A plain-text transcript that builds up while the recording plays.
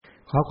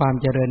ขอความ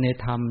เจริญใน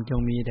ธรรมจง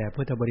มีแด่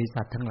พุทธบริ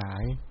ษัททั้งหลา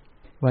ย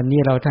วันนี้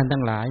เราท่านทั้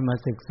งหลายมา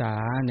ศึกษา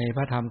ในพ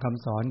ระธรรมค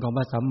ำสอนของพ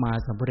ระสัมมา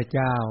สัมพุทธเ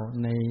จ้า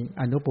ใน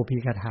อนุปุพพิ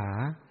กถา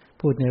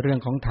พูดในเรื่อง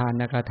ของทา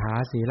นกถา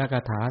ศีลก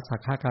ถาสั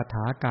กขกถ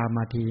ากาม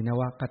าทีน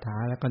วกถา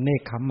แล้วก็เน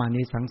กขัมมา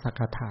นิสังสั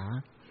กถา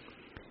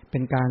เป็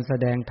นการแส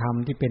ดงธรรม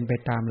ที่เป็นไป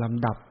ตามล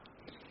ำดับ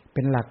เ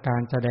ป็นหลักกา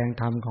รแสดง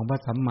ธรรมของพระ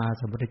สัมมา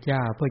สัมพุทธเจ้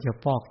าเพื่อจะ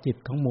ฟอกจิต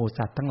ของหมู่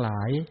สัตว์ทั้งหล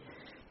าย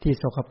ที่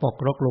สกปรก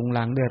รกรุง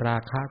รังด้วยรา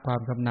คะควา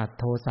มกำหนัด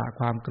โทสะ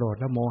ความโกรธ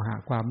และโมหะ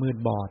ความมืด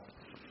บอด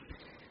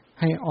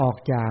ให้ออก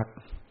จาก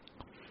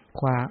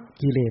ความ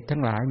กิเลสทั้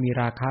งหลายมี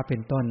ราคะเป็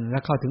นต้นและ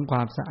เข้าถึงคว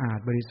ามสะอาด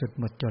บริสุทธิ์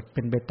หมดจดเ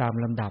ป็นไปตาม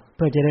ลำดับเ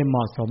พื่อจะได้เหม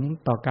าะสม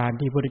ต่อการ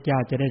ที่พระพุทธเจ้า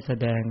จะได้แส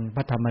ดงพ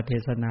ระธรรมเท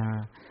ศนา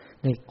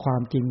ในควา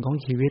มจริงของ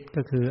ชีวิต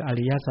ก็คืออ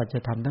ริยสัจ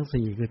ธรรมทั้ง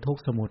4คือทุก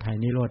ข์สมุทัย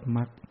นิโรธม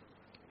รรค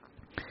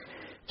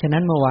ฉะนั้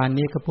นเมื่อวาน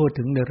นี้ก็พูด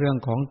ถึงในเรื่อง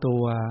ของตั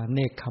วเน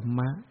กขัม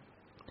มะ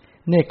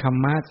เนกขัม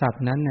มะศัพ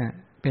ท์นั้นน่ะ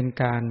เป็น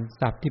การ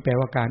ศัพท์ที่แปล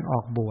ว่าการออ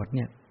กบวชเ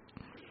นี่ย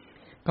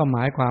ก็หม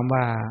ายความ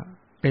ว่า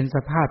เป็นส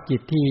ภาพจิ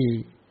ตที่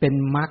เป็น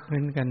มรรคเหมื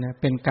อนกันนะ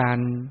เ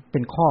ป็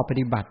นข้อป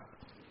ฏิบัติ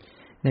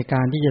ในก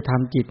ารที่จะท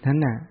ำจิตนั้น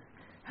น่ะ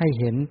ให้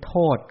เห็นโท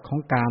ษของ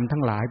กามทั้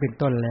งหลายเป็น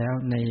ต้นแล้ว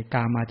ในก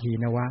ามาที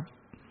นวะ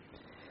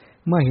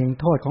เมื่อเห็น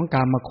โทษของก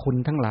ามคุณ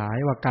ทั้งหลาย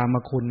ว่ากาม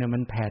คุณเนี่ยมั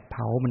นแผดเผ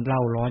ามันเล่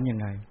าร้อนยัง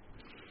ไง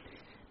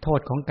โทษ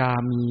ของกา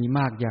มมีม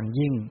ากอย่าง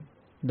ยิ่ง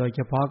โดยเฉ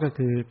พาะก็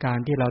คือการ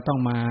ที่เราต้อง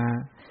มา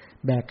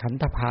แบกขัน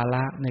ธภาร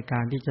ะในกา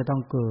รที่จะต้อ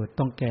งเกิด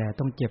ต้องแก่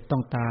ต้องเจ็บต้อ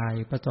งตาย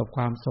ประสบค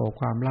วามโศก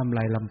ความล่ำไร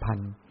ลำพัน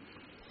ธ์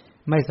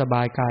ไม่สบ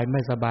ายกายไ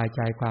ม่สบายใ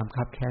จความ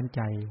คับแค้นใ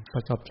จปร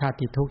ะสบชาติ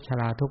ทุกข์ช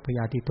ราทุกข์พย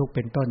าธิทุกข์เ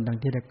ป็นต้นดัง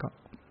ที่ได้กล่าว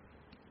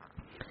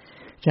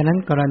ฉะนั้น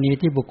กรณี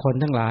ที่บุคคล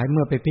ทั้งหลายเ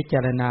มื่อไปพิจา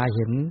รณาเ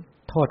ห็น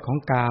โทษของ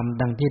กาม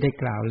ดังที่ได้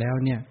กล่าวแล้ว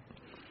เนี่ย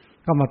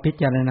ก็มาพิ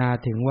จารณา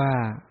ถึงว่า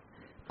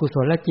กุศ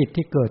ลจิต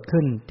ที่เกิด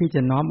ขึ้นที่จ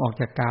ะน้อมออก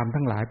จากกาม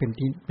ทั้งหลาย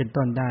เป็น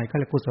ต้นได้ก็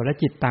เรียกกุศล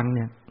จิตตังเ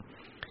นี่ย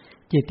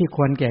จิตที่ค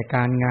วรแก่ก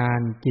ารงาน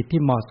จิต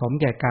ที่เหมาะสม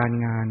แก่การ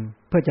งาน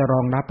เพื่อจะร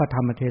องรับพระธ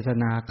รรมเทศ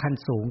นาขั้น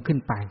สูงขึ้น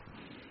ไป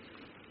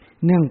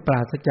เนื่องปร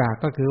าศจาก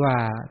ก็คือว่า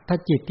ถ้า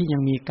จิตที่ยั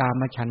งมีกา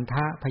มฉันท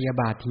ะพยา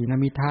บาทถีน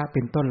มิทะเ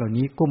ป็นต้นเหล่า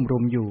นี้กุ้มรุ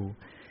มอยู่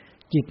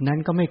จิตนั้น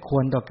ก็ไม่คว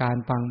รต่อการ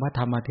ฟังพระธ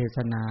รรมเทศ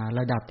นาร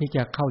ะดับที่จ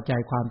ะเข้าใจ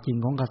ความจริง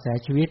ของกระแส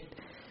ชีวิต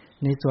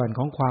ในส่วนข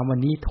องความวัน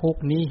นี้ทุก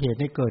ข์นี้เหตุ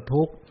ให้เกิด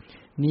ทุกข์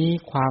นี้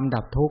ความ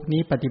ดับทุกข์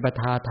นี้ปฏิป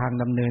ทาทาง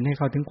ดำเนินให้เ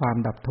ข้าถึงความ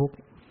ดับทุกข์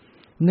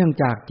เนื่อง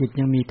จากจิต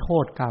ยังมีโท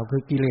ษกล่าวคื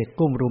อกิเลส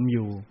กุ้มรุมอ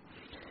ยู่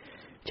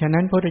ฉะ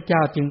นั้นพระพุทธเจ้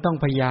าจึงต้อง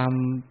พยายาม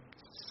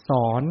ส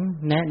อน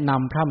แนะน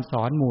ำพร่ำส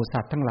อนหมู่สั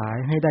ตว์ทั้งหลาย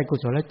ให้ได้กุ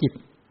ศลจิต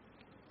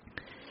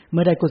เ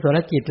มื่อได้กุศล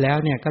จิตแล้ว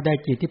เนี่ยก็ได้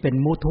จิตที่เป็น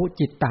มุทุ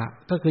จิตตะ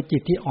ก็คือจิ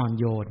ตที่อ่อน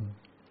โยน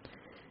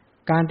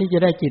การที่จะ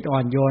ได้จิตอ่อ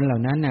นโยนเหล่า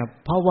นั้นเนี่ย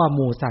เพราะว่าห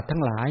มู่สัตว์ทั้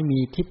งหลายมี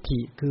ทิฏฐิ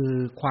คือ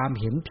ความ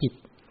เห็นผิด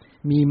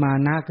มีมา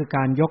นะคือก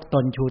ารยกต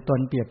นชูตน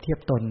เปรียบเทียบ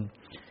ตน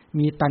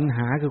มีตัณห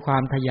าคือควา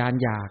มทะยาน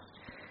อยาก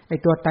ไอ้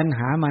ตัวตัณห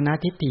ามานะ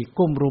ทิฏฐิ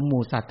กุ้มรุมห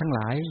มู่สัตว์ทั้งหล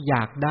ายอย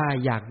ากได้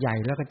อยากใหญ่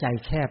แล้วก็ใจ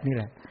แคบนี่แ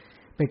หละ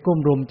ไปกุ้ม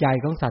รุมใจ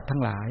ของสัตว์ทั้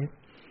งหลาย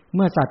เ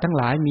มื่อสัตว์ทั้ง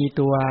หลายมี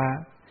ตัว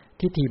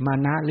ทิฏฐิมา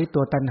นะหรือ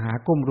ตัวตัณหา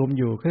กุ้มรุม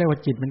อยู่เขาเรียกว่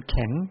าจิตมันแ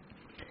ข็ง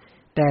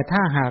แต่ถ้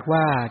าหาก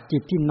ว่าจิ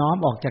ตที่น้อม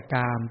ออกจากก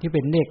ามที่เ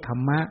ป็นเนกขั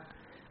มมะ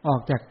ออ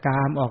กจากก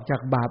ามออกจา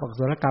กบาปอกุ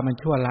ศลกรรมมัน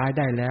ชั่วร้าย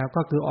ได้แล้ว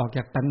ก็คือออกจ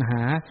ากตัณห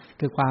า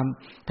คือความ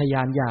ทะย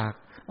านอยาก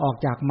ออก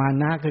จากมา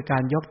นะคือกา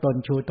รยกตน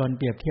ชูตนเ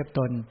ปรียบเทียบต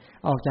น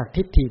ออกจาก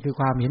ทิฏฐิคือ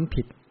ความเห็น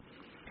ผิด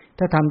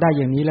ถ้าทำได้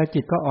อย่างนี้แล้ว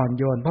จิตก็อ่อน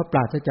โยนเพราะปร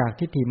าศจาก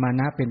ทิฏฐิมา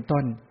นะเป็น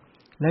ต้น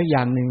แล้วอ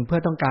ย่างหนึ่งเพื่อ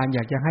ต้องการอย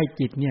ากจะให้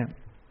จิตเนี่ย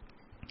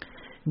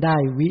ได้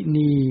วิ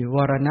นีว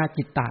รณ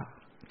จิตตะ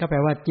ก็แปล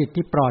ว่าจิต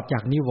ที่ปลอดจา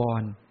กนิว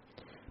รณ์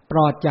ปล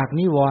อดจาก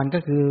นิวรณ์ก็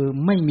คือ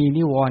ไม่มี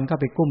นิวรณ์ก็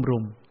ไปกุ้มรุ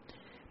ม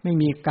ไม่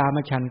มีกาม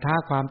ฉันทะ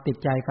ความติด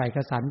ใจใฝ่ก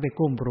สันไป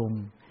กุ้มรุม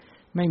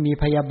ไม่มี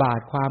พยาบาท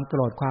ความโก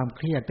รธความเค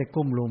รียดไป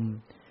กุ้มรุม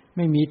ไ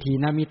ม่มีถี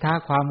นมิทะ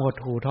ความหด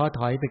หู่ท้อถ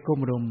อยไปกุ้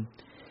มรุม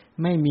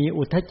ไม่มี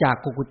อุทธัจจะ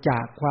กุกุจจะ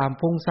ความ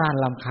ฟุ้งซ่าน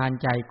รำคาญ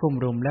ใจกุ้ม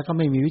รุมแล้วก็ไ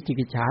ม่มีวิจิ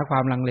กิจฉาควา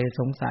มลังเล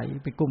สงสัย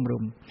ไปกุ้มรุ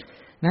ม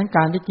นั้นก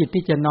ารที่จิต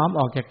ที่จะน้อม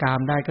ออกจากกา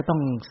มได้ก็ต้อ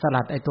งส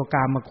ลัดไอ้ตัวก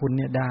ามคุณเ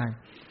นี่ยได้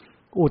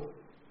อุท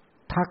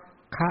ธัจ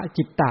จะ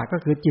จิตตะก็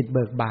คือจิตเ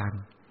บิกบาน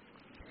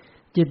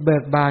จิตเบิ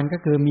กบานก็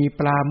คือมี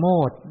ปราโม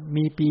ทย์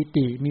มีปี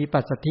ติมี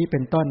ปัสสัทธิเป็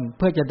นต้นเ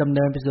พื่อจะดำเ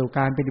นินไปสู่ก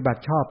ารปฏิบั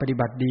ติชอบปฏิ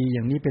บัติดีอ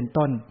ย่างนี้เป็น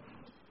ต้น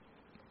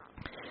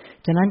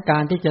ฉะนั้นกา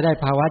รที่จะได้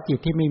ภาวะจิต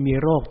ที่ไม่มี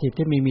โรคจิต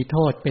ที่ไม่มีโท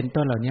ษเป็น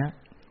ต้นเหล่านี้พ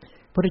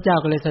ระพุทธเจ้า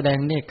ก็เลยแสดง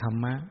เนกขัม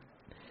มะ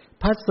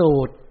พระสู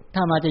ตรถ้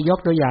ามาจะยก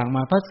ตัวอย่างม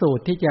าพระสูต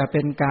รที่จะเ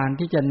ป็นการ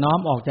ที่จะน้อม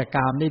ออกจากก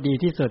ามได้ดี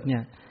ที่สุดเนี่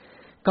ย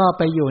ก็ไ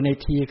ปอยู่ใน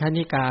ทีฆ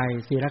นิกาย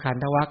ศีลขัน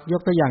ธวรรคย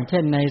กตัวอย่างเช่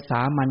นในส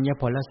ามัญญ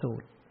ผลสู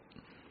ตร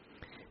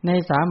ใน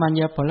สามัญ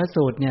ญผล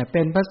สูตรเนี่ยเ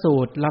ป็นพระสู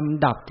ตรล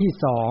ำดับที่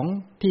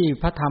2ที่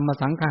พระธรรม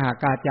สังฆา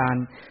กาจาร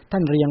ย์ท่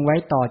านเรียงไว้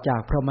ต่อจา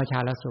กพรหมชา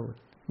ลสูตร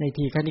ใน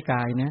ทีฆนิก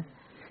ายนะ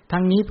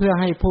ทั้งนี้เพื่อ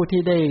ให้ผู้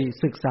ที่ได้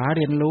ศึกษาเ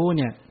รียนรู้เ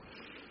นี่ย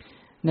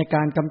ในก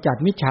ารกำจัด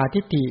มิจฉา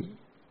ทิฏฐิ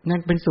นั่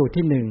นเป็นสูตร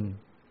ที่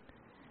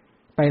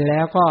1ไปแล้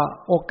วก็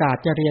โอกาส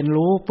จะเรียน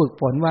รู้ฝึก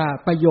ฝนว่า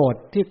ประโยช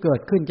น์ที่เกิด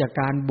ขึ้นจาก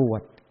การบว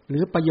ช หรื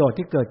อประโยชน์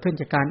ที่เกิดขึ้น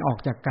จากการออก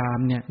จากกาม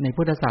เนี่ยใน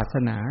พุทธศาส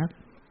นา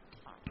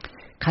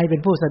ใครเป็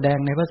นผู้แสดง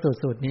ในพระ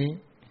สูตรนี้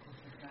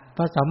พ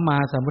ระสัมมา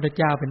สัมพุทธ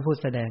เจ้าเป็นผู้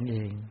แสดงเอ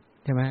ง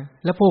ใช่ไหม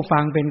แล้วผู้ฟั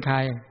งเป็นใคร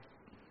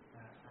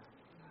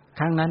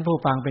ครั้งนั้นผู้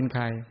ฟังเป็นใค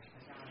ร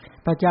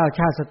พระเจ้าช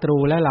าติศัตรู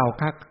และเหล่า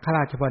ข้าร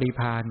าชบริ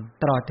พาร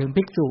ตลอดถึง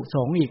ภิกษุส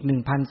งฆ์อีก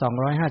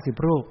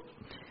 1,250 รูป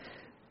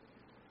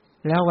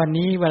แล้ววัน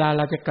นี้เวลาเ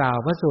ราจะกล่าว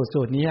พระ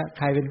สูตรนี้ใ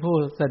ครเป็นผู้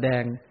แสด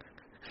ง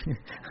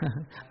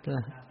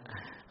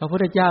พระพุท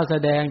ธเจ้าแส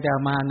ดงจะ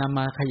มานำ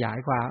มาขยาย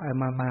กว่า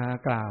มา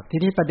กล่าวที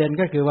นี้ประเด็น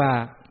ก็คือว่า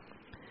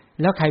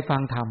แล้วใครฟั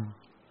งธรรม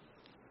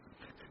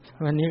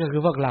วันนี้ก็คื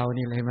อพวกเรา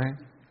นี่เลยไหม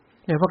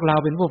พวกเรา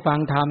เป็นผู้ฟัง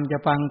ธรรมจะ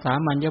ฟังสา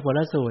มัญญผล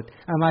สูตร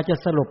อามาจะ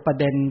สรุปประ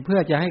เด็นเพื่อ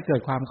จะให้เกิ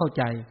ดความเข้าใ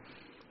จ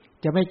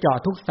จะไม่เจาะ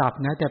ทุกศัพท์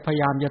นะแต่พย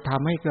ายามจะท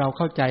ำให้เราเ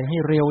ข้าใจให้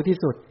เร็วที่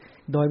สุด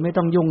โดยไม่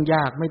ต้องยุ่งย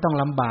ากไม่ต้อง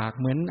ลำบาก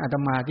เหมือนอาต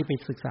มาที่ไป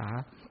ศึกษา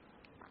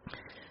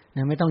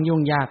ไม่ต้องยุ่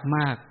งยากม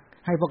าก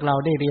ให้พวกเรา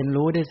ได้เรียน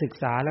รู้ได้ศึก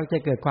ษาแล้วจะ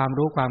เกิดความ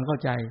รู้ความเข้า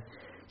ใจ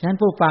ฉะนั้น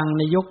ผู้ฟังใ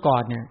นยุคก่อ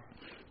นเนี่ย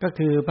ก็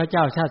คือพระเจ้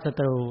าชาติศั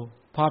ตรู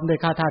พร้อมด้วย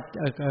ข้าทาส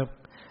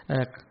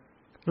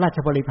ราช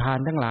บริพาร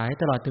ทั้งหลาย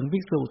ตลอดถึงภิ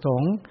กษุส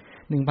งฆ์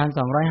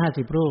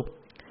 1,250 รูป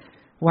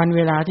วันเว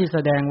ลาที่แส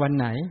ดงวัน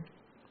ไหน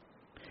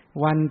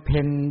วันเ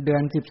พ็ญเดือ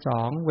น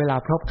12เวลา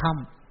พลบค่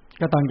ำ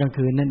ก็ตอนกลาง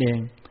คืนนั่นเอง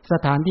ส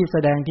ถานที่แส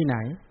ดงที่ไหน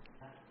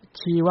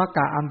ชีวก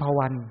ะอัมพ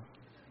วัน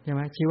ใช่ไห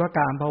มชีวก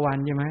ะอัมพวัน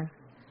ใช่ไหม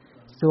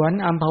สวน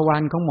อัมพวั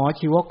นของหมอ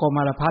ชีวโกม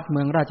ารพัฒน์เ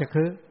มืองราชค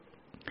ฤห์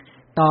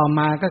ต่อม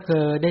าก็คื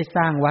อได้ส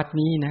ร้างวัด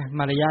นี้นะม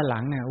าระยะหลั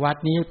งเนี่ยวัด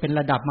นี้เป็น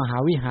ระดับมหา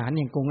วิหารอ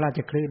ย่างกรุงราช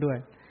คฤห์ด้วย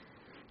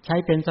ใช้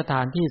เป็นสถ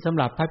านที่สำ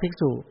หรับพระภิก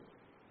ษุ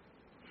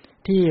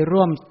ที่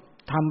ร่วม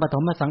ทำปฐ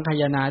มสังฆา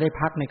ยนาได้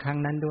พักในครั้ง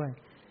นั้นด้วย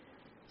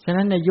ฉะ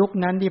นั้นในยุค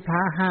นั้นที่พร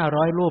ะ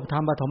500รูปท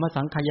ำปฐม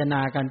สังฆายน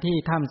ากันที่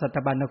ถ้ำสัต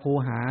บัญญคู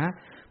หา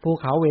ภู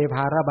เขาเวภ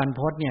ารบรร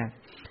พตเนี่ย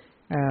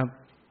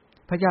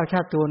พระเจ้าชา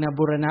ติตูเนี่ย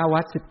บูรณะ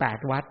วัด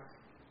18วัด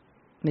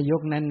ในยุ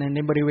คนั้นใน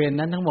บริเวณ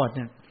นั้นทั้งหมดเ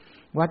นี่ย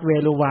วัดเว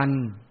รุวัน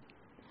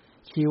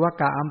ชีว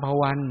กะอัมพ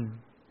วัน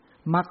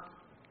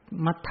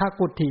มัทธ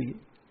กุฏิ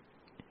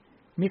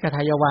มิกท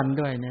ายวัน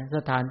ด้วยเนี่ยส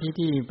ถานที่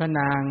ที่พระ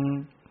นาง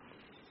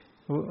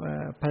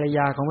ภรรย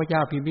าของพระเจ้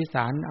าพิมพิส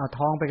ารเอา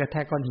ท้องไปกระแท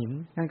กก้อนหิน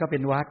นั่นก็เป็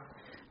นวัด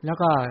แล้ว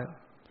ก็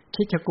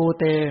คิชกู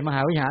เตมห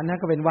าวิหารนั่น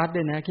ก็เป็นวัดด้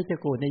วยนะคิช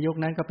กูในยุค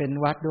นั้นก็เป็น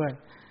วัดด้วย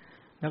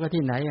แล้วก็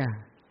ที่ไหน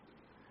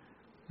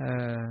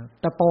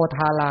ตะโปธ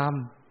าราม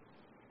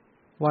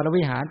วร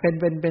วิหารเ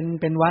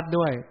ป็นวัด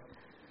ด้วย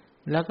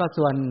แล้วก็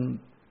ส่วน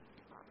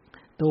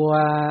ตัว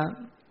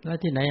แล้ว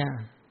ที่ไหน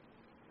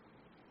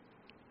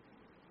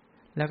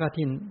แล้วก็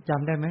ที่จ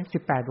ำได้ไหม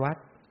18วัด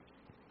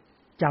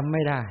จำไ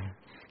ม่ไ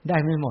ด้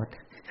ไม่หมด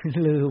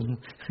ลืม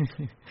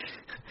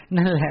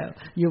นั่นแหละ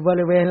อยู่บ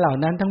ริเวณเหล่า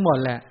นั้นทั้งหมด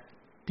แหละ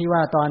ที่ว่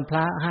าตอนพร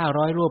ะ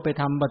500รูปไป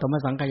ทำปฐม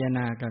สังฆายน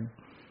ากัน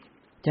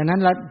ฉะนั้น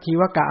ชี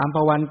วกะอัมพ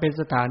วันเป็น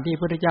สถานที่พระ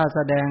พุทธเจ้าแส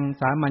ดง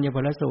สามัญญผ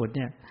ลสูตรเ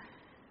นี่ย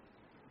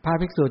พระ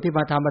ภิกษุที่ม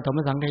าทำปฐม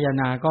สังฆาย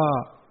นา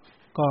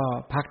ก็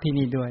พักที่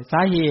นี่ด้วยส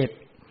าเหตุ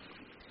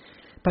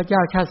พระเจ้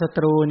าชาติศัต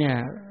รูเนี่ย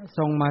ท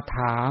รงมาถ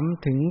าม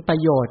ถึงประ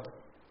โยชน์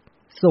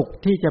สุข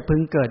ที่จะพึ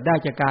งเกิดได้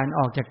จากการอ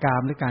อกจากกา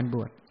มหรือการบ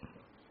วช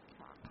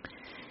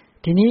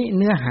ทีนี้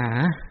เนื้อหา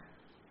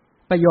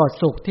ประโยชน์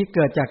สุขที่เ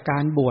กิดจากกา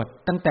รบวช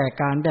ตั้งแต่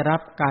การได้รั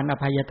บการอ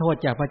ภัยโทษ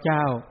จากพระเจ้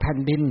าแผ่น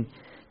ดิน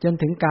จน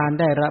ถึงการ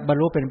ได้บรร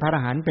ลุเป็นพระอร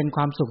หันต์เป็นค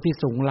วามสุขที่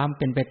สูงล้ำ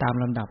เป็นไปตาม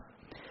ลำดับ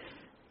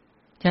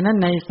ฉะนั้น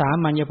ในสา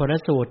มัญญผล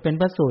สูตรเป็น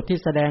พระสูตรที่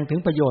แสดงถึง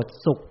ประโยชน์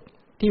สุข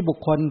ที่บุค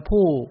คล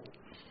ผู้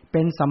เ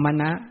ป็นสม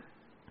ณะ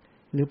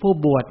หรือผู้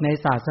บวชใน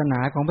ศาสนา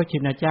ของพระชิ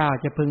นเจ้า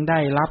จะพึงได้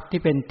รับ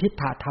ที่เป็นทิฏ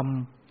ฐธร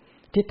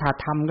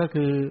รมก็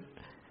คือ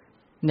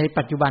ใน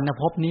ปัจจุบัน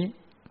ภพนี้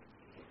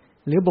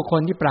หรือบุคค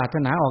ลที่ปรารถ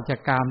นาออกจาก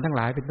กามทั้งห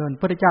ลายเป็นต้น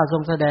พระเจ้าทร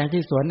งแสดง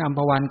ที่สวนอัมพ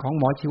วันของ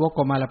หมอชีวโก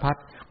มารพัฒ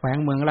น์แขวง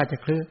เมืองราช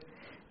คฤห์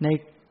ใน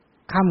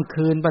ค่ำ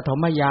คืนปฐ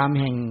มยาม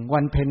แห่งวั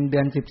นเพ็ญเดื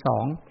อน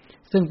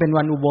12ซึ่งเป็น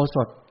วันอุโบส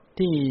ถ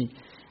ที่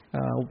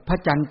พระ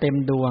จันทร์เต็ม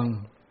ดวง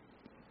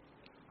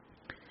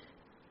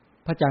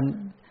พระจันทร์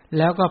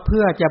แล้วก็เ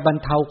พื่อจะบรร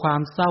เทาควา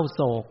มเศร้าโ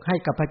ศกให้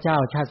กับพระเจ้า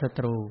ชาติศัต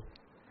รู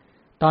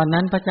ตอน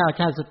นั้นพระเจ้า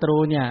ชาติศัตรู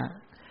เนี่ย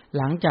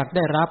หลังจากไ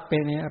ด้รับเป็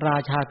นรา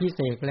ชาภิเ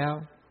ษกแล้ว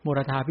มุร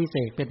ธาภิเษ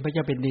กเป็นพระเจ้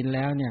าแผ่นดินแ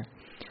ล้วเนี่ย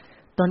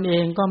ตนเอ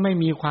งก็ไม่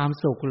มีความ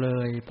สุขเล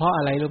ยเพราะอ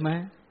ะไรรู้ไหม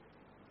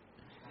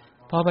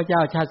เพราะพระเจ้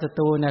าชาติศัต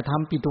รูเนี่ยท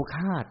ำปิตุฆ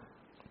าต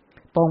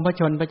ปองพระ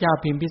ชนพระเจ้า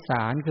พิมพิส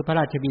ารคือพระ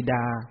ราชบิด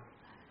า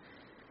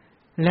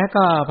และ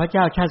ก็พระเ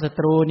จ้าชาติศัต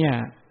รูเนี่ย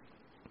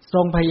ท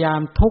รงพยายาม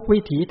ทุกวิ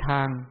ถีท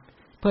าง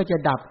เพื่อจะ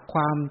ดับคว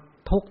าม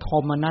ทุกข์โท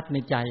มนัสใน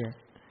ใจ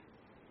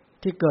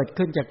ที่เกิด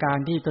ขึ้นจากการ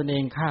ที่ตนเอ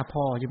งฆ่า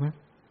พ่อใช่ไหม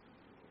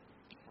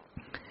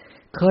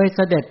เคยเส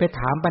ด็จไป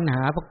ถามปัญห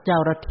าพวกเจ้า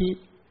ลัทธิ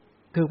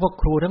คือพวก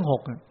ครูทั้ง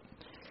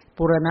6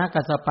ปุรณ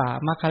กัสสปะ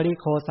มัคคลิ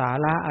โคสา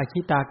ละอา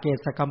ชิตาเก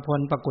สกัมพล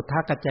ปกุฏท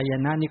กัจจาย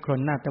นะนิคร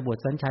นนาถบุต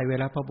รสัญชัยเว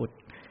รพบุตร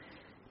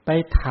ไป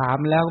ถาม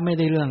แล้วไม่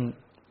ได้เรื่อง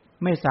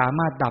ไม่สาม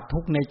ารถดับทุ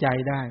กข์ในใจ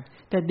ได้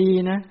แต่ดี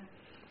นะ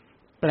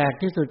แปลก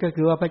ที่สุดก็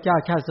คือว่าพระเจ้า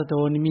ชาติศัต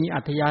รูมีอั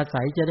ธยา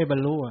ศัยจะได้บรร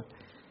ลุ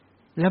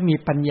และมี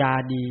ปัญญา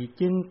ดี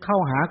จึงเข้า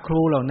หาค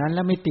รูเหล่านั้นแ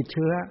ล้วไม่ติดเ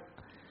ชื้อ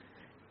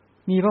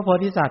มีพระโพ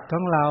ธิสัตว์ข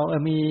องเรา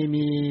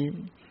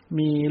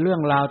มีเรื่อ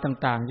งราว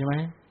ต่างๆใช่ไหม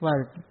ว่า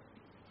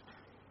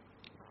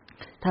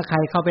ถ้าใคร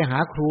เข้าไปหา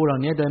ครูเหล่า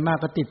นี้โดยมาก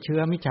ก็ติดเชื้อ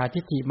มิจฉาทิ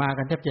ฏฐิมา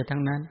กันแทบจะทั้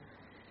งนั้น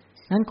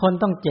นั้นคน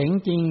ต้องเจ๋ง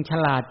จริงฉ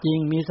ลาดจริง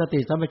มีสติ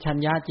สัมปชัญ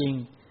ญะจริง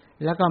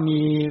แล้วก็มี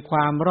คว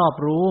ามรอบ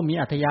รู้มี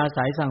อัธยา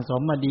ศัยสั่งส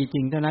มมาดีจ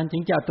ริงเท่านั้นจึ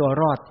งจะเอาตัว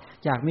รอด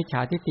จากมิจฉ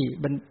าทิฏฐิ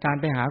การ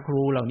ไปหาค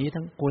รูเหล่านี้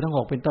ทั้งครูทั้ง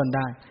6เป็นต้นไ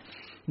ด้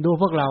ดู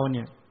พวกเราเ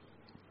นี่ย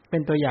เป็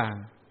นตัวอย่าง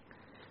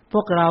พ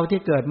วกเราที่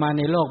เกิดมาใ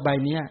นโลกใบ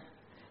นี้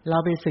เรา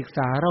ไปศึกษ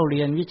าเราเ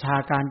รียนวิชา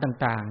การ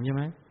ต่างๆใช่ไห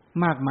ม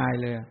มากมาย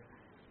เลย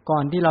ก่อ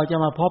นที่เราจะ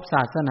มาพบศ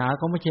าสนา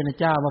ของพระชิน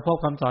เจ้ามาพบ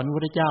คำสอนของพระ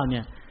พุทธเจ้าเ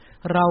นี่ย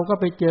เราก็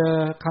ไปเจอ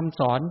คำ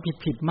สอน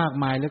ผิดๆมาก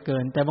มายเหลือเกิ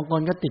นแต่บางค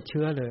นก็ติดเ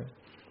ชื้อเลย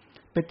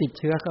ไปติด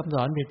เชื้อคำส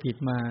อนผิด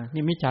ๆมา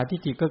นี่มิจฉาทิฏ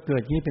ฐิก็เกิ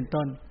ดอย่างนี้เป็น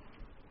ต้น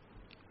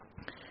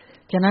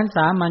ฉะนั้นส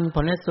ามัญผ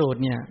ลสูต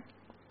รเนี่ย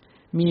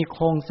มีโค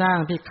รงสร้าง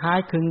ที่คล้าย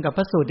คลึงกับพ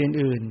ระสูตร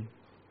อื่น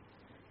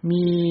ๆ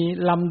มี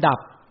ลำดับ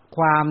ค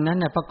วามนั้น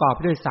น่ะประกอบ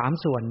ด้วย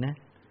3ส่วนนะ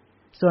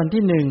ส่วน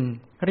ที่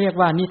1เรียก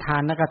ว่านิทา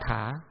นกถ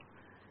า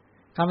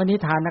คำว่านิ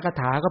ทานก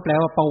ถาก็แปล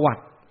ว่าประวั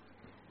ติ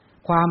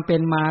ความเป็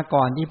นมา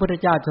ก่อนที่พระพุทธ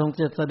เจ้าทรง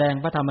จะแสดง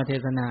พระธรรมเท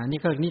ศนานี่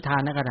ก็นิทา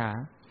นกถา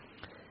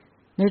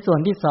ในส่วน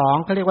ที่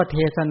2เขาเรียกว่าเท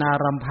ศนา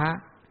รัมภะ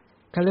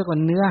เขาเรียกว่า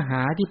เนื้อห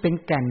าที่เป็น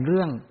แก่นเ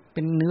รื่องเ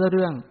ป็นเนื้อเ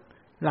รื่อง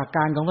หลักก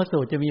ารของพระสู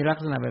ตรจะมีลัก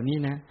ษณะแบบนี้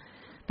นะ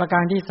ประกา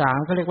รที่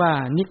3เขาเรียกว่า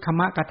นิคข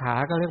มกถา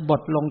ก็เรียกบ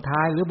ทลงท้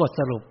ายหรือบท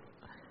สรุป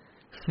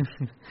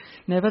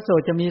ในพระสู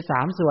ตรจะมี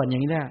3ส่วนอย่า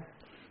งนี้แหละ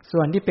ส่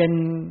วนที่เป็น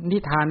นิ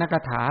ทานก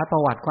ถาปร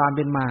ะวัติความเ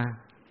ป็นมา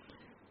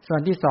ส่ว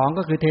นที่2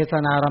ก็คือเทศ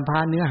นารัมภะ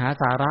เนื้อหา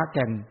สาระแ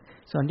ก่น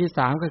ส่วนที่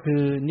3ก็คื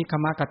อนิคข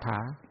มกถา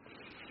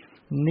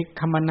นิค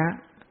ขมนะ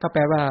ก็แป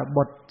ลว่าบ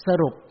ทส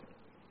รุป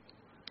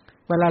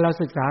เวลาเรา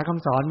ศึกษาค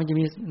ำสอนมันจะ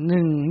มี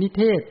1นิเ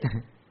ทศ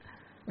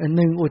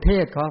1อุเท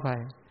ศขออภั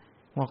ย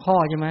หัวข้อ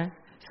ใช่ไหม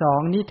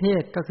2นิเท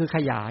ศก็คือข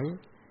ยาย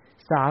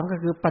3ก็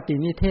คือปฏิ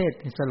นิเทศ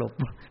สรุป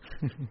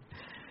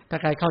ถ้า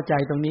ใครเข้าใจ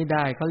ตรงนี้ไ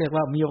ด้เขาเรียก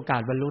ว่ามีโอกา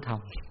สบรรลุธรร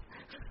ม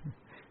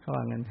เขาว่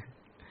างั้น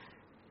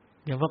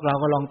เดี๋ยวพวกเรา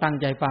ก็ลองตั้ง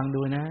ใจฟัง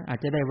ดูนะอาจ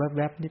จะได้แ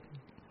วบๆนิด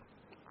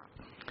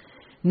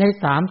ใน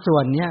3ส่ว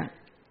นเนี้ย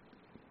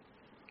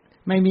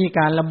ไม่มีก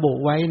ารระบุ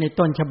ไว้ใน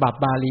ต้นฉบับ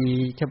บาลี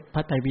พร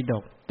ะไตรปิฎ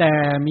กแต่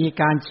มี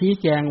การชี้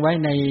แจงไว้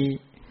ใน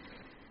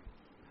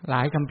หล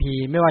ายคัมภี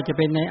ร์ไม่ว่าจะเ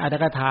ป็นในอรรถ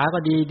กถาก็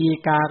ดีดี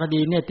กาก็ดี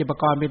เนติป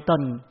กรณ์เป็นต้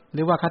นห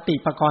รือว่าคติ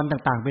ปกรณ์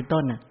ต่างๆเป็น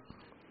ต้นน่ะ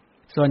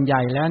ส่วนให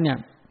ญ่แล้วเนี่ย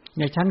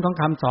ในชั้นของ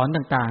คำสอน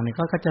ต่างๆเนี่ย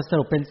ก็จะส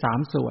รุปเป็น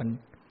3ส่วน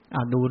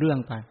ดูเรื่อง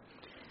ไป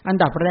อัน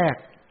ดับแรก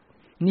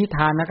นิท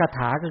านกถ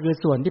าก็คือ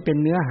ส่วนที่เป็น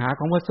เนื้อหา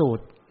ของพระสูต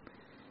ร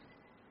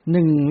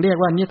1เรียก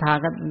ว่านิทา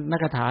น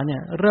กถาเนี่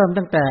ยเริ่ม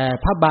ตั้งแต่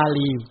พระบา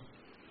ลี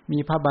มี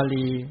พระบา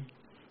ลี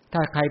ถ้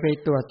าใครไป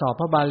ตรวจสอบ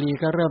พระบาลี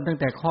ก็เริ่มตั้ง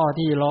แต่ข้อ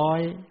ที่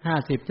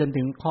150จน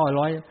ถึงข้อ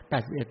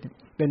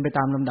181เป็นไปต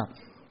ามลำดับ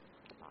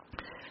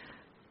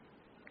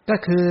ก็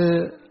คือ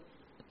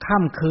ค่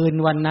ำคืน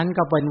วันนั้น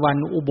ก็เป็นวัน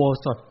อุโบ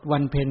สถวั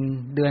นเพ็ญ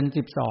เดือน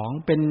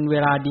12เป็นเว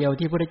ลาเดียว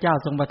ที่พระพุทธเจ้า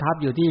ทรงประทับ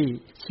อยู่ที่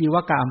ชีว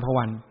กามพ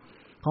วัน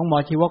ของหมอ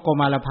ชีวโก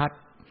มารพัส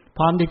พ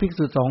ร้อมด้วยภิก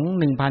ษุสงฆ์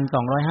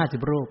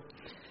 1,250 รูป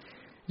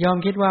ยอม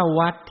คิดว่า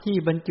วัดที่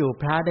บรรจุ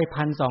พระได้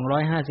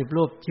 1,250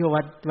 รูปชื่อ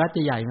วัดจ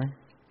ะใหญ่ไหม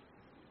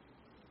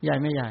ใหญ่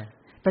ไม่ใหญ่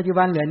ปัจจุ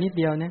บันเหลือนิด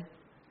เดียวนะ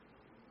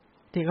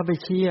ที่เขาไป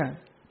ชี้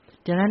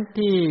ฉะนั้น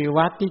ที่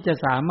วัดที่จะ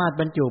สามารถ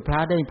บรรจุพระ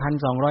ได้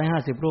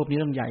 1,250 รูปนี้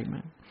ต้องใหญ่ม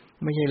าก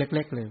ไม่ใช่เ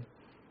ล็กๆเลย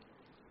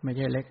ไม่ใ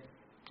ช่เล็ก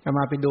ก็ม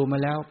าไปดูมา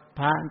แล้วพ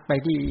ระไป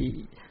ที่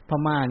พ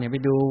ม่าเนี่ยไป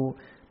ดู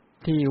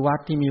ที่วัด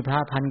ที่มีพระ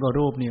พันกว่า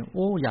รูปเนี่ยโ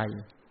อ้ใหญ่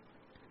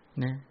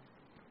นะ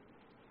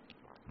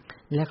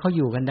และเขาอ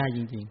ยู่กันได้จ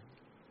ริง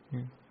ๆน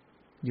ะ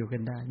อยู่กั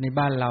นได้ใน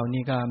บ้านเรา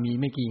นี่ก็มี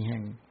ไม่กี่แห่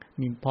ง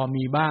มีพอ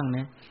มีบ้างน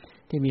ะ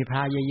ที่มีพร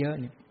ะเยอะๆ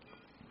เนี่ย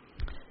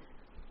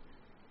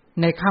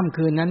ในค่ำ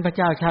คืนนั้นพระเ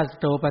จ้าชาติ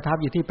โตประทับ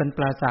อยู่ที่เป็นป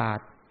ราสาท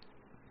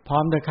พร้อ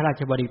มด้วยข้ารา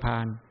ชบริพา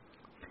ร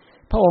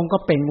พระองค์ก็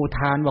เปล่งอุ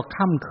ทานว่า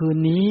ค่ำคืน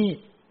นี้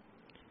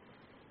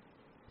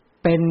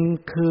เป็น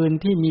คืน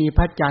ที่มีพ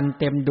ระจันทร์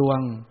เต็มดวง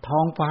ท้อ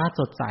งฟ้าส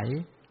ดใส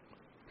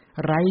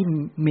ไร้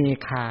เม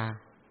ฆา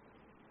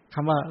ค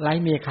ำว่าไร้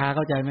เมฆาเ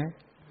ข้าใจไหม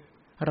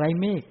ไร้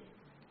เมฆ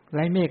ไ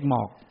ร้เมฆหม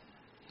อก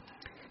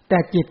แต่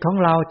จิตของ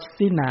เรา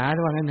สิ้นหนา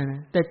ว่างั้นน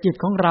ะแต่จิต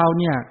ของเรา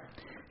เนี่ย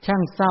ช่า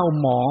งเศร้า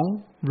หมอง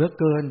เหลือ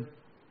เกิน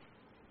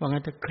ว่างั้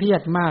นจะเครีย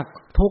ดมาก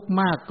ทุกข์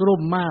มากกลุ้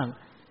มมาก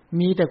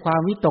มีแต่ควา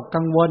มวิตก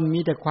กังวลมี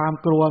แต่ความ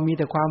กลัวมี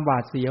แต่ความหวา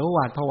ดเสียวหว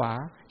าดผวา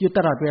อยู่ต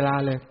ลอดเวลา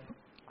เลย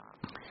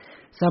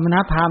สมณ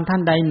พราหมณ์ท่า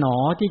นใดหนอ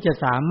ที่จะ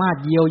สามารถ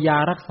เยียวยา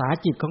รักษา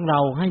จิตของเรา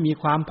ให้มี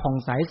ความผ่อง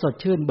ใสสด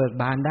ชื่นเบิก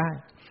บานได้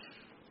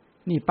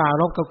นี่ปา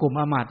รภกับกลุ่ม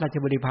อมาตย์ราช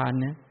บริพาร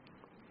นะ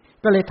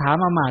ก็เลยถาม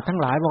อมาตย์ทั้ง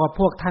หลายบอกว่า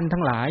พวกท่าน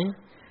ทั้งหลาย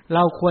เร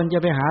าควรจะ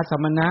ไปหาส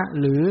มณะ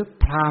หรือ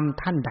พราหมณ์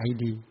ท่านใด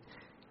ดี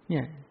เนี่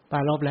ยปา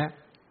รภแล้ว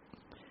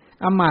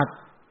อมาตย์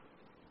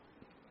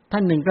ท่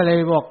านหนึ่งก็เลย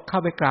บอกเข้า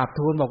ไปกราบ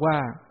ทูลบอกว่า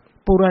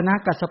ปุรณ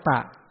กัสสปะ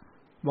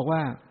บอกว่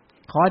า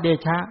ขอเด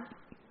ชะ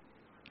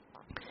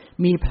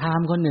มีพราห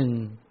มณ์คนหนึ่ง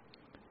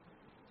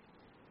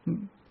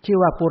ชื่อ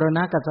ว่าปุรณ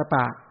กัสสป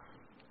ะ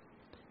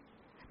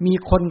มี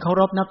คนเคา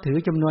รพนับถือ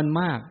จำนวน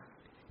มาก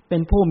เป็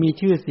นผู้มี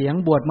ชื่อเสียง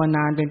บวชมาน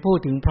านเป็นผู้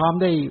ถึงพร้อม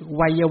ด้วย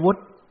วัยวุ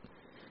ฒิ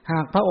หา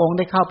กพระองค์ไ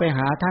ด้เข้าไปห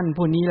าท่าน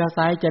ผู้นี้แล้วไซ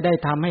ร้จะได้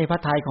ทำให้พระ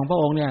ทัยของพระ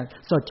องค์เนี่ย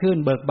สดชื่น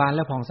เบิกบานแ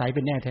ละผ่องใสเ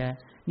ป็นแน่แท้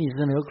นี่เ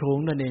สนอครู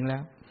นั่นเองแล้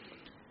ว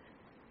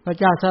พระ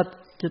เจ้า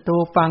ศัตรู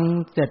ฟัง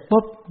เสร็จ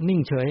ปุ๊บนิ่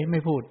งเฉยไ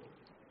ม่พูด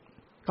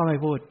ก็ไม่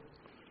พูด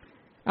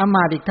อม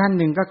าตย์อีกท่าน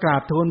หนึ่งก็กรา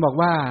บทูลบอก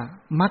ว่า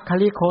มัคค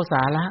ลิโคส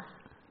าละ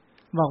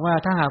บอกว่า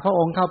ถ้าหากพระอ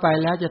งค์เข้าไป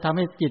แล้วจะทำใ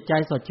ห้จิตใจ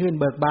สดชื่น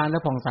เบิกบานและ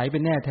ผ่องใสเป็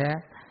นแน่แท้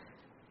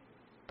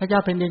พระเจ้า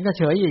แผ่นดินก็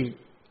เฉย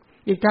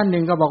อีกท่านห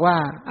นึ่งก็บอกว่า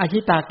อาชิ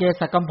ตาเก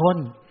สกัมพล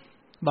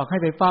บอกให้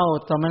ไปเฝ้า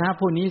สมณะ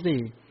ผู้นี้สิ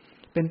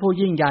เป็นผู้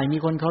ยิ่งใหญ่มี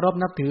คนเคารพ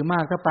นับถือมา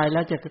กถ้าไปแล้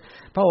วจะ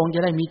พระองค์จะ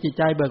ได้มีจิต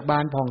ใจเบิกบา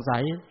นผ่องใส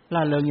ร่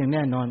าเริงอย่างแ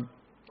น่นอน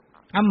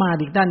อมาต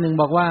ย์อีกท่านหนึ่ง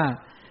บอกว่า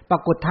ป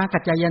กุฏทกั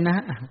จจายนะ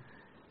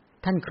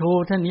ท่านครู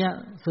ท่านเนี้ย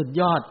สุด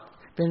ยอด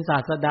เป็นศา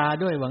สดา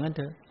ด้วยว่างั้นเ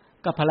ถอะ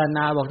ก็พรรณน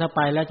าบอกถ้าไ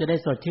ปแล้วจะได้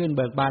สดชื่นเ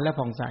บิกบานและ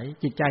ผ่องใส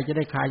จิตใจจะไ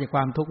ด้คลายจากคว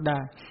ามทุกข์ได้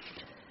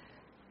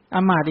อ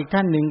มาตย์อีกท่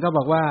านหนึ่งก็บ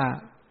อกว่า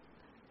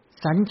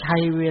สัญชั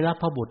ยเวร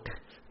พบุตร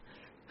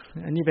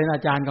อันนี้เป็นอา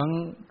จารย์ของ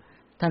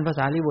ท่านภาษ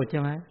าลิบุตรใ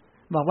ช่ไหม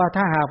บอกว่า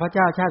ถ้าหากพระเ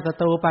จ้าชาติศั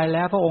ตรูไปแ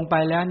ล้วพระองค์ไป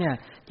แล้วเนี่ย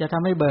จะท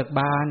ำให้เบิกบ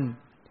าน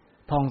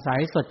ผ่องใส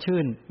สดชื่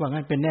นว่า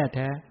งั้นเป็นแน่แ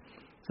ท้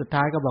สุดท้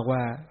ายก็บอกว่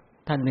า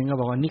ท่านหนึ่งก็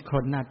บอกว่านิคร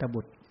นนาถ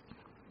บุตร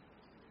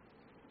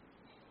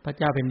พระเ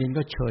จ้าแผ่นดิน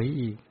ก็เฉย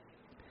อีก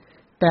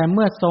แต่เ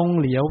มื่อทรง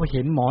เหลียวเ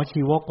ห็นหมอ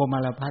ชีวกโกมา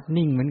รพัส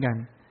นิ่งเหมือนกัน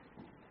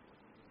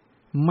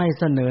ไม่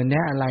เสนอแน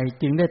ะอะไร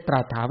จึงได้ตรั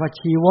สถามว่า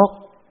ชีวก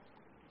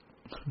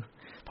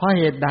เพราะ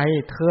เหตุใด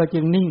เธอ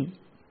จึงนิ่ง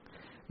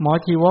หมอ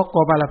ชีวกโก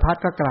มารพัส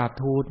ก็กราบ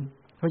ทูล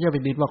พระเจ้าแ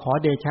ผ่นดินว่าขอ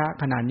เดชะ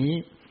ขณะนี้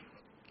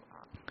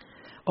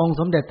องค์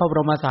สมเด็จพระบ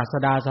รมศาส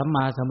ดาสัมม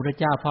าสัมพุทธ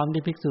เจ้าพร้อมด้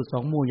วยภิกษุส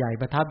งฆ์หมู่ใหญ่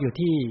ประทับอยู่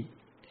ที่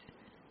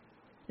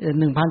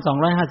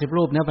 1,250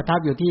 รูปเนี่ยประทับ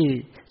อยู่ที่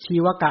ชี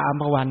วกะอัม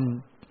พวัน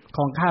ข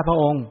องข้าพระ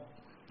องค์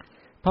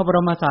พระบร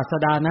มศาส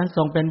ดานั้นท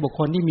รงเป็นบุคค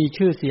ลที่มี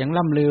ชื่อเสียง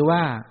ล่ำลือว่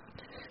า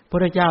พ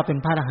ระเจ้าเป็น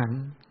พระอรหัน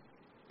ต์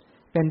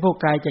เป็นผู้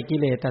ไกลจากกิ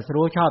เลสตรัส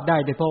รู้ชอบได้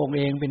โดยพระองค์เ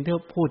องเป็น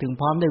ผู้ถึง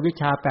พร้อมด้วยวิ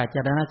ชา8จ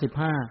รณะ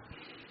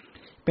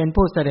15เป็น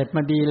ผู้เสด็จม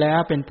าดีแล้ว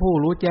เป็นผู้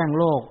รู้แจ้ง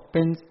โลกเ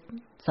ป็น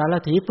สาร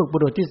ถีฝึกบุ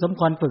รุษที่สม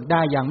ควรฝึกไ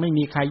ด้อย่างไม่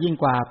มีใครยิ่ง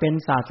กว่าเป็น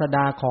ศาสด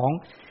าของ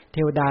เท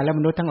วดาและม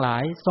นุษย์ทั้งหลา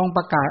ยทรงป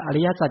ระกาศอ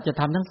ริยสัจ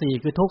ธรรมทั้ง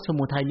4คือทุกข์ส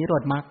มุทัยนิโร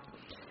ธมรรค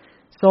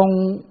ทรง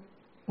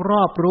ร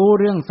อบรู้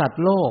เรื่องสัต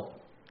ว์โลก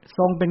ท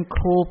รงเป็นค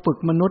รูฝึก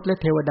มนุษย์และ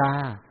เทวดา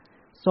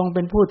ทรงเ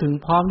ป็นผู้ถึง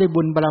พร้อมด้วย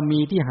บุญบารมี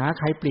ที่หาใ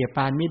ครเปรียบป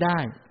านไม่ได้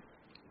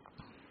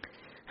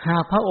หา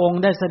กพระองค์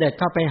ได้เสด็จ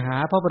เข้าไปหา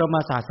พระบรม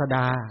ศาสด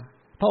า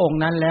พระองค์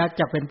นั้นแล้ว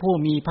จะเป็นผู้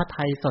มีพระ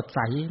ทัยสดใส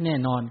แน่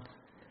นอน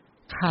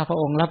ข้าพระ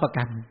องค์รับประ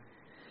กัน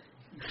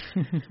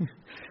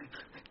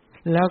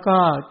แล้วก็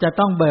จะ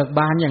ต้องเบิกบ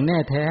านอย่างแน่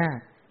แท้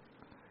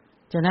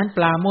ฉะนั้นป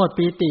ราโมทย์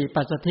ปีติ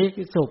ปัสสธิ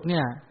สุขเนี่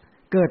ย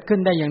เกิดขึ้น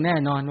ได้อย่างแน่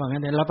นอนว่างั้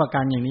นรับประกั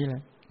นอย่างนี้เล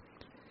ย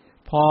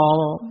พอ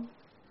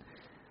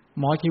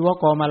หมอชีวก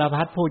โกมาร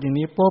พัสพูดอย่าง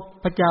นี้ปุ๊บ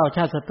พระเจ้าช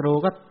าติศัตรู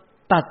ก็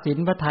ตัดสิน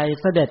พระทัย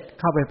เสด็จ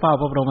เข้าไปเฝ้า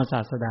พระบรมศา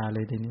สดาเล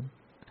ยทีนี้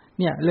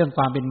เนี่ยเรื่องค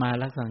วามเป็นมา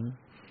ลักษณะ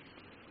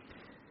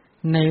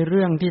ในเ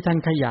รื่องที่ท่าน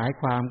ขยาย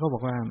ความก็บอ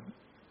กว่า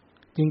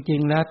จริง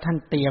ๆแล้วท่าน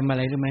เตรียมอะไ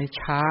รรู้ไหม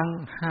ช้าง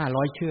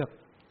500เชือก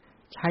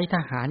ใช้ท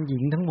หารหญิ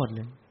งทั้งหมดเล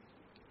ย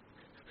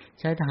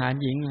ใช้ทหาร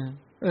หญิง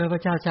พร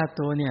ะเจ้าชาติ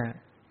ตัวเนี่ย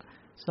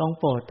ทรง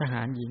โปรดทห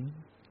ารหญิง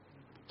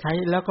ใช้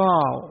แล้วก็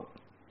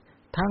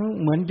ทั้ง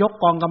เหมือนยก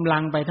กองกำลั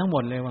งไปทั้งหม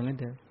ดเลยว่างั้น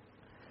เถอะ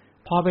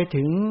พอไป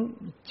ถึง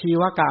ชี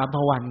วกะอัมพ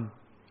วัน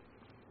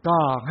ก็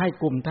ให้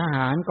กลุ่มทห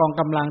ารกอง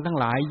กำลังทั้ง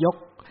หลายยก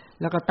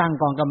แล้วก็ตั้ง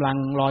กองกำลัง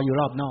รออยู่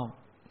รอบนอก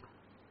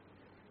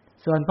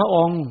ส่วนพระอ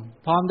งค์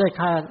พร้อมด้วย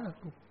ข้า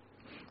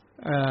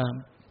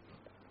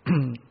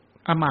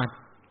อมาตย์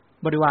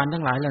บริวาร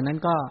ทั้งหลายเหล่านั้น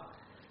ก็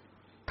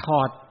ถ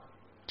อด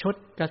ชุด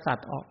กษัต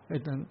ริย์ออก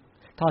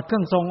ถอดเครื่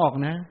องทรงออก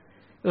นะ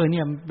เ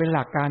นี่ยเป็นห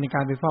ลักการในก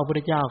ารไปเฝ้าพระพุทธ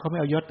เจ้าเขาไม่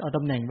เอายศเอาต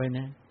ำแหน่งไปน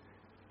ะ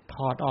ถ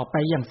อดออกไป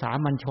อย่างสา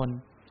มัญชน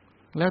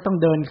แล้วต้อง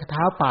เดินเ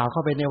ท้าเปล่าเข้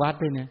าไปในวัด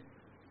ด้วยเนี่ย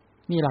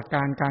นี่หลักก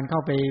ารการเข้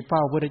าไปเฝ้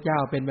าพระพุทธเจ้า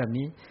เป็นแบบ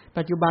นี้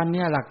ปัจจุบันเ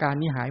นี่ยหลักการ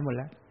นี้หายหมด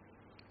แล้ว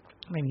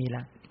ไม่มีแ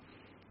ล้ว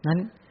นั้น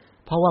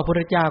เพราะว่าพระพุท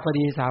ธเจ้าก็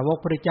ดีสาวกพ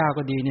ระพุทธเจ้า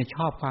ก็ดีเนี่ยช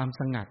อบความ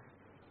สงัด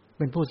เ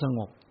ป็นผู้สง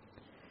บ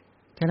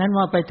ฉะนั้น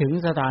ว่าไปถึง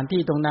สถาน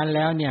ที่ตรงนั้นแ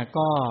ล้วเนี่ย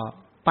ก็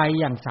ไป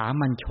อย่างสา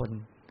มัญชน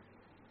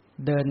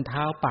เดินเ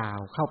ท้าเปล่า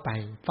เข้าไป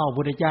เฝ้าพระ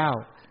พุทธเจ้า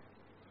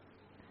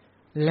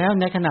แล้ว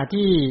ในขณะ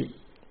ที่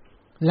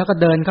แล้วก็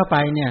เดินเข้าไป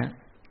เนี่ย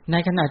ใน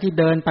ขณะที่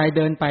เดินไป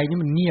นี่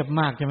มันเงียบ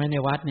มากใช่ไหมใน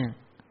วัดเนี่ย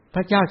พ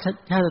ระเจ้า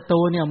ชาติศัตรู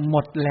เนี่ยหม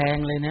ดแรง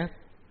เลยนะ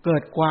เกิ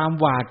ดความ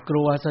หวาดก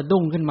ลัวสะ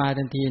ดุ้งขึ้นมา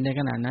ทันทีใน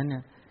ขณะนั้นเนี่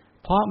ย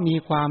เพราะมี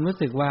ความรู้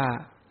สึกว่า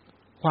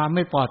ความไ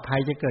ม่ปลอดภัย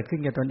จะเกิดขึ้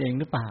นกับตนเอง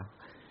หรือเปล่า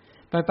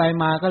ไป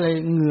มาก็เลย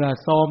เหงื่อ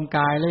โทมก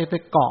ายเลยไป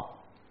เกาะ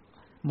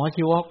หมอ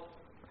ชีวก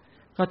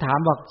ก็ถาม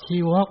บอกชี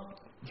วก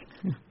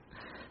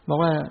บอก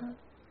ว่า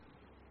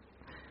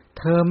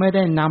เธอไม่ไ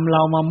ด้นำเร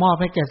ามามอบ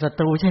ให้แก่ศั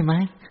ตรูใช่ไหม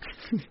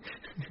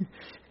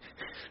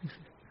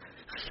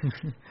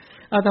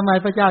ทำไม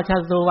พระเจ้าชา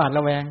ติสูหวาดร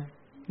ะแวง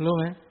รู้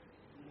ไหม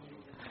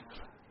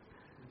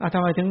ทำ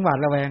ไมถึงหวาด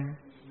ระแวง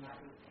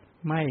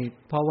ไม่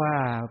เพราะว่า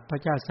พระ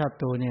เจ้าชาติ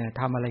เนี่ย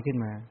ทำอะไรขึ้น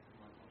มา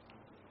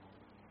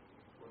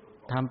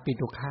ทำปิ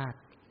ตุฆาต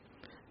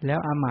แล้ว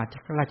อามาตย์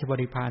ราชบ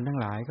ริพารทั้ง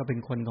หลายก็เป็น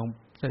คนของ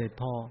เสด็จ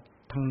พ่อ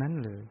ทั้งนั้น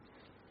เลย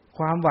ค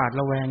วามหวาด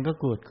ระแวงก็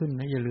เกิดขึ้น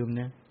นะอย่าลืม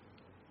นะ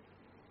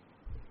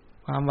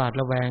ความหวาด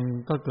ระแวง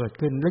ก็เกิด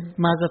ขึ้นแล้ว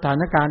มาสถา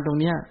นการณ์ตรง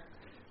เนี้ย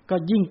ก็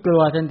ยิ่งกลั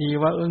วทันที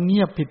ว่าเ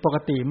งียบผิดปก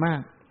ติมา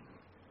ก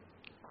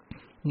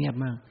เงียบ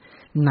มาก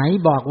ไหน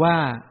บอกว่า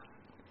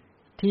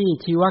ที่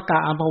ชีวกะ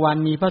อัมพวัน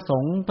มีพระส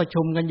งฆ์ประ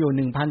ชุมกันอยู่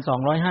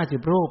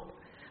 1,250 รูป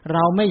เร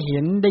าไม่เห็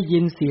นได้ยิ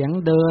นเสียง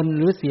เดินห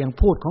รือเสียง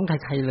พูดของใ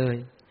ครๆเลย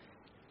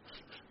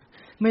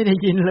ไม่ได้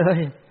ยินเลย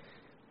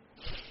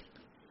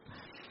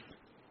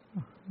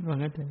ว่า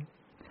งั้นเถอะ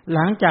ห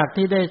ลังจาก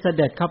ที่ได้เส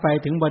ด็จเข้าไป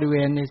ถึงบริเว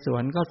ณในสว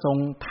นก็ทรง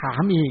ถา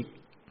มอีก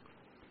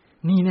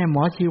นี่แน่หม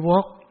อชีว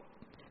ก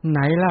ไหน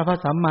ล่ะพระ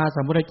สัมมา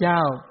สัมพุทธเจ้า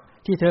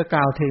ที่เธอก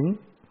ล่าวถึง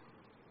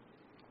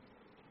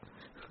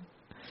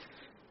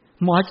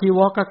หมอชีว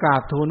กก็กรา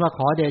บทูลว่าข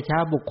อเดชะ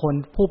บุคคล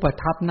ผู้ประ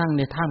ทับนั่งใ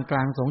นท่ามกล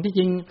างสงฆ์ที่จ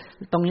ริง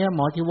ตรงนี้ห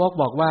มอชีวก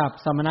บอกว่า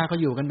สมณะเขา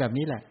อยู่กันแบบ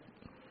นี้แหละ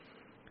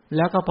แ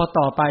ล้วก็พอ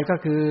ต่อไปก็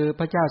คือ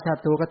พระเจ้าชาติ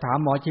ก็ถาม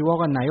หมอชีวก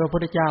ว่าไหนว่าพระพุ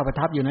ทธเจ้าประ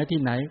ทับอยู่ในที่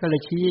ไหนก็เล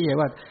ยชี้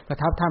ว่าประ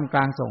ทับท่ามกล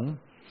างสงฆ์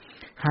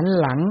หัน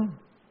หลัง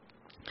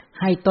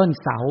ให้ต้น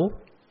เสา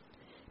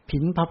ผิ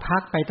นพระพั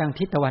กไปทาง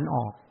ทิศตะวันอ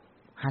อก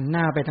หันห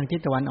น้าไปทางทิศ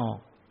ตะวันออก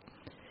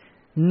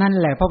นั่น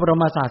แหละพระบร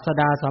มศาส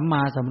ดาสัมม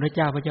าสัมพุทธเ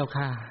จ้าพระเจ้า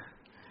ข้า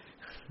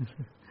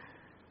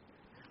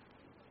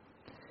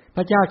พ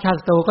ระเจ้าชา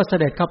ติโตก็เส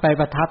ด็จเข้าไป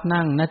ประทับ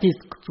นั่งณที่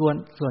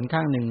ส่วนข้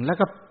างหนึ่งแล้ว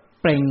ก็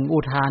เปล่งอุ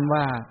ทาน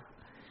ว่า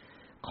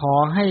ขอ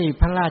ให้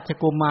พระราช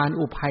กุมาร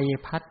อุทัย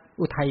พั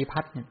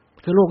ฒน์เนี่ย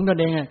คือลูกนั่น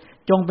เอง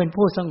จงเป็น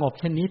ผู้สงบ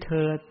เช่นนี้เ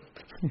ถิด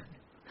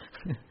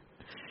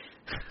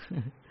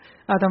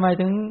ทำไม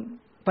ถึง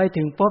ไป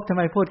ถึงปุ๊บทำไ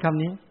มพูดค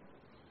ำนี้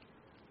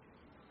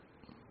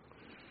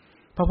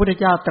พระพุทธ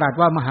เจ้าตรัส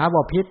ว่ามหาบ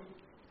พิตร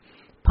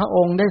พระอ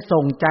งค์ได้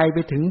ส่งใจไป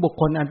ถึงบุค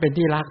คลอันเป็น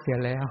ที่รักเสีย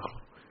แล้ว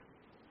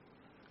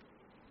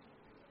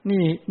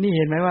นี่เ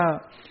ห็นไหมว่า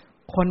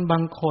คนบา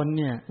งคน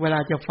เนี่ยเวลา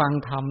จะฟัง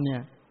ธรรมเนี่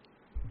ย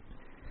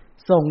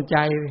ส่งใจ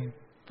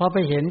พอไป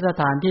เห็นส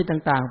ถานที่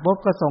ต่างๆปุ๊บ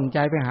ก็ส่งใจ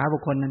ไปหาบุ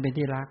คคลนั้นเป็น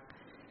ที่รัก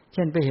เ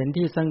ช่นไปเห็น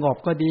ที่สงบ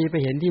ก็ดีไป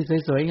เห็นที่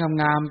สวย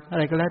ๆงามๆอะ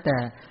ไรก็แล้วแต่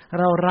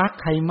เรารัก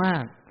ใครมา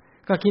ก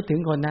ก็คิดถึง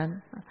คนนั้น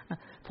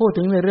พูด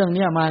ถึงในเรื่อง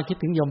นี้มาคิด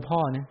ถึงโยมพ่อ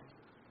เนี่ย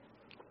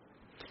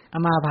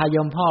มาพาโย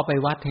มพ่อไป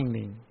วัดแห่งห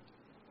นึ่ง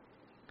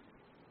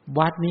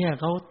วัดเนี่ย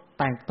เขา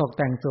ตกแ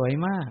ต่งสวย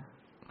มาก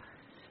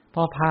พ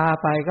อพา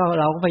ไปก็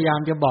เราก็พยายาม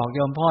จะบอกโย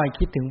มพ่อให้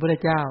คิดถึงพระ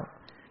เจ้า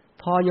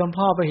พอโยม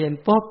พ่อไปเห็น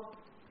ปุ๊บ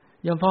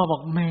โยมพ่อบอ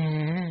กแหม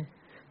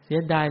เสีย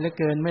ดายเหลือ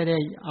เกินไม่ได้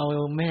เอา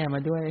แม่มา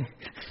ด้วย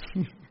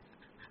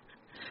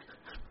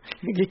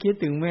คิด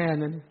ถึงแม่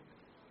นั้น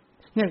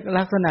เนี่ย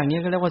ลักษณะนี้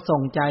ก็เรียกว่าส่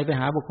งใจไป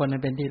หาบุคคลนั้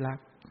นเป็นที่รัก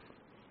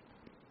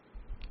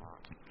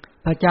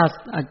พระเจ้า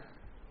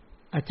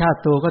อาชาติ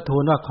ตัวก็ทู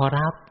ลว่าขอ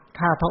รับ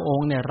ข้าพระอง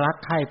ค์เนี่ยรัก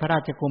ใคร่พระรา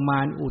ชกุมา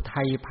รอุ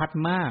ทัยพัฒ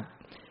น์มาก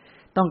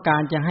ต้องกา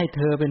รจะให้เ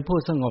ธอเป็นผู้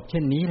สงบเ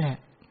ช่นนี้แหละ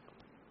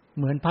เ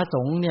หมือนพระส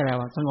งฆ์เนี่ยแหละ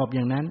สงบอ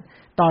ย่างนั้น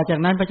ต่อจาก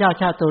นั้นพระเจ้า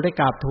ชาติตัวได้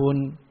กราบทูล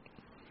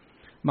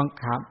บัง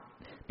คับ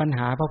ปัญห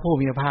าพระผู้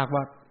มีพระภาค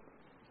ว่า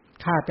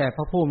ข้าแต่พ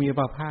ระผู้มีพ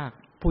ระภาค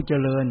ผู้เจ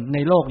ริญใน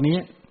โลกนี้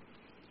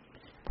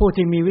ผู้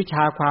ที่มีวิช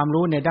าความ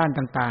รู้ในด้าน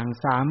ต่าง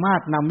ๆสามาร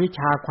ถนำวิช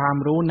าความ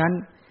รู้นั้น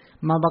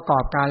มาประกอ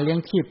บการเลี้ยง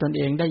ชีพตนเ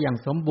องได้อย่าง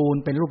สมบูรณ์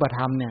เป็นรูปธ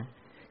รรมเนี่ย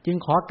จึง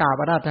ขอกราบ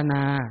อาราธน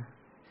า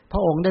พร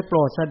ะองค์ได้โปร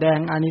ดแสดง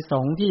อานิส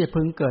งส์ที่จะ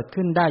พึงเกิด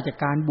ขึ้นได้จาก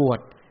การบวช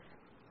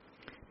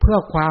เพื่อ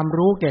ความ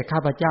รู้แก่ข้า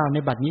พเจ้าใน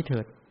บัดนี้เถิ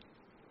ด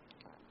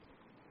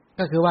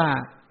ก็คือว่า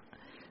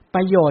ป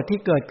ระโยชน์ที่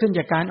เกิดขึ้นจ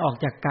ากการออก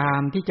จากกา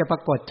มที่จะปร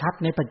ากฏชัด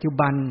ในปัจจุ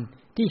บัน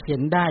ที่เห็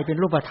นได้เป็น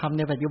รูปธรรมใ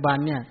นปัจจุบัน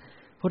เนี่ย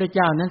พระพุทธเ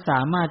จ้านั้นส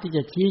ามารถที่จ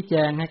ะชี้แจ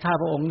งให้ข้า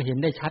พระองค์เห็น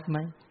ได้ชัดไหม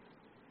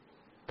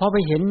พอไป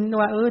เห็น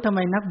ว่าทำไม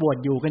นักบวช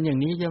อยู่กันอย่า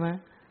งนี้ใช่ไหม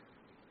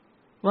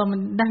ว่ามัน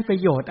ได้ประ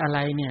โยชน์อะไร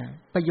เนี่ย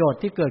ประโยชน์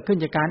ที่เกิดขึ้น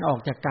จากการออก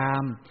จากกา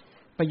ม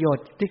ประโยช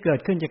น์ที่เกิด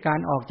ขึ้นจากการ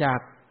ออกจาก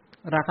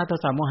ราคะโท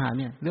สะโมหะ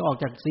เนี่ยหรือออก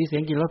จากสีเสีย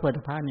งกลิ่นรสโผฏ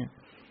ฐัพพะเนี่ยพ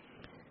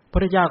ระพุท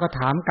ธเจ้าก็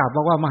ถามกลับ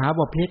ว่ามหา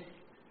บพิ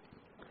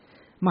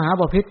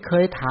ตรเค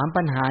ยถาม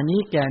ปัญหานี้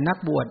แก่นัก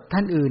บวชท่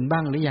านอื่นบ้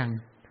างหรือยัง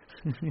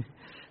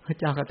พระ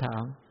เจ้าก็ถา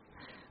ม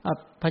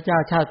พระเจ้า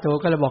ชาติโต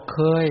ก็เลยบอกเ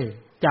คย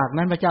จาก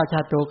นั้นพระเจ้าชา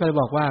ติโตก็เลย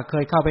บอกว่าเค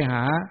ยเข้าไปห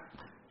า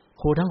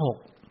ครูทั้ง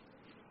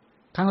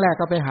6ครั้งแรก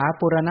ก็ไปหา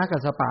ปุรณกั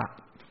สสปะ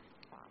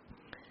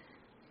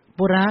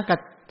ปุรณกัส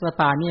ส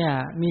ปะเนี่ย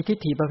มีทิฏ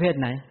ฐิประเภท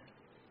ไหน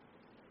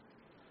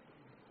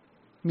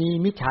มี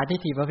มิจฉาทิฏ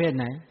ฐิประเภทไ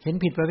หนเห็น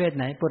ผิดประเภทไ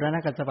หนปุรณ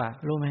กัสสปะ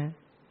รู้ไหม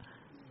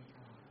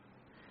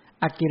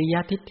อกิริย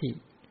ทิฏฐิ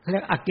เขาเรี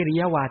ยกอกิริ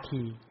ยวา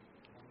ที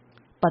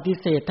ปฏิ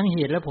เสธทั้งเห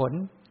ตุและผล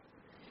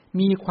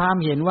มีความ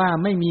เห็นว่า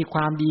ไม่มีคว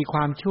ามดีคว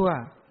ามชั่ว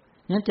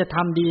งั้นจะท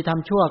ำดีท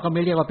ำชั่วก็ไ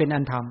ม่เรียกว่าเป็นอั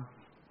นธรรม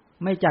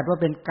ไม่จัดว่า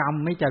เป็นกรรม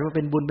ไม่จัดว่าเ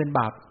ป็นบุญเป็นบ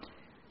าป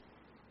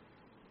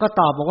ก็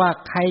ตอบบอกว่า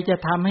ใครจะ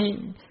ทำให้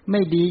ไ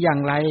ม่ดีอย่า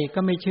งไรก็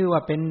ไม่ชื่อว่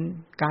าเป็น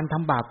การท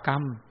ำบาปกรร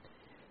ม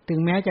ถึ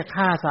งแม้จะ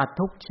ฆ่าสัตว์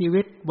ทุกชี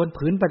วิตบน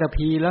ผืนปฐ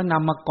พีแล้วน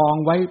ำมากอง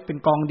ไว้เป็น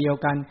กองเดียว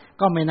กัน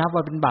ก็ไม่นับว่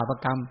าเป็นบาป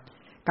กรรม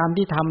กรรม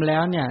ที่ทำแล้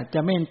วเนี่ยจะ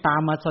ไม่ตา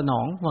มมาสน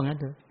องว่างั้น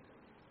เถอะ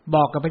บ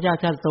อกกับพระเจ้า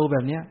ชาติโตแบ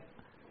บเนี้ย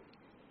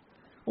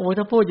โอ้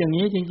ถ้าพูดอย่าง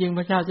นี้จริงๆพ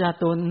ระเจ้าชาติ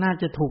โตน่า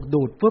จะถูก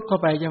ดูดปุ๊บเข้า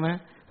ไปใช่ไหม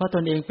เพราะต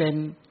นเองเป็น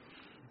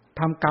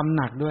ทำกรรม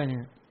หนักด้วยเนี่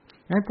ย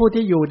งั้นผู้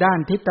ที่อยู่ด้าน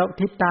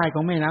ทิศใต้ข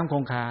องแม่น้ำค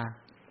งคา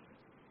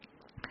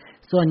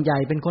ส่วนใหญ่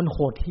เป็นคนโห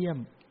ดเหี้ยม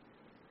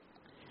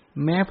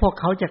แม้พวก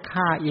เขาจะ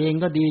ฆ่าเอง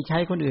ก็ดีใช้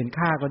คนอื่น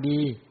ฆ่าก็ดี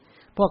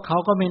พวกเขา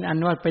ก็เป็นอัน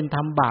ว่าเป็นท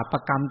ำบาปปร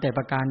ะกรรมแต่ป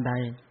ระการใด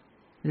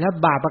และ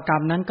บาปประกรร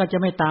มนั้นก็จะ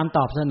ไม่ตามต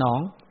อบสนอง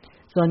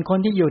ส่วนคน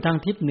ที่อยู่ทาง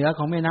ทิศเหนือข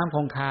องแม่น้ำค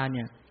งคาเ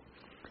นี่ย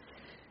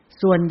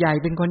ส่วนใหญ่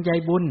เป็นคนใจ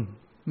บุญ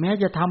แม้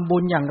จะทำบุ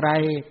ญอย่างไร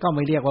ก็ไ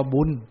ม่เรียกว่า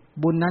บุญ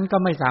บุญนั้นก็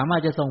ไม่สามาร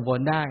ถจะส่งผล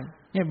ได้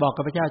นี่บอก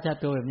กับพระเจ้าชาติ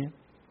ตัวแบบนี้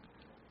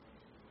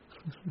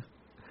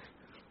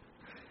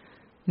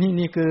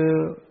นี่คือ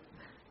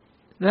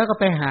แล้วก็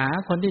ไปหา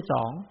คนที่ส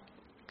อง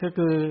ก็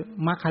คือ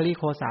มัคคลิ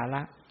โคสาร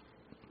ะ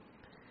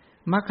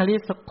มัคคลิ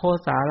โค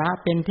สาระ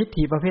เป็นทิฏ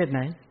ฐิประเภทไหน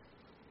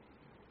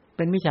เ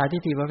ป็นมิจฉาทิ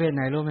ฏฐิประเภทไห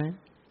นรู้ไหม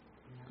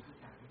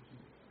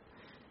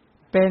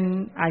เป็น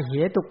อเห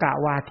ตุกะ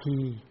วาที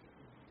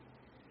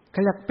เข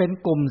าเรียกเป็น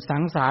กลุ่มสั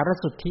งสาร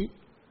สุทธิ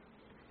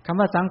คำ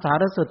ว่าสังสา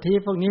รสุทธิ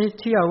พวกนี้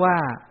เชื่อว่า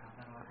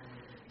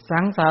สั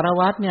งสาร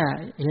วัฏเนี่ย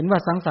เห็นว่า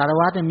สังสาร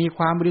วัฏเนี่ยมีค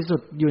วามบริสุท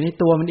ธิ์อยู่ใน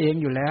ตัวมันเอง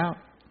อยู่แล้ว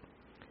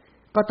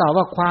ก็ตอบ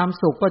ว่าความ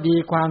สุขก็ดี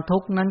ความทุ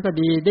กข์นั้นก็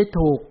ดีได้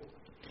ถูก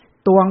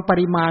ตวงป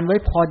ริมาณไว้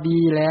พอดี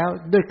แล้ว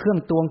ด้วยเครื่อง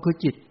ตวงคือ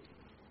จิต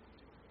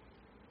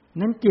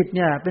นั้นจิตเ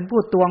นี่ยเป็น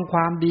ผู้ตวงคว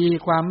ามดี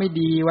ความไม่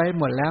ดีไว้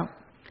หมดแล้ว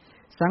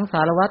สังส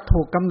ารวัฏ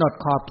ถูกกำหนด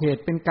ขอบเขต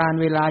เป็นการ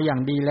เวลาอย่า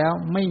งดีแล้ว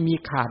ไม่มี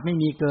ขาดไม่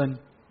มีเกิน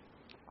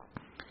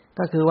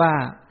ก็คือว่า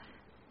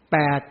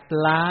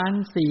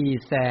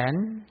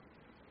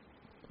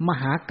8,400,000 ม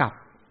หากัป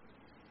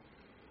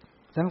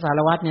สังสาร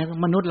วัฏเนี่ย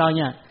มนุษย์เราเ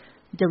นี่ย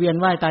จะเวียน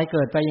ว่ายตายเ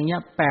กิดไปอย่างเงี้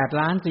ย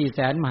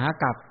8,400,000 มหา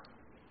กัป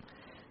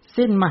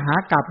สิ้นมหา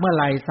กัปเมื่อไ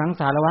หร่สัง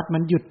สารวัฏมั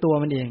นหยุดตัว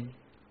มันเอง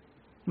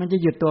มันจะ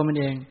หยุดตัวมัน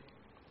เอง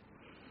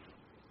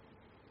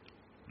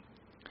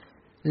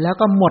แล้ว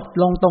ก็หมด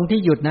ลงตรงที่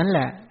หยุดนั้นแห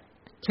ละ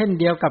เช่น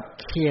เดียวกับ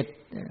เขต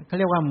เขาเ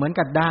รียกว่าเหมือน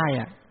กับด้าย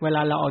อ่ะเวล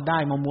าเราเอาด้า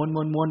ยมาม้วนไ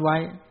ว้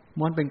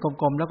ม้วนเป็นก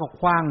ลมๆแล้วก็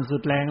ขว้างสุ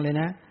ดแรงเลย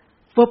นะ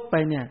ฟึบไป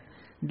เนี่ย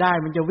ด้าย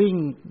มันจะวิ่ง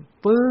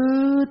ปื๊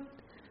ด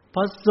พ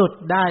อสุด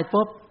ได้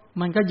ปุ๊บ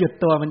มันก็หยุด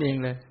ตัวมันเอง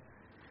เลย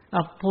เอ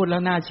าพูดแล้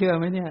วน่าเชื่อ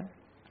ไหมเนี่ย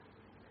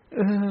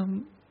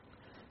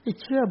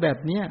เชื่อแบบ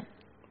เนี้ย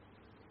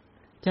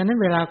ฉะนั้น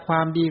เวลาคว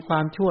ามดีควา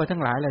มชั่วทั้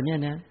งหลายเหล่านี้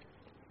นะ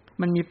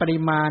มันมีปริ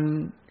มาณ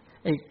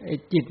ไอ้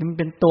จิตมัน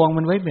เป็นตวง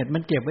มันไว้เบ็ดมั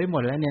นเก็บไว้หม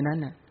ดแล้วเนี่ยนั้น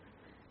น่ะ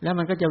แล้ว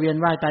มันก็จะเวียน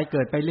ว่ายตายเ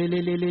กิดไปเรื่อยๆๆ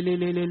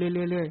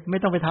ๆๆๆๆไม่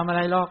ต้องไปทำอะไ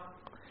รหรอก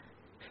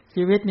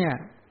ชีวิตเนี่ย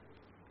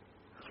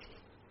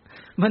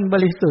มันบ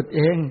ริสุทธิ์เ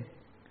อง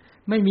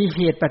ไม่มีเห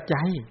ตุปัจ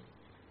จัย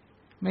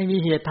ไม่มี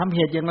เหตุทำเห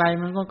ตุอย่างไร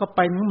มันก็ไป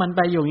ของมันไ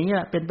ปอยู่อย่างเงี้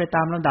ยเป็นไปต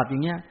ามลำดับอย่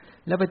างเงี้ย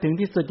แล้วไปถึง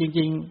ที่สุดจ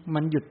ริงๆมั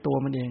นหยุดตัว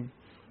มันเอง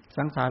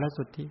สังสาร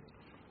สุทธิ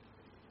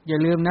อย่า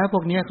ลืมนะพ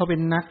วกนี้เขาเป็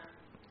นนัก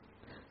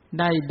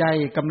ได้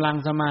กำลัง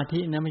สมาธิ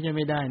นะไม่ใช่ไ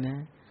ม่ได้นะ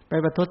ไป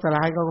ประทุษร้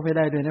ายก็ไม่ไ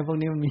ด้ด้วยนะพวก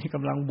นี้มันมีก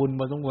ำลังบุญ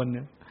พอสมควรเ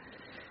นี่ย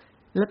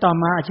แล้วต่อ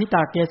มาอชิต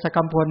าเกส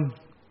กัมพล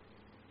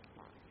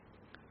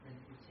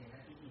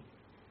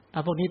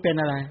พวกนี้เป็น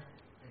อะไร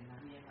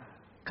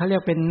เขาเรีย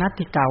กเป็นนัต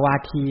ถิกาวา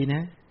ทีน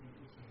ะ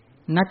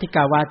นัตถิก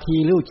าวาที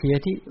หรืออุ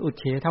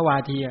เฉทวา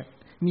ที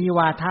มีว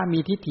าทะมี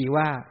ทิฏฐิ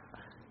ว่า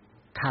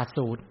ขาด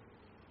ศูนย์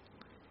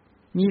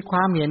มีคว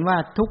ามเห็นว่า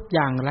ทุกอ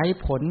ย่างไร้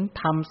ผล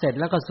ทำเสร็จ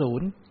แล้วก็ศู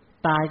นย์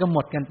ตายก็หม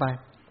ดกันไป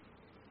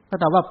ก็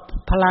แต่ว่า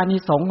พลานิ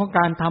สงส์ของ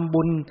การทำ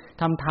บุญ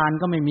ทำทาน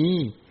ก็ไม่มี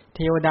เท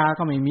วดา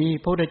ก็ไม่มี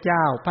พระพุทธเจ้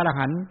าพระอร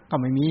หันต์ก็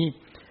ไม่มี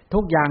ทุ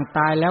กอย่างต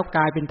ายแล้วก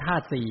ลายเป็นธา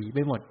ตุสี่ไป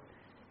หมด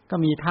ก็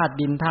มีธาตุ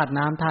ดินธาตุ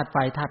น้ำธาตุไฟ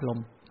ธาตุลม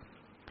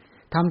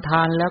ทำท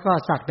านแล้วก็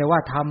สักแต่ว่า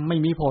ทำไม่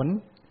มีผล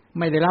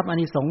ไม่ได้รับอา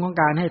นิสงส์ของ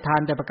การให้ทา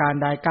นแต่ประการ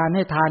ใดการใ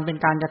ห้ทานเป็น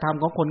การกระท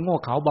ำของคนโง่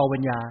เขลาเบาปั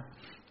ญญา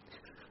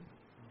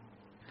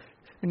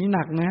อันนี้ห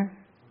นักนะ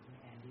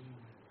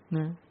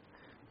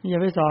อย่า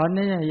ไปสอนน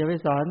ะอย่าไป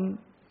สอน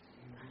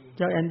เ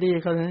จ้าแอนดี้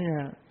เขาเนี่ย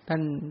ท่า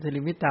นสิ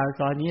ริมิตา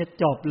สอนนี้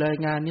จบเลย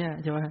งานเนี้ย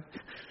ใช่ไหม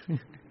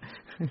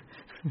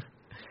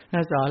ถ้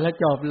าสอนแล้ว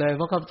จบเลยเพ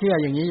ราะเขาเชื่อ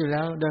อย่างนี้อยู่แ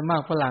ล้วโดยมา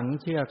กฝรั่ง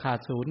เชื่อขาด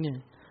ศูนย์เนี่ย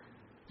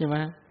ใช่ไหม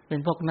เป็น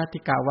พวกนัตถิ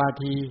กาวา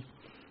ที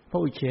พว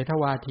กอุเฉท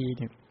วาที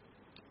เนี่ย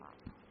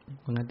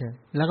พวกนั้นเด้อ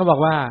แล้วก็บอก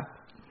ว่า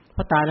พ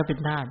อตายแล้วเป็น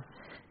ธาตุ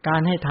กา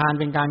รให้ทาน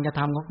เป็นการกระ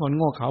ทำของคนโ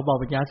ง่เขลาเบา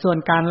ปัญญาส่วน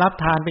การรับ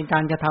ทานเป็นกา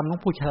รกระทำของ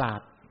ผู้ฉลา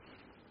ด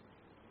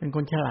เป็นค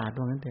นฉลาดต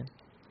รงนั้นเอง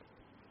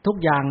ทุก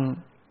อย่าง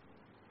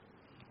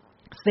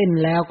สิ้น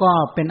แล้วก็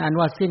เป็นอัน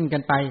ว่าสิ้นกั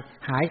นไป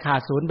หายขา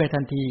ดศูนย์ไปทั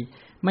นที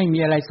ไม่มี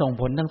อะไรส่ง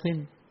ผลทั้งสิ้น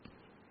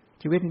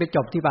ชีวิตไปจ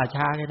บที่ป่า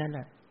ช้าแค่นั้นแห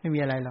ละไม่มี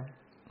อะไรหรอก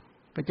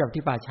ไปจบ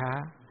ที่ป่าช้า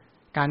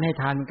การให้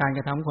ทานเป็นการก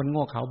ระทำคนโ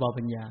ง่เขลาเบา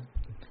ปัญญา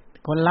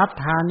คนรับ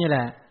ทานนี่แห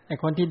ละไอ้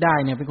คนที่ได้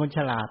เนี่ยเป็นคนฉ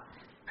ลาด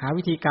หา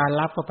วิธีการ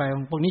รับเข้าไป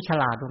พวกนี้ฉ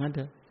ลาดตรงนั้นเ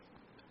ถอะ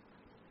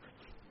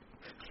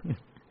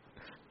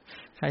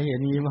ใครเห็น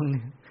นี้บ้างเ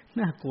นี่ย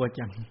น่ากลัว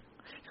จัง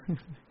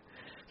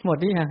หมด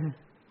หรือยัง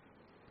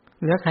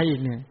เหลือใครอี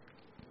กเนี่ย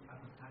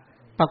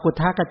ปกุฏ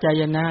ทกัจจา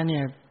ยนะเนี่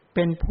ยเ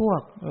ป็นพว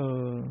ก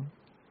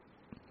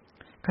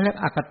เขาเรียก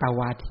อกต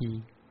วาที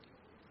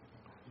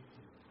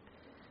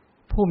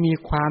ผู้มี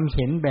ความเ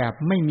ห็นแบบ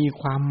ไม่มี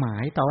ความหมา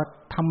ยแต่ว่า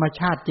ธรรม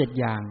ชาติ7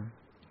อย่าง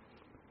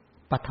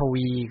ปฐ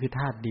วีคือ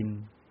ธาตุดิน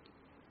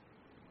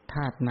ธ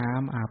าตุน้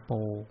ำอาโป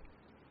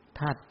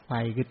ธาตุไฟ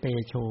คือเต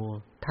โช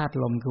ธาตุ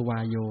ลมคือวา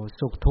ยโย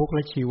สุขทุกข์แล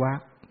ะชีวะ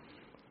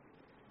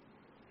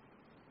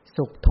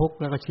สุขทุกข์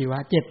แล้วก็ชีวะ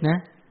7นะ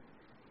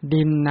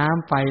ดินน้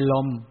ำไฟล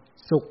ม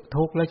สุข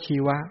ทุกข์และชี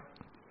วะ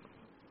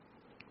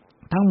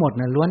ทั้งหมด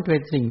น่ะล้วนเป็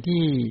นสิ่ง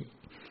ที่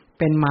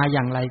เป็นมาอ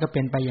ย่างไรก็เ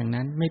ป็นไปอย่าง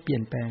นั้นไม่เปลี่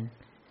ยนแปลง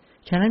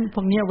ฉะนั้นพ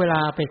วกนี้เวล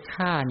าไป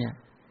ฆ่าเนี่ย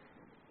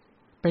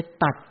ไป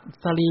ตัด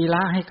สรีร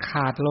ะให้ข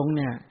าดลงเ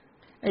นี่ย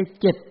ไอ้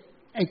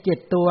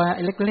7ตัว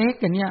เล็ก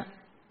ๆกันเนี่ย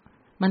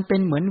มันเป็น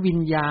เหมือนวิ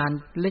ญญาณ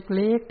เ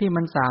ล็กๆที่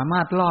มันสามา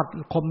รถลอด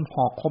คมห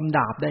อกคมด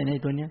าบได้ใน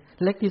ตัวเนี้ย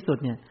เล็กที่สุด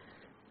เนี่ย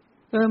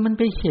มันไ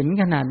ปเห็น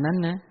ขนาดนั้น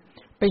นะ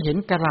ไปเห็น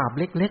กระดาษ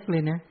เล็กๆเล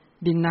ยนะ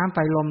ดินน้ำไฟ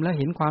ลมแล้ว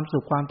เห็นความสุ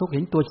ขความทุกข์เ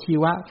ห็นตัวชี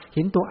วะเ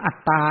ห็นตัวอัต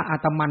ตาอา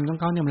ตมันของ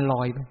เขาเนี่ยมันล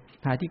อยไป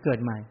หาที่เกิด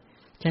ใหม่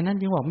ฉะนั้น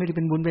จึงบอกไม่ได้เ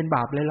ป็นบุญเป็นบ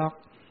าปเลยหรอก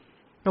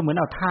ก็เหมือน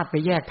เอาธาตุไป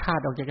แยกธา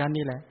ตุออกจากกัน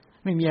นี่แหละ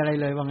ไม่มีอะไร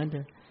เลยว่างั้นเถ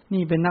อะ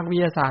นี่เป็นนักวิท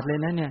ยาศาสตร์เลย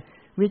นะเนี่ย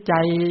วิจั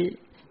ย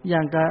อย่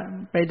างก็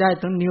ไปได้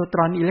ทั้งนิวตร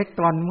อนอิเล็กต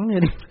รอนมั้งเนี่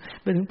ย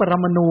ไปถึงปร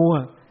มาณู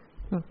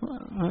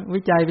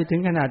วิจัยไปถึ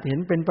งขนาดเห็น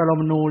เป็นปร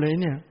มาณูเลย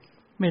เนี่ย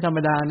ไม่ธรรม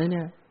ดานะเ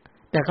นี่ย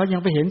แต่เขายั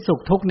งไปเห็นสุข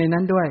ทุกข์ใน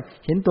นั้นด้วย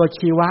เห็นตัว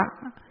ชีวะ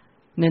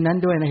ในนั้น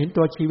ด้วยนะเห็น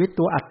ตัวชีวิต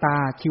ตัวอัตตา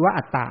ชีวะ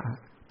อัตตา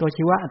ตัว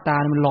ชีวะอัตตา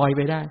มันลอยไ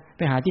ปได้ไ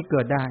ปหาที่เกิ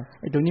ดได้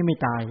ไอ้ตรงนี้ไม่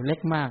ตายเล็ก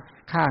มาก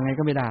ฆ่าไง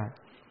ก็ไม่ได้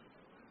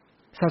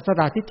ศาส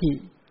ดาทิฏฐิ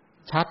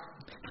ชัด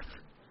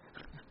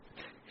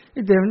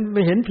เดี๋ยวไป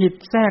เห็นผิด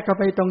แทรกเข้า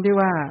ไปตรงที่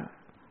ว่า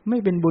ไม่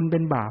เป็นบุญเป็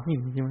นบาปนี่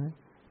ใช่ไหม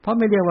เพราะ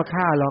ไม่เรียกว่า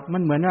ฆ่าหรอกมั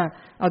นเหมือนว่า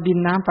เอาดิน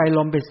น้ำไฟล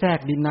มไปแทรก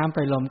ดินน้ำไฟ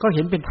ลมก็เ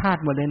ห็นเป็นธาตุ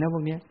หมดเลยนะพ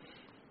วกนี้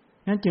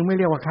นั้นจึงไม่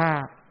เรียกว่าฆ่า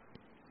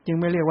จึง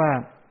ไม่เรียกว่า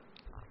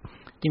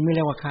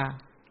ฆ่า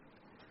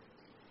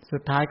สุ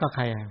ดท้ายก็ใค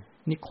ร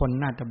นิคร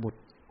นาถบุตร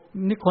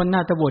นิครน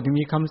าถบุตร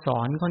มีคำสอ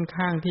นค่อน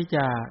ข้างที่จ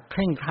ะเค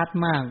ร่งครัด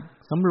มาก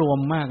สำรวม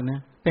มากนะ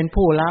เป็น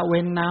ผู้ละเ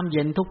ว้นน้ำเ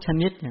ย็นทุกช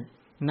นิดเนี่ย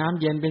น้ำ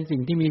เย็นเป็นสิ่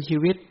งที่มีชี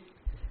วิต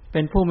เ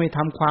ป็นผู้ไม่ท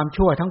ำความ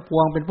ชั่วทั้งป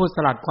วงเป็นผู้ส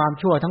ลัดความ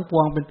ชั่วทั้งป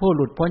วงเป็นผู้ห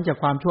ลุดพ้นจาก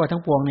ความชั่วทั้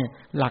งปวงเนี่ย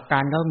หลักกา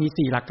รเขามี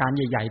4หลักการใ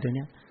หญ่ๆตัวเ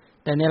นี้ย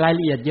แต่ในรายล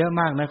ะเอียดเยอะ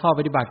มากนะข้อป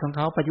ฏิบัติของเข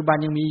าปัจจุบัน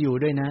ยังมีอยู่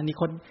ด้วยนะนิ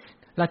คร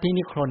ลัทธิ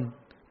นิครน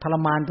ทร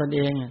มานตนเอ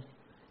ง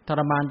ท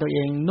รมานตัวเอ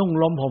งนุ่ง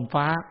ลมห่ม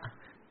ฟ้า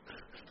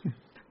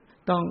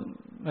ต้อง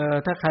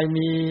ถ้าใคร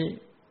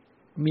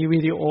มีวิ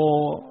ดีโอ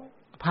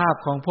ภาพ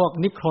ของพวก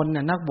นิครน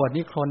น่ะนักบวช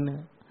นิครน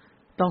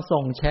ต้อง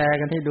ส่งแชร์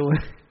กันให้ดู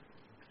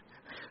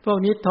พวก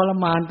นี้ทร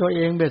มานตัวเอ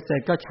งเบ็ดเสร็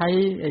จก็ใช้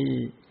ไอ้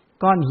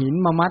ก้อนหิน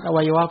มามัดอ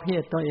วัยวะเพ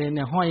ศตัวเองเ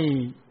นี่ยห้อย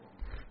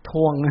ท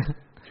วง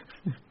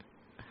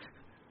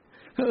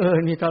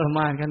นี่ทรม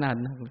านขนาด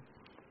นั้น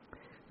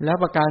แล้ว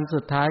ประการสุ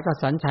ดท้ายก็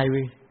สัญชัย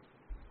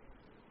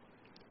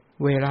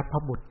เวรัท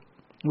บุต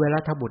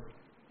ร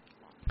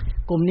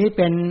กลุ่มนี้เ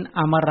ป็นอ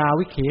มรา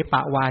วิเขป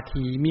วา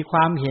ทีมีคว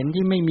ามเห็น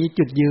ที่ไม่มี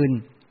จุดยืน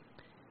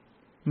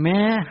แม้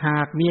หา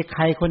กมีใค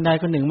รคนใด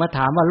คนหนึ่งมาถ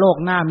ามว่าโลก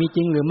หน้ามีจ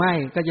ริงหรือไม่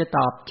ก็จะต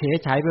อบเฉย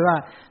เฉยไปว่า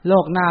โล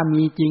กหน้า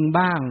มีจริง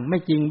บ้างไม่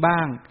จริงบ้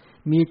าง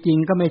มีจริง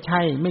ก็ไม่ใ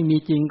ช่ไม่มี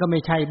จริงก็ไม่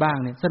ใช่บ้าง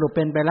เนี่ยสรุปเ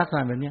ป็นไปลักษณ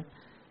ะแบบนี้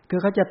คือ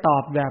เขาจะตอ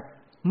บแบบ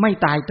ไม่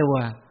ตายตัว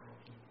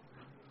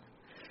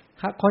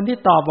คนที่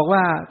ตอบบอก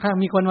ว่าถ้า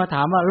มีคนมาถ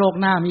ามว่าโลก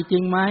หน้ามีจริ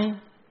งไหม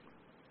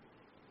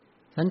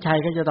สัญชัย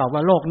ก็จะตอบว่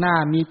าโลกหน้า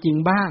มีจริง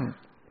บ้าง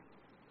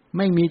ไ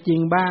ม่มีจริง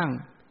บ้าง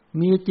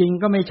มีจริง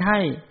ก็ไม่ใช่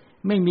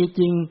ไม่มี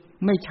จริง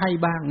ไม่ใช่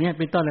บ้างเนี่ย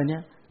เป็นต้นอะไรเนี่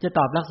ยจะต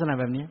อบลักษณะ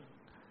แบบนี้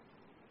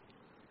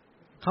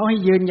เขาให้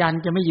ยืนยัน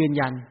จะไม่ยืน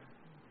ยัน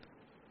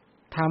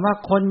ถามว่า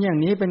คนอย่าง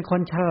นี้เป็นค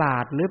นฉลา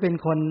ดหรือเป็น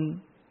คน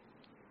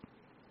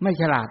ไม่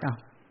ฉลาด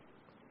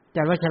จ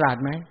ะว่าฉลาด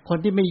ไหมคน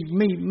ที่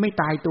ไม่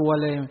ตายตัว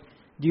เลย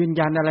ยืน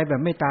ยันอะไรแบ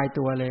บไม่ตาย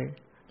ตัวเลย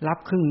รับ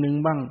ครึ่งนึง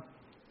บ้าง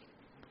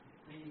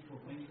ไม่มีถูก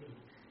ไ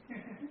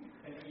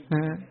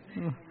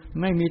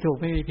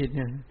ม่มีผิดเ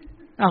นี่ย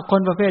ค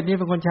นประเภทนี้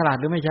เป็นคนฉลาด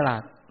หรือไม่ฉลา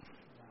ด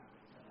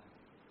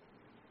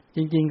จ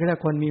ริงๆก็แล้ว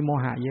คนมีโม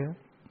หะเยอะ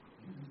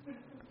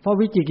เพราะ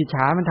วิจิกิจฉ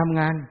ามันทำ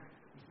งาน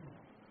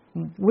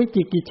วิ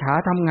จิกิจฉา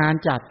ทำงาน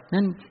จัด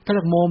นั่นเขาเรี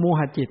ยกโม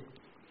หะจิต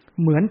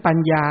เหมือนปัญ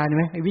ญาใช่ไ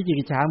หมวิจิ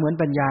กิจฉาเหมือน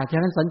ปัญญาฉะ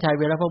นั้นสัญชัย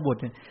เวรพบุต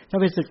รเนี่ยถ้า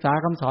ไปศึกษา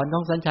คำสอนข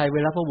องสัญชัยเว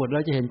รพบุตรเร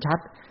าจะเห็นชัด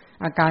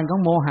อาการของ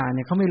โมหะเ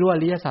นี่ยเขาไม่รู้อ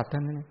ริยสัจทั้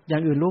งนั้นอย่า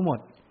งอื่นรู้หมด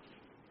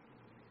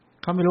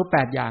เขาไม่รู้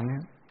8อย่างน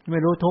ะไม่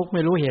รู้ทุกข์ไ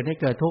ม่รู้เหตุให้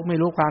เกิดทุกข์ไม่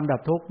รู้ความดั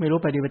บทุกข์ไม่รู้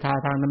ปฏิปทา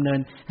ทางดำเนิน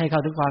ให้เข้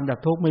าถึงความดับ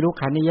ทุกข์ไม่รู้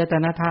ขันธ์นิยต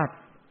นะธาตุ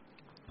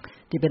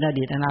ที่เป็นอ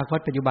ดีตอนาคต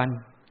ปัจจุบัน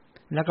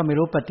แล้วก็ไม่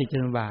รู้ปฏิจจ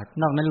สมุปบาท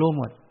นอกนั้นรู้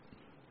หมด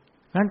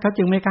เพราะฉะนั้นเขา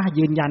จึงไม่กล้า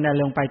ยืนยันอะไร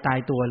ลงไปตาย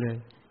ตัวเลย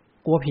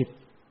กลัวผิด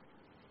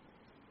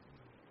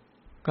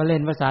ก็เล่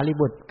นภาษาลิ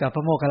บุตรกับพร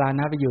ะโมคคัลลา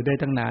นะไปอยู่ด้วย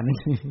ตั้งนาน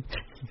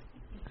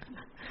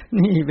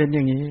นี่เป็นอ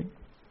ย่างนี้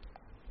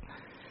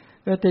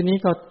แล้วทีนี้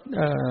ก็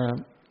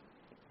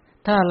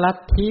ถ้าลัท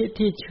ธิ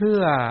ที่เชื่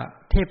อ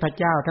เทพ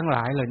เจ้าทั้งหล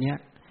ายเหล่านี้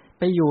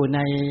ไปอยู่ใน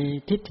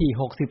ทิฏฐิ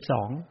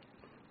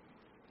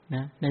62น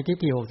ะในทิฏ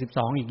ฐิ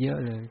62อีกเยอะ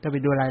เลยถ้าไป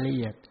ดูรายละเ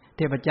อียดเท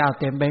พเจ้า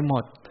เต็มไปหม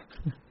ด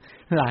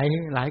ห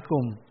ลายก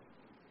ลุ่ม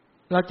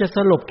เราจะส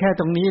รุปแค่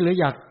ตรงนี้หรือ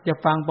อยากจะ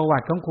ฟังประวั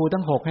ติของครู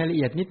ทั้ง6ให้ละเ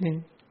อียดนิดนึง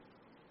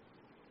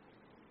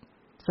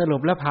สรุ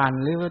ปแล้วผ่าน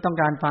หรือต้อง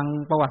การฟัง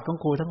ประวัติของ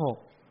ครูทั้ง6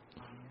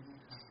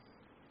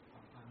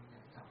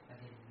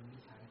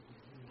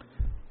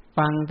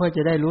ฟังเพื่อจ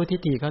ะได้รู้ทิฏ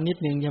ฐิเขานิด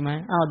นึงใช่ไหม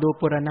ดู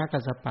ปุรณกั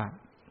สสปะ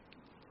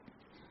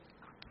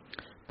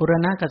ปุร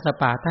ณกัสส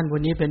ปะท่านผู้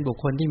นี้เป็นบุค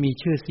คลที่มี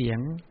ชื่อเสียง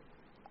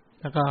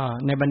แล้วก็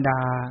ในบรรดา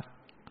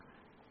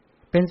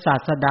เป็นศา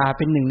สดาเ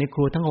ป็นหนึ่งในค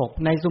รูทั้ง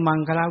6ในสุมัง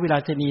คลวิรา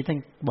ชนีท่าน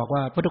บอกว่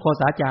าพุทธโฆ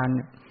ษาจารย์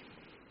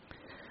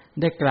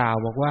ได้กล่าว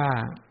บอกว่า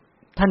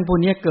ท่านผู้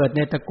นี้เกิดใ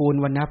นตระกูล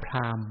วรรณพร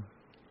าหมณ์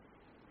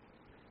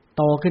โ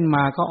ตขึ้นม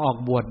าก็ออก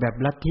บวชแบบ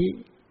ลัทธิ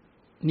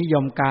นิย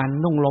มการ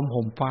นุ่งห่ม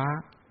ห่มฟ้า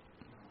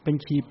เป็น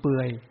ชีเปลื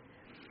อย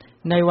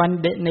ใน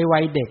วั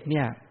ยเด็กเ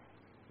นี่ย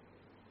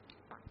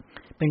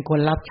เป็นคน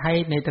รับใช้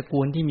ในตระ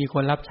กูลที่มีค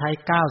นรับใช้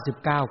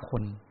99ค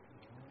น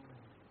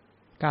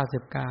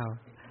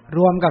99ร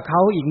วมกับเข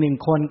าอีก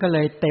1คนก็เล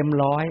ยเต็ม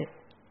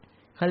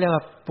100เขาเรียกว่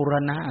าปุร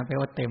ณะแปล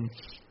ว่าเต็ม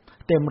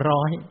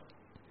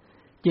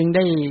100จึง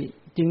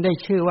ได้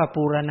ชื่อว่า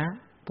ปุรณะ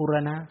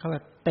เขาว่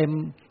าเต็ม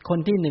คน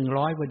ที่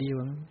100พอดี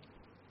ว่า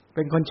เ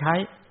ป็นคนใ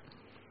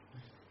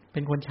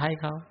ช้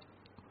เขา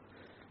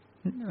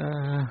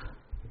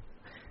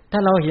ถ้า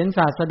เราเห็นศ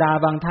าสดา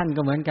บางท่าน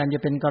ก็เหมือนกันจะ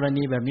เป็นกร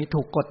ณีแบบนี้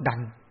ถูกกดดัน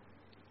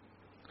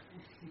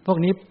พวก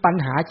นี้ปัญ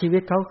หาชีวิ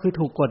ตเขาคือ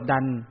ถูกกดดั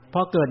นเพรา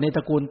ะเกิดในต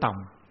ระกูลต่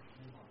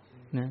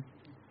ำนะ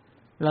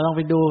เราลองไ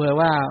ปดูเลย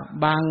ว่า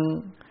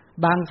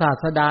บางศา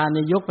สดาใน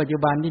ยุคปัจจุ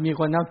บันที่มี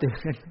คนนับถือ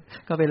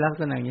ก็เป็นลัก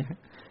ษณะอย่างนี้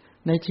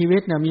ในชีวิ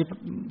ตเนี่ยมี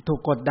ถูก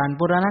กดดัน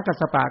ปุรณกัส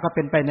สปะก็เ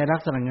ป็นไปในลั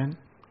กษณะนั้น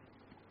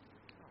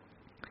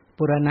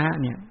ปุรณะ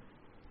เนี่ย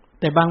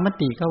แต่บางม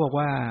ติเขาบอก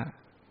ว่า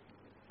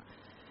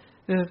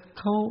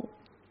เ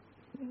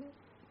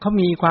ขา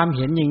มีความเ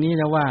ห็นอย่างนี้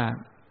แล้วว่า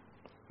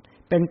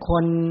เป็นค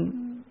น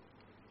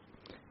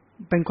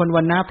ว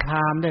รรณพร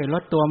าหมณ์ได้ล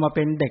ดตัวมาเ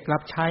ป็นเด็กรั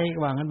บใช้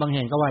ว่างั้นบางแ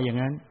ห่งก็ว่าอย่าง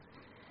นั้น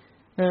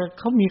เ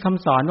ขามีค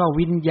ำสอนว่า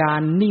วิญญา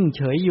ณนิ่งเ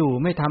ฉยอยู่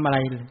ไม่ทำอะไร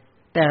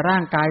แต่ร่า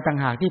งกายต่าง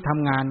หากที่ท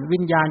ำงานวิ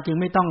ญญาณจึง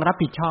ไม่ต้องรับ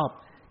ผิดชอบ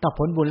ต่อผ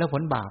ลบุญและผ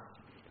ลบาป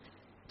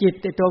จิต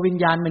ตัววิญ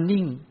ญาณมัน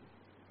นิ่ง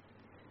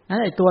นั้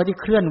นไอ้ตัวที่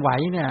เคลื่อนไหว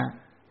เนี่ย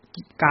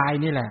กาย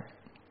นี่แหละ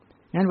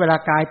งั้นเวลา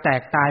กายแต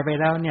กตายไป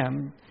แล้วเนี่ย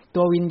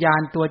ตัววิญญา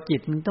ณตัวจิ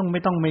ตมันไ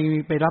ม่ต้อง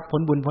ไปรับผ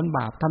ลบุญผลบ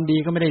าปทำดี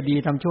ก็ไม่ได้ดี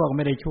ทำชั่วก็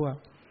ไม่ได้ชั่ว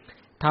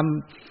ท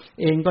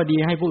ำเองก็ดี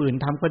ให้ผู้อื่น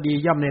ทำก็ดี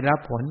ย่อมได้รับ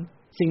ผล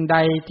สิ่งใด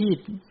ที่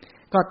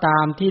ก็ตา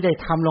มที่ได้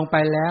ทำลงไป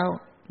แล้ว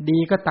ดี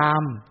ก็ตา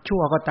มชั่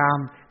วก็ตาม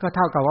ก็เ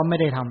ท่ากับว่าไม่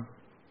ได้ท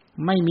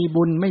ำไม่มี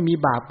บุญไม่มี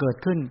บาปเกิด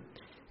ขึ้น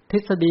ทฤ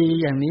ษฎี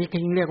อย่างนี้เขา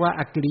เรียกว่า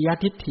อกิริย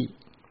ทิฏฐิ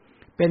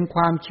เป็นค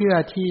วามเชื่อ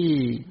ที่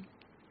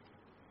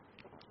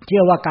เชื่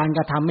อว่าการก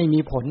ระทำไม่มี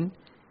ผล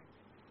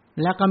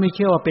แล้วก็ไม่เ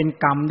ชื่อว่าเป็น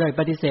กรรมด้วย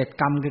ปฏิเสธ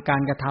กรรมคือกา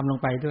รกระทำลง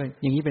ไปด้วย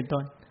อย่างนี้เป็น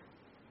ต้น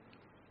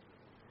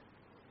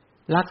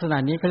ลักษณะ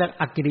นี้เขาเรียก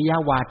อกิริยา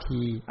วา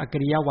ทีอกิ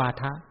ริยาวา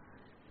ทะ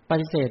ป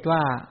ฏิเส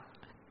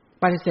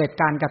ธ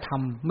การกระท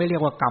ำไม่เรีย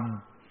กว่ากรรม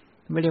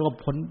ไม่เรียกว่า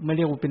ผลไม่เ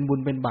รียกว่าเป็นบุญ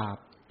เป็นบาป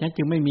นั้น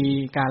จึงไม่มี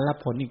การรับ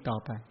ผลอีกต่อ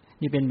ไป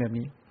นี่เป็นแบบ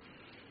นี้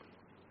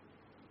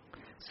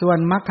ส่วน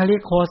มัคคิริ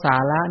โคสา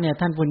ละเนี่ย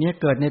ท่านผู้นี้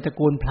เกิดในตระ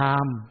กูลพรา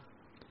หมณ์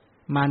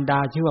มารดา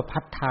ชื่อว่าพั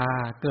ทธา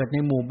เกิดใน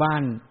หมู่บ้า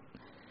น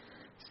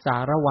สา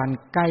รวัน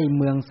ใกล้เ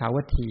มืองสา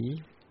วัตถี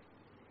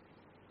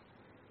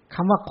ค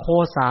ำว่าโค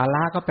สาล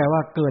ะก็แปลว่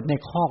าเกิดใน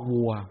คอก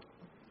วัว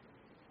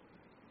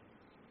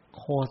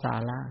โคสา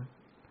ละ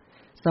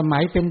สมั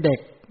ยเป็นเด็ก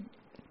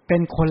เป็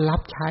นคนรั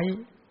บใช้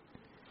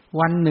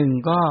วันหนึ่ง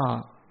ก็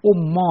อุ้ม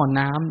หม้อ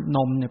น้ำน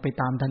มเนี่ยไป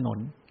ตามถนน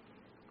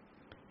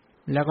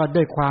แล้วก็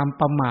ด้วยความ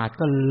ประมาท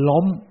ก็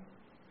ล้ม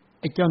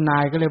ไอ้เจ้านา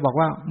ยก็เลยบอก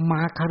ว่าม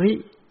าคาริ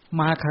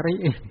ค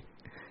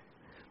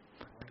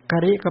า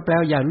ริก็แปล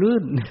ว่าอย่าลื่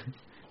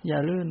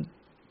น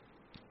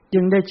จึ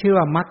งได้ชื่อ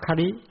ว่ามัคคา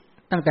ริ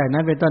ตั้งแต่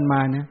นั้นเป็นต้นมา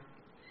นะ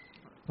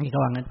นี่เขา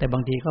ว่างั้นแต่บา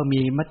งทีก็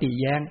มีมติ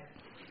แย้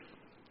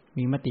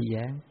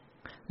ง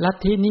ลัท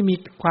ธินี้มี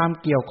ความ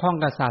เกี่ยวข้อง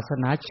กับศาส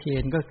นาเช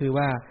นก็คือ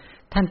ว่า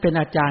ท่านเป็น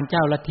อาจารย์เจ้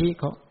าลัทธิ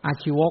ของอา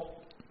ชีวก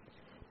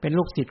เป็น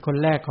ลูกศิษย์คน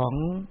แรกของ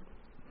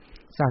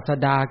ศาส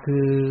ดาคื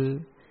อ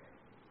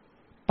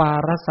ปา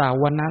รสา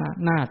ว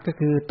นาถก็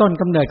คือต้น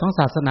กำเนิดของ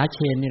ศาสนาเช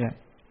นนี่แหละ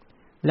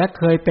และเ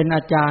คยเป็นอ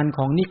าจารย์ข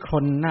องนิคร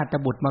นนาถ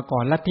บุตรมาก่อ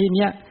นลัทธิเ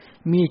นี้ย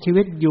มีชี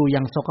วิตอยู่อย่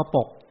างสกปร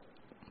ก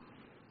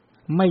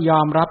ไม่ยอ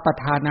มรับประ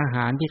ทานอาห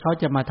ารที่เขา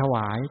จะมาถว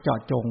ายเจาะ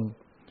จง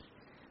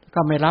ก็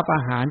ไม่รับอ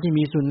าหารที่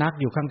มีสุนัข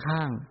อยู่ข้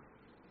าง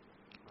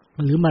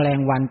ๆหรือแมลง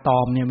วันตอ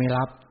มเนี่ยไม่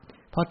รับ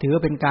เพราะถือ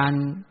เป็นการ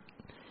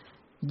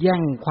แย่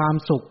งความ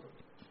สุ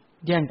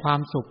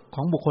ขข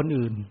องบุคคล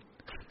อื่น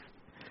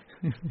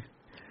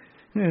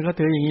ก็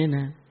ถืออย่างนี้น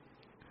ะ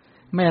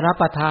ไม่รับ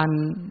ประทาน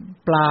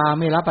ปลา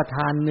ไม่รับประท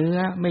านเนื้อ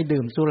ไม่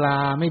ดื่มสุรา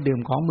ไม่ดื่ม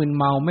ของมึน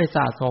เมาไม่ส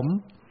ะสม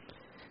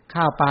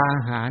ข้าวปลาอ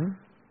าหาร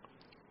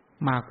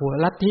หมากหัว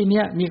ลัทธิเ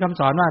นี้ยมีคำ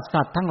สอนว่า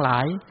สัตว์ทั้งหลา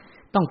ย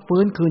ต้อง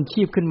ฟื้นคืน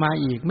ชีพขึ้นมา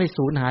อีกไม่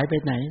สูญหายไป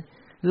ไหน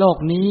โลก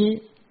นี้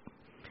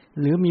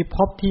หรือมีภ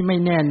พที่ไม่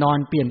แน่นอน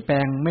เปลี่ยนแปล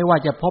งไม่ว่า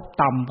จะภพ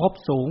ต่ำภพ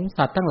สูง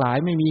สัตว์ทั้งหลาย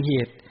ไม่มีเห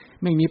ตุ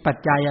ไม่มีปัจ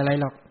จัยอะไร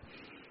หรอก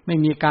ไม่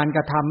มีการก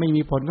ระทำไม่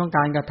มีผลของก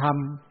ารกระท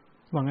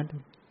ำว่างั้น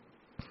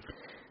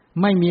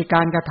ไม่มีก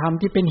ารกระท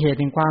ำที่เป็นเหตุ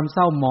แห่งความเศ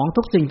ร้าหมอง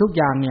ทุกสิ่งทุก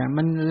อย่างเนี่ย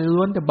มัน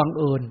ล้วนแต่บัง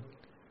เอิญ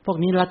พวก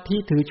นี้ลัทธิ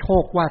ถือโช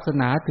ควาส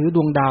นาถือด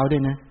วงดาวด้ว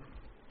ยนะ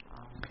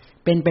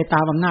เป็นไปต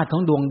ามอำนาจขอ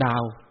งดวงดา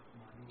ว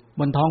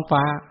บนท้อง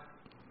ฟ้า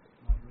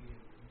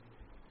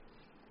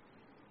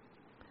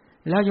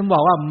แล้วยังบอ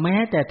กว่าแม้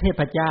แต่เท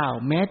พเจ้า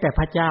แม้แต่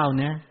พระเจ้า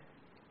เนี่ย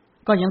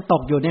ก็ยังต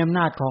กอยู่ในอำน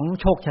าจของ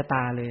โชคชะต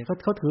าเลย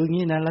เขาถืออย่าง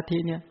นี้นะลัทธิ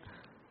เนี่ย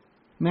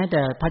แม้แ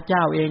ต่พระเจ้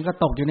าเองก็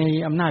ตกอยู่ใน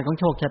อำนาจของ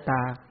โชคชะต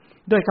า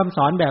ด้วยคำส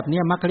อนแบบนี้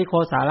มัคคิริโค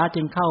สาระ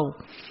จึงเ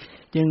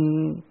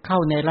ข้า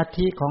ในลัท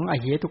ธิของอ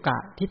เหตุกะ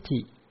ทิฏฐิ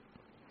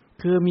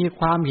คือมี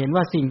ความเห็น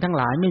ว่าสิ่งทั้ง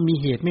หลายไม่มี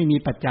เหตุไม่มี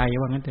ปัจจัย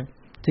ว่างั้นเถอะ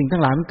สิ่งทั้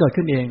งหลายมันเกิด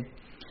ขึ้นเอง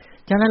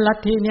ฉะนั้นลัท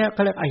ธิเนี้ยเข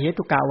าเรียกอเห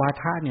ตุกะวา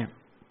ทะเนี่ย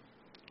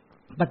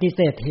ปฏิเส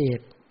ธเห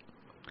ตุ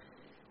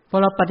พอ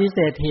เราปฏิเส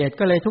ธเหตุ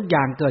ก็เลยทุกอ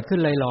ย่างเกิดขึ้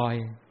นลอย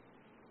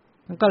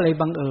ๆมันก็เลย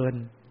บังเอิญ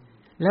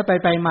แล้ว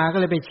ไปมาก็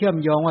เลยไปเชื่อม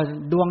โยงว่า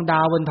ดวงดา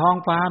วบนท้อง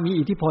ฟ้ามี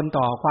อิทธิพล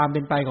ต่อความเ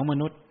ป็นไปของม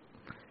นุษย์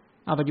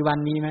เอาปัจจุบัน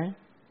มีไหม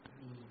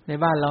ใน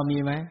บ้านเรามี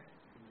ไหม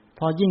พ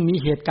อยิ่งมี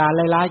เหตุการณ์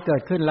ร้ายๆเกิ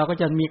ดขึ้นเราก็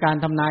จะมีการ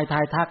ทำนายทา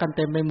ยทักกันเ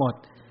ต็มไปหมด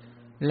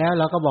แล้ว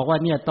เราก็บอกว่า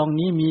เนี่ยตรง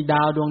นี้มีด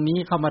าวดวงนี้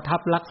เข้ามาทั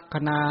บลัค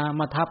นา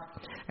มาทับ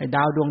ไอ้ด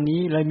าวดวงนี้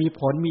เลยมี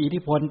ผลมีอิทธิ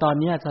พลตอน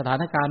นี้สถา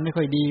นการณ์ไม่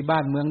ค่อยดีบ้า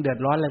นเมืองเดือด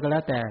ร้อนอะไรก็แล้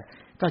วแต่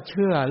ก็เ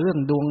ชื่อเรื่อง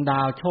ดวงด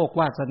าวโชค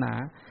วาสนา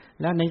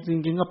แล้วในจ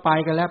ริงๆก็ไป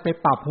กันแล้วไป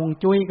ปรับฮวง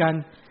จุ้ยกัน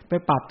ไป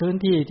ปรับพื้น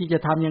ที่ที่จะ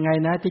ทำยังไง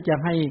นะที่จะ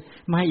ให้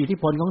ไม่ให้อิทธิ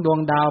พลของดวง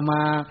ดาว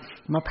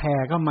มาแผ่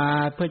เข้ามา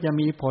เพื่อจะ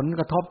มีผล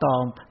กระทบต่อ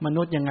ม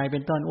นุษย์ยังไงเป็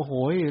นต้นโอ้โห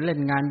เล่น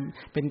งาน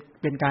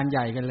เป็นการให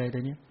ญ่กันเลยต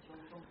อนนี้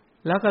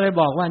แล้วก็เลย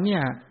บอกว่าเนี่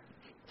ย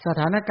ส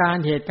ถานการ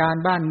ณ์เหตุการ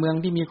ณ์บ้านเมือง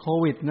ที่มีโค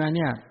วิดเ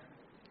นี่ย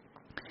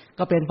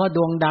ก็เป็นเพราะด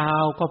วงดา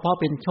วก็เพราะ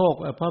เป็นโชค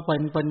เพราะ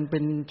เป็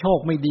นโชค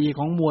ไม่ดีข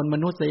องมวลม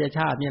นุษยช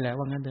าตินี่แหละ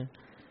ว่างั้นเลย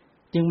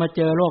จึงมาเ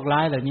จอโรคร้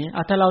ายเหล่านี้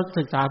ถ้าเรา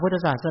ศึกษาพุทธ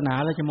ศาสนา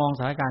เราจะมองส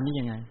ถานการณ์นี้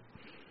ยังไง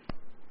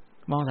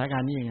มองสถานกา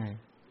รณ์นี้ยังไงพ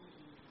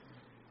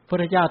ระพุท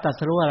ธเจ้าตรั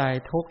สรู้อะไร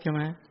ทุกข์ใช่ไห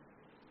ม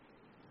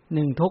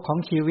1ทุกข์ของ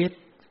ชีวิต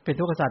เป็น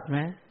ทุกข์สัตว์ไหม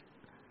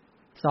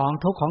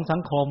2ทุกข์ของสั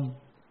งคม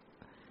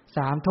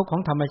3ทุกข์ขอ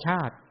งธรรมช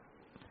าติ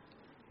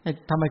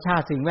ธรรมชา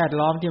ติสิ่งแวด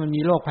ล้อมที่มัน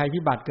มีโรคภัย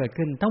พิบัติเกิด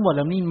ขึ้นทั้งหมดเห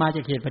ล่านี้มาจ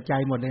ากเหตุปัจจั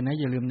ยหมดเลยนะ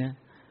อย่าลืมนะ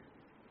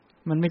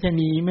มันไม่ใช่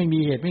ไม่มี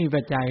เหตุไม่มี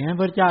ปัจจัยงั้น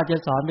พระเจ้าจะ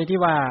สอนไปที่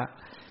ว่า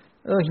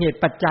เหตุ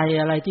ปัจจัย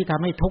อะไรที่ท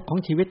ำให้ทุกข์ของ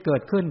ชีวิตเกิ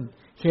ดขึ้น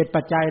เหตุ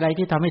ปัจจัยอะไร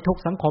ที่ทำให้ทุก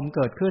ข์สังคมเ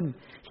กิดขึ้น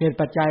เหตุ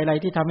ปัจจัยอะไร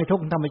ที่ทำให้ทุก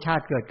ข์ธรรมชา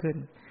ติเกิดขึ้น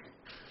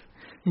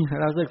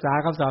เราศึกษา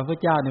คำสอนพระ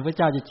เจ้าเนี่ยพระเ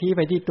จ้าจะชี้ไ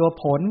ปที่ตัว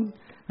ผล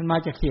มันมา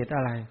จากเหตุอ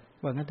ะไร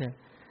ว่างั้นเถอะ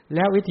แ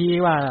ล้ววิธี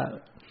ว่า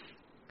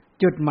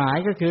จุดหมาย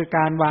ก็คือก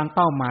ารวางเ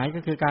ป้าหมายก็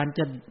คือการจ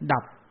ะดั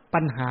บปั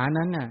ญหา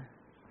นั้นน่ะ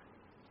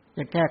จ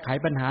ะแก้ไข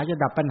ปัญหาจะ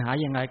ดับปัญหา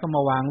อย่างไรก็ม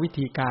าวางวิ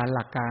ธีการห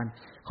ลักการ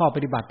ข้อป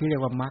ฏิบัติที่เรีย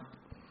กว่ามรรค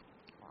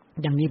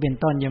อย่างนี้เป็น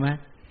ต้นใช่ไหม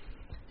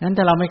นั้น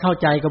ถ้าเราไม่เข้า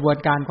ใจกระบวน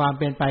การความ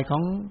เป็นไปขอ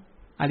ง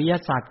อริย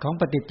สัจของ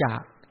ปฏิจ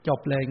จ์จบ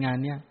เลยงาน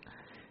เนี้ย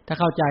ถ้า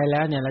เข้าใจแ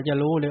ล้วเนี่ยเราจะ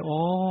รู้เลยโอ้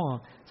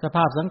สภ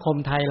าพสังคม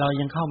ไทยเรา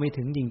ยังเข้าไม่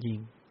ถึงจริง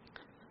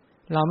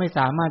ๆเราไม่ส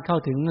ามารถเข้า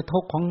ถึงทุ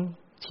กข์ของ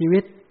ชีวิ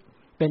ต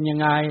เป็นยัง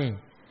ไง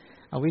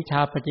อวิชชา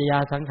ปัจจยา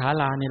สังขา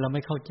ราเนี่ยเราไ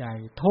ม่เข้าใจ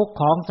ทุกข์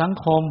ของสัง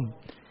คม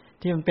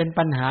ที่มันเป็น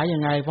ปัญหายั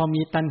งไงพอ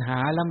มีตัณหา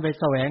แล้วไป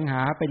แสวงห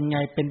าเป็นไง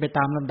เป็นไปต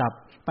ามลำดับ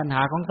ปัญห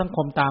าของสังค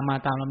มตามมา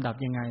ตามลำดับ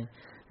ยังไง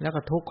แล้วก็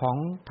ทุกข์ของ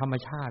ธรรม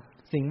ชาติ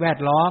สิ่งแวด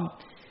ล้อม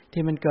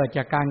ที่มันเกิดจ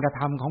ากการกระ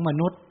ทำของม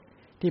นุษย์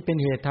ที่เป็น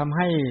เหตุทำใ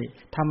ห้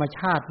ธรรมช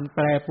าติแป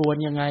รปรวน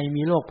ยังไง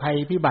มีโรคภัย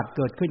พิบัติเ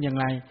กิดขึ้นยัง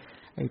ไง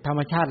ธรร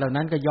มชาติเหล่า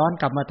นั้นก็ย้อน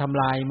กลับมาท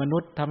ำลายมนุ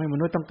ษย์ทำให้ม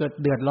นุษย์ต้องเกิด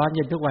เดือดร้อนจ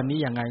นทุกวันนี้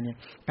ยังไงเนี่ย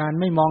การ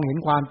ไม่มองเห็น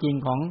ความจริง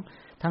ของ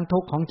ทั้งทุ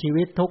กข์ของชี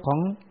วิตทุกข์ของ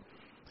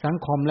สัง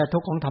คมและทุ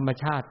กข์ของธรรม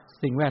ชาติ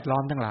สิ่งแวดล้อ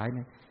มทั้งหลายเ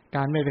นี่ยก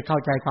ารไม่ไปเข้า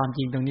ใจความจ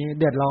ริงตรงนี้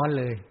เดือดร้อน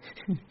เลย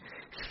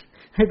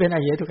ให้เป็นอ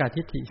เหตุกะ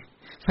ทิฏฐิ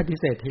ปฏิ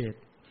เสธเหตุ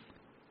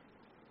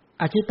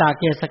อชิตา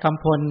เกสกัม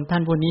พลท่า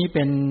นผู้นี้เ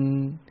ป็น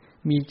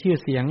มีชื่อ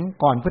เสียง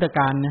ก่อนพุทธก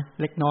าลนะ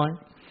เล็กน้อย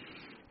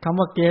คำ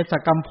ว่าเกส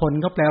กัมพล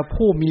ก็แปล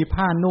ผู้มี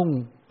ผ้านุ่ง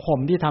ผม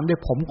ที่ทำด้วย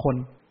ผมคน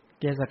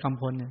เกสกัม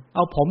พลเนี่ยเอ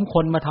าผมค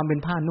นมาทำเป็น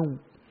ผ้านุ่ง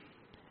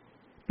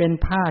เป็น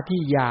ผ้าที่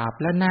หยาบ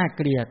และน่าเ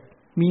กลียด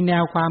มีแน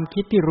วความ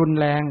คิดที่รุน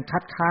แรงคั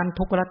ดค้าน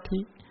ทุกลัทธิ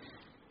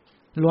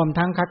รวม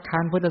ทั้งคัดค้า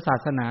นพุทธศา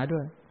สนาด้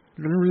วย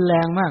รุนแร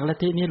งมากลัท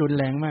ธินี้รุน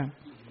แรงมาก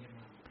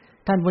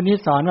ท่านผู้นี้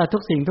สอนว่าทุ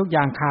กสิ่งทุกอ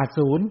ย่างขาด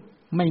ศูนย์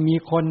ไม่มี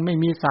คนไม่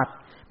มีสัตว์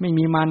ไม่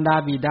มีมารดา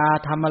บิดา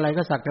ทำอะไร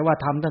ก็สักแต่ว่า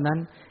ทำเท่านั้น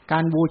กา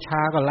รบูช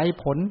าก็ไร้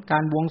ผลกา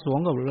รบวงสรวง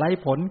ก็ไร้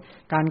ผล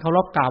การเคาร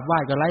พกราบไหว้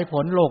ก็ไร้ผ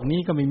ลโลกนี้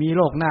ก็ไม่มีโ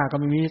ลกหน้าก็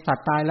ไม่มีสัต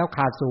ว์ตายแล้วข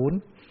าดศูนย์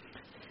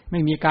ไม่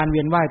มีการเวี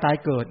ยนว่ายตาย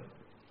เกิด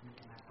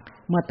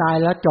เมื่อตาย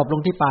แล้วจบล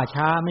งที่ป่า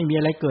ช้าไม่มี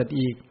อะไรเกิด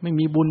อีกไม่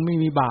มีบุญไม่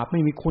มีบาปไ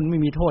ม่มีคุณไม่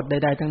มีโทษใ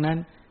ดๆทั้งนั้น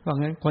ว่า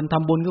งั้นคนท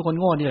ำบุญคือคน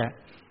โง่นี่แหละ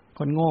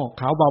คนโง่เ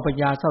ขาเบาปัญ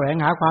ญาแสวง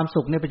หาความ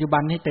สุขในปัจจุบั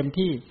นให้เต็ม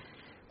ที่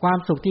ความ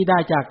สุขที่ได้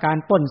จากการ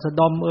ปล้นสะ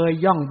ดม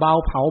ย่องเบา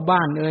เผาบ้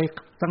าน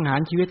สังหาร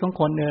ชีวิตของ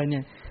คนเ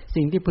นี่ย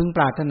สิ่งที่พึงป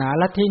รารถนา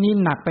ลัทธินี้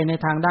หนักไปใน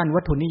ทางด้าน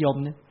วัตถุนิยม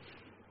เนี่ย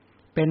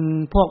เป็น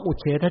พวกอุ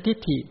เฉททิฏ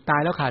ฐิตา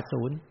ยแล้วขาด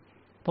ศูนย์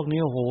พวกนี้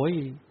โอ้โห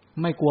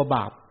ไม่กลัวบ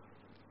าป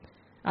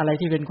อะไร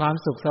ที่เป็นความ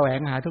สุขแสวง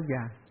หาทุกอ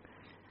ย่าง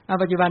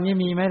ปัจจุบันนี้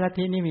มีไหมลัท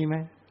ธินี้มีไหม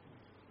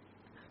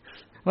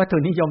วัตถุ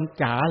นิยม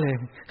จ๋าเลย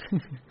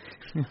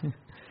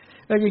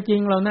จริง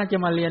ๆเราน่าจะ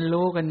มาเรียน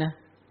รู้กันนะ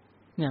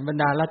เนี่ยบรร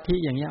ดาลัทธิ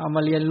อย่างเงี้ยเอาม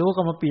าเรียนรู้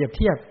ก็มาเปรียบเ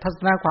ทียบทัศ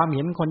นคความเ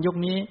ห็นคนยุค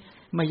นี้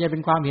ไม่ใช่เป็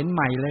นความเห็นใ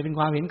หม่เลยเป็น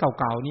ความเห็นเ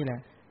ก่าๆนี่แหละ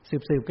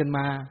สืบกันม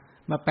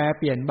าแปล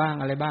เปลี่ยนบ้าง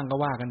อะไรบ้างก็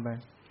ว่ากันไป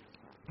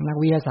นัก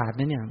วิทยาศาสตร์เ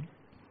นี่ย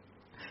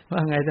ว่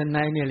าไงท่านน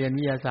ายเนี่ยเรียน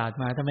วิทยาศาสตร์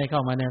มาถ้าไม่เข้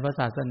ามาในพระ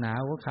ศาสนา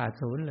โอ้ขาด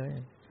ศูนย์เลย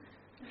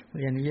เ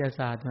รียนวิทยา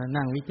ศาสตร์มา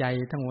นั่งวิจัย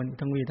ทั้งวัน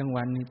ทั้งวีทั้ง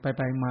วันไ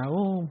ปมาโ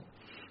อ้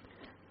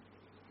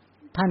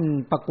ท่าน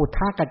ปกุฏท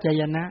กัจจ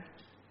ยนะ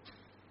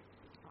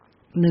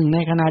หนึ่งใน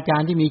คณาจา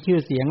รย์ที่มีชื่อ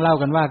เสียงเล่า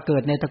กันว่าเกิ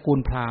ดในตระกูล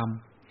พราหมณ์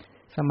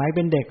สมัยเ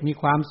ป็นเด็กมี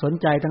ความสน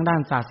ใจทางด้า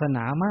นศาสน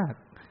ามาก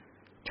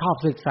ชอบ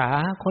ศึกษา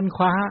ค้นค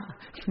ว้า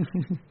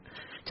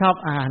ชอบ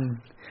อ่าน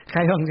ใคร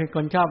บางค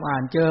นชอบอ่า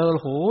นเจอ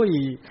โหย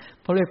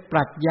พอเรียกป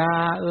รัชญา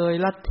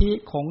ลัทธิ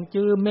ของ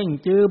จื้อเม่ง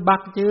จื้อบั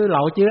กจื้อเหล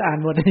าจื้ออ่าน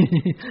หมด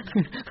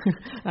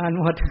อ่าน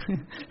ห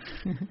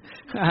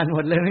ม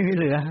ดเลยไม่มี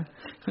เหลือ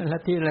ลั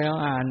ทธิแล้ว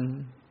อ่าน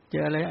เจ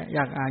ออะไรอย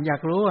ากอ่านอยา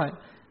กรู้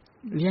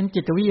เรียน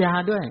จิตวิทยา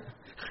ด้วย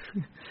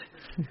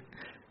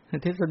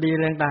ทฤษฎีอะ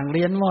ไรต่างเ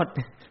รียนหมด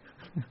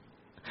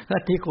ลั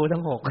ทธิครูทั้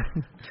ง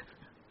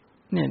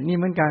6เนี่ยนี่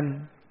เหมือนกัน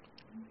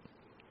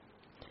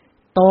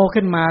โต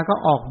ขึ้นมาก็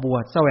ออกบว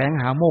ชแสวง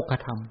หาโมฆะ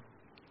ธรรม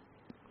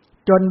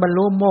จนบรร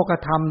ลุโมฆะ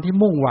ธรรมที่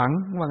มุ่งหวัง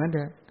ว่างั้นเถ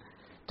อะ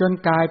จน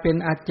กลายเป็น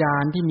อาจา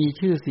รย์ที่มี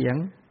ชื่อเสียง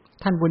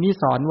ท่านผู้นี้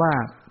สอนว่า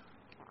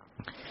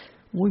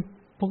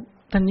พวก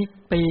ท่านนี้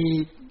ไป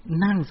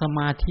นั่งสม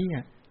าธิ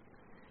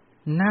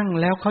นั่ง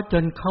แล้วเขาจ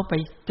นเขาไป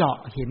เจาะ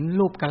เห็น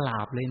รูปกลา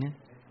บเลยเนี่ย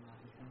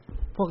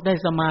พวกได้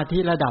สมาธิ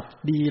ระดับ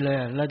ดีเลย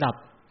ระดับ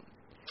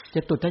จ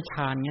ตุตฌ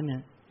านงั้นเนี่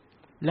ย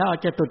แล้วเอา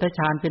จตุตฌ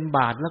านเป็นบ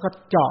าทแล้วก็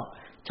เจาะ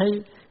ใช้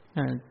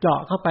เจาะ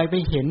เข้าไป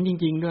เห็นจ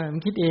ริงๆด้วยมั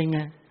นคิดเองไง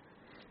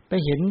ไป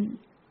เห็น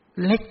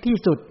เล็กที่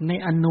สุดใน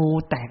อนู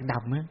แตกดั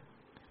บมั้ย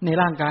ใน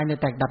ร่างกายเนี่ย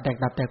แตกดับ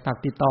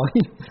ติดต่อ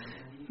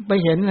ไป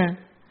เห็นนะ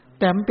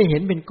แต่มันไปเห็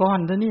นเป็นก้อน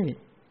ซะนี่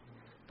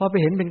พอไป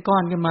เห็นเป็นก้อ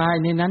นขึ้นมา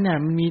ในนั้นเนี่ย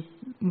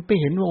มันไป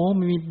เห็นว่าโอ้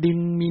มันมีดิน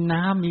มี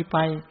น้ำมีไฟ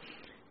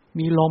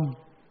มีลม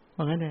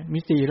ว่างั้นเนี่ยมี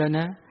4แล้ว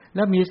นะแ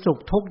ล้วมีสุข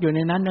ทุกข์อยู่ใน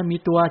นั้นนะมี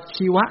ตัว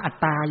ชีวะอัต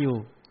ตาอยู่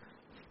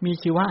มี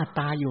ชีวะอัต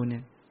ตาอยู่เนี่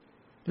ย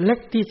เล็ก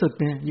ที่สุด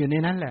เนี่ยอยู่ใน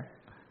นั้นแหละ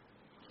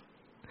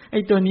ไ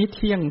อ้ตัวนี้เ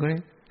ที่ยงเล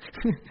ย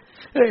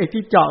ไอ้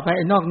ที่เจาะไปไ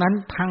อ้นอกนั้น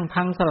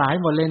พังสลาย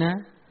หมดเลยนะ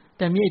แ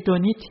ต่มีไอ้ตัว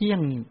นี้เที่ยง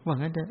ว่า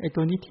งั้นเถอะไอ้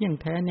ตัวนี้เที่ยง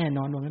แท้แน่น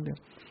อนว่างั้นเถอะ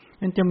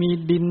มันจะมี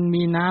ดิน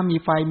มีน้ำมี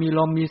ไฟมีล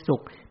มมีสุ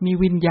ขมี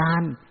วิญญา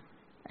ณ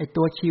ไอ้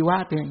ตัวชีวะ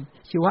ตัว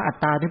ชีวะอัต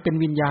ตาที่เป็น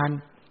วิญญาณ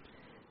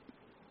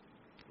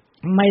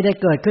ไม่ได้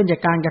เกิดขึ้นจา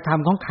กการกระท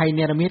ำของใครเน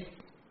รมิต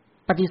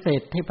ปฏิเส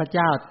ธเทพเ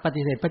จ้าป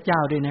ฏิเสธพระเจ้า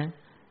ด้วยนะ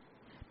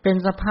เป็น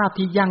สภาพ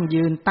ที่ยั่ง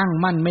ยืนตั้ง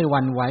มั่นไม่ห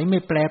วั่นไหวไม่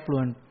แปรปร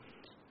วน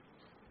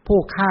ผู้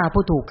ฆ่า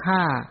ผู้ถูกฆ่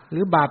าหรื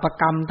อบาป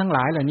กรรมทั้งหล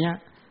ายเหล่านี้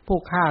ผู้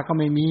ฆ่าก็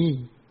ไม่มี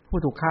ผู้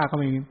ถูกฆ่าก็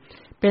ไม่มี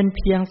เป็นเ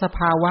พียงสภ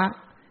าวะ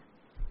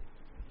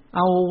เอ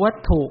าวัต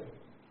ถุ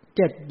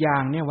7อย่า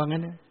งเนี่ยว่างั้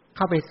นเ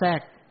ข้าไปแทร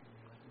ก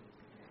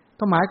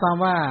ก็หมายความ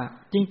ว่า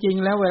จริง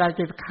ๆแล้วเวลา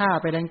จะฆ่า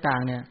ไปต่า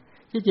งๆเนี่ย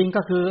ที่จริง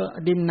ก็คือ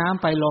ดินน้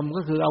ำไฟลม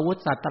ก็คืออาวุธ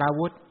สัตรา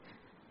วุธ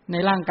ใน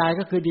ร่างกาย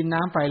ก็คือดิน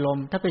น้ำไฟลม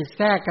ถ้าไปแ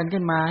ทรกกัน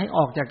ขึ้นมาให้อ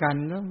อกจากกัน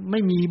ไ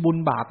ม่มีบุญ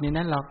บาปใน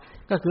นั้นหรอก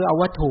ก็คือเอา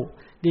วัตถุ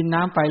ดิน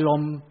น้ำไฟล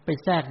มไป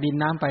แทรกดิน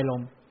น้ำไฟล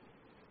ม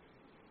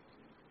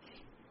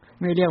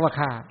ไม่เรียกว่า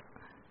ฆ่า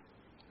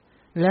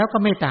แล้วก็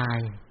ไม่ตาย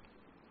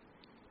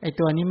ไอ้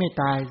ตัวนี้ไม่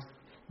ตาย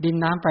ดิน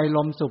น้ำไฟล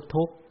มสุข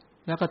ทุกข์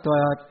แล้วก็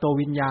ตัว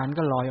วิญญาณ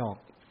ก็ลอยออก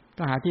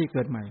ก็หาที่เ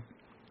กิดใหม่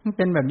มันเ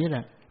ป็นแบบนี้แหล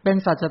ะเป็น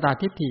สัจต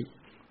ทิฏฐิ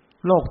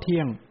โลกเที่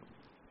ยง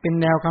เป็น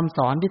แนวคำส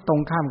อนที่ตร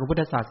งข้ามกับพุท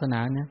ธศาสนา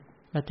เนี่ย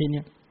แล้วทีเ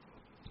นี้ย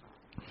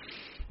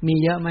มี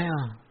เยอะไหม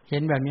เห็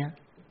นแบบเนี้ย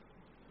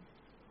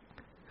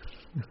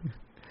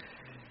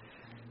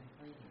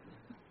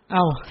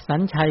สั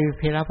ญชัยเ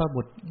พรพ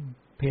บุตร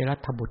เพรั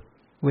ตบุตร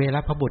เวร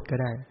พบุตรก็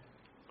ได้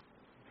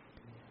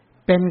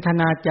เป็นค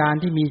ณาจาร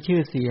ย์ที่มีชื่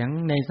อเสียง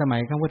ในสมั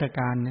ยครั้งพุทธก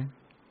าลนะ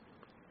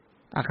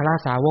อัคร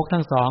สาวก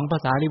ทั้งสองพระ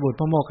สารีบุตร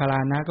พระโมคคัลลา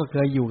นะก็เค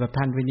ยอยู่กับ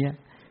ท่านคนนี้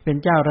เป็น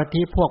เจ้าลัท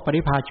ธิพวกป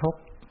ริพาชก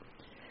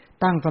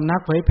ตั้งสำนั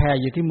กเผยแผ่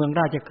อยู่ที่เมือง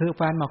ราชคฤห์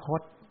ฟ้านมค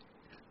ธ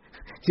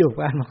อยู่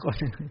ฟ้านมคธ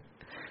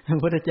พระ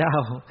พุทธเจ้า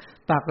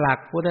ปักหลัก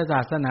พุทธศา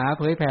สนา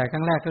เผยแผ่ค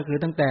รั้งแรกก็คือ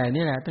ตั้งแต่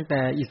นี่แหละตั้งแต่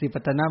อิสิป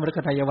ตนมฤค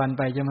ทายวัน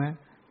ไปใช่ไหม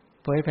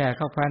เผยแผ่เ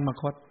ข้าฟ้านม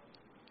คธ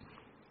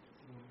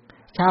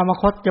ชาวม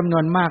คธจำน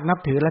วนมากนับ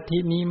ถือลัทธิ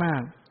นี้มา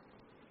ก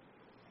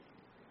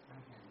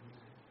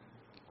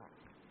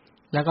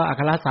แล้วก็อั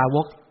ครสาว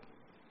ก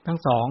ทั้ง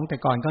สองแต่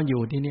ก่อนก็อ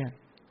ยู่ที่เนี่ย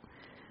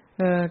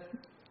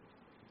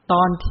ต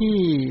อนที่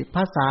พ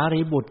ระสา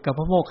รีบุตรกับพ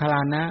ระโมคคัลล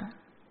านะ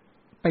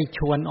ไปช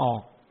วนออ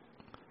ก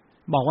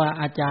บอกว่า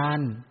อาจาร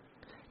ย์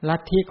ลั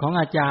ทธิของ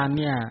อาจารย์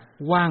เนี่ย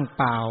ว่าง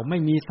เปล่าไม่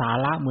มีสา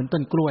ระเหมือนต้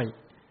นกล้วย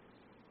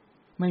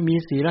ไม่มี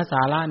ศีลส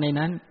าระใน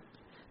นั้น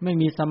ไม่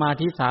มีสมา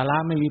ธิสาระ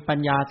ไม่มีปัญ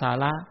ญาสา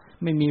ระ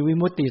ไม่มีวิ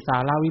มุตติสา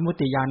ระวิมุต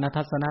ติญาณ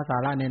ทัศนสา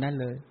ระในนั้น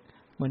เลย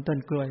เหมือนต้น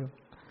กล้วย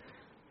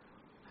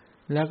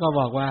แล้วก็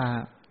บอกว่า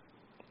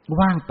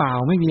ว่างเปล่า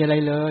ไม่มีอะไร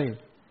เลย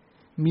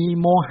มี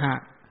โมหะ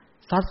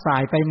ซัดสา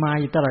ยไปมา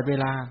อยู่ตลอดเว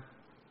ลา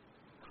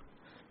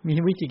มี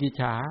วิจิกิจ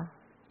ฉา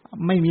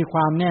ไม่มีคว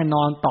ามแน่น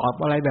อนตอบ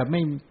อะไรแบบ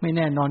ไม่แ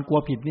น่นอนกลัว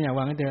ผิดเนี่ย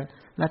ว่างั้นเถอะ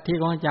ลัทธิ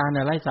ของอาจารย์เ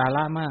นี่ยไร้สาร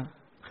ะมากพ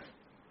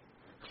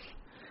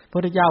ระพุ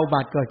ทธเจ้าอุบั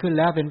ติเกิดขึ้น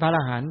แล้วเป็นพระอร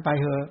หันต์ไป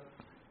เถอะ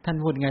ท่าน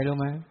พูดไงรู้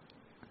ไหม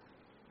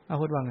เอา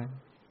พูดว่าไง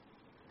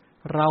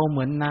เราเห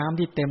มือนน้ำ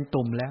ที่เต็ม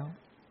ตุ่มแล้ว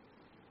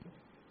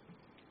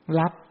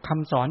รับค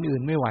ำสอนอื่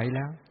นไม่ไหวแ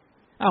ล้ว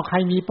เอาใคร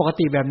มีปก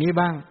ติแบบนี้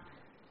บ้าง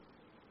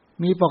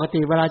มีปกติ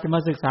เวลาจะมา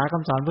ศึกษาค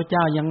ำสอนพระเจ้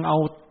ายังเอา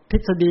ทฤ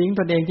ษฎีของ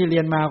ตนเองที่เรี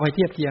ยนมาคอยเ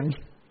ทียบเทียง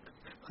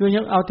คือ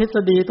ยังเอาทฤษ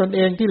ฎีตนเอ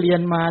งที่เรีย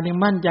นมายัง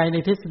มั่นใจใน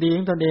ทฤษฎีข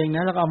องตนเองน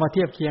ะแล้วก็เอามาเ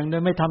ทียบเคียงโด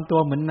ยไม่ทำตัว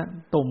เหมือน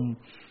ตุ่ม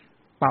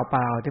เป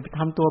ล่าๆแต่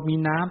ทำตัวมี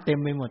น้ำเต็ม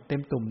ไปหมดเต็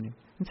มตุ่มเนี่ย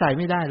ใส่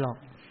ไม่ได้หรอก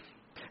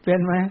เป็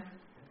นไหม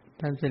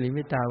ท่านสิริ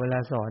มิตาเวลา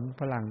สอน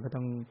ฝรั่งก็ต้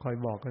องคอย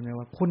บอกกันนะ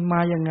ว่าคุณมา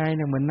ยังไงเ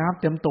นี่ยเหมือนน้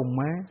ำเต็มตุ่มไ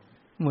หม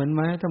เหมือนไห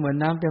มถ้าเหมือน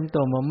น้ำเต็ม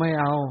ตุ่มผมไม่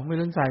เอาไม่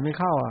รู้ใส่ไม่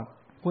เข้าอ่ะ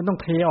คุณต้อง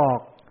เทออก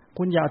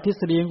คุณอย่าทฤ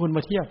ษฎีของคุณม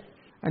าเทียบ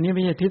อันนี้ไ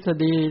ม่ใช่ทฤษ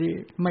ฎี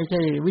ไม่ใช่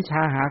วิช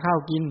าหาข้าว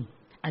กิน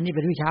อันนี้เ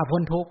ป็นวิชาพ้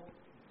นทุกข์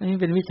อันนี้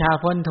เป็นวิชา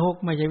พ้นทุกข์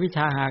ไม่ใช่วิช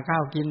าหาข้า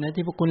วกินนะ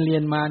ที่พวกคุณเรีย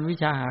นมาวิ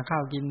ชาหาข้า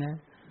วกินนะ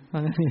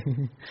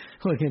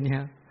พูดแค่นี้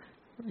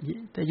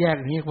จะแยก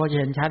อย่างนี้พอจะ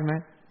เห็นชัดไหม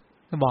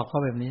ก็บอกเขา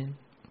แบบนี้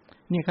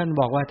นี่ท่าน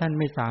บอกว่าท่าน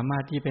ไม่สามา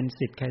รถที่เป็น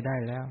ศิษย์ใครได้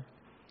แล้ว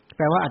แ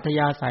ปลว่าอัธย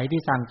าศัย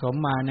ที่สั่งสม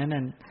มานั้น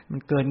มั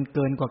นเ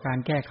กินกว่าการ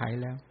แก้ไข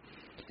แ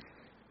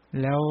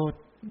ล้ว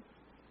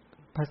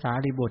ภาษา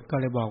ริบุตรก็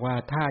เลยบอกว่า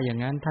ถ้าอย่าง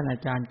นั้นท่านอา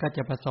จารย์ก็จ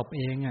ะประสบเ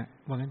องอ่ะ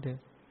ว่างั้นเถอะ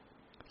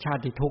ชา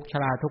ติทุกข์ช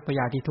ราทุกข์พย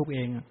าธิทุกข์เอ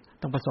ง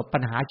ต้องประสบปั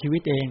ญหาชีวิ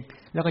ตเอง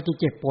แล้วก็จะ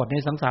เจ็บปวดใน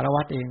สังสาร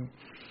วัฏเอง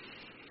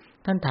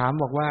ท่านถาม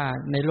บอกว่า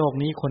ในโลก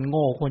นี้คนโ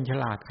ง่คนฉ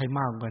ลาดใครม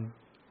ากกว่ากัน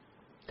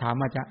ถาม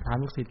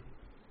ลูกศิษย์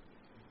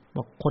บ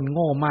อกคนโ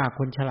ง่มาก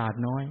คนฉลาด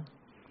น้อย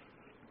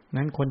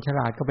นั้นคนฉ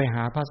ลาดก็ไปห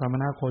าพระสม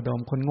ณโคด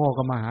มคนโง่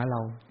ก็มาหาเร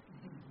า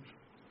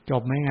จ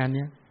บไหมงานเ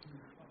นี้ย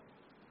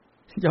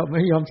จบไม่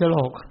ยอมฉล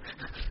ก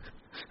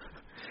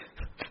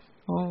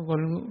โอ้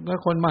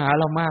คนมาหา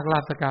เรามากลา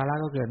ภสการะ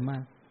ก็เกิดมา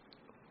ก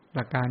ห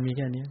ลักการมีแ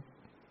ค่นี้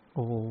โ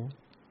อ้โห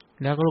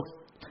แล้วก็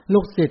ลู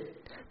กศิษย์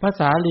ภา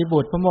ษาลีบุ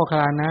ตรพระโมคคัล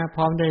ลานะพ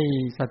ร้อมได้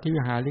สัตถิ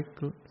วิหาริก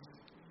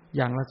อ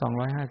ย่างละ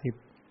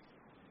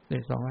250เด็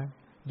ก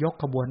200ยก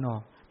ขบวนออ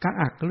กกระ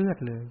อักเลือด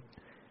เลย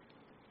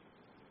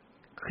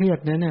เครียด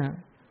เนี่ย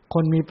ค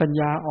นมีปัญ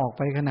ญาออกไ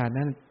ปขนาด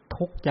นั้น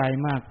ทุกข์ใจ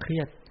มากเครี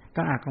ยดก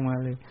ระอักออกมา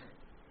เลย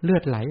เลือ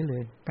ดไหลเล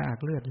ยกระอัก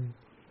เลือดเลย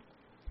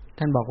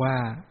ท่านบอกว่า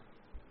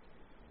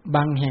บ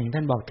างแห่งท่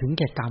านบอกถึงแ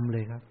ก่กรรมเล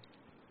ยครับ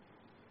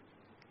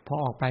พอ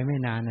ออกไปไม่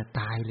นานน่ะ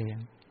ตายเลย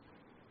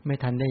ไม่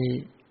ทันได้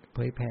เผ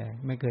ยแผ่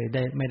ไม่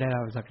ได้รั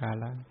บสักกา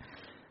ระ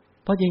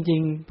เพราะจริง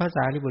ๆภาษ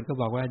าลิบุตรก็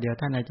บอกว่าเดี๋ยว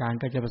ท่านอาจารย์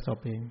ก็จะประสบ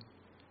เอง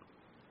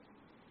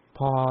พ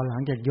อหลั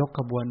งจากยกข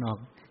บวนออก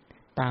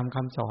ตามค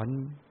ำสอน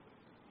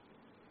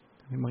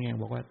บางอย่าง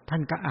บอกว่าท่า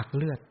นก็อัก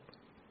เลือด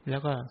แล้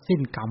วก็สิ้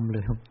นกรรมเล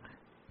ย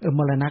ม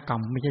รณกรร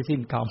มไม่ใช่สิ้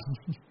นกรรม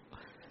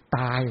ต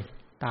าย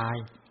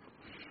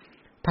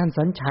ท่าน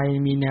สัญชัย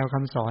มีแนวค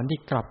ำสอนที่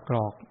กลับกร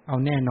อกเอา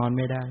แน่นอนไ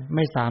ม่ได้ไ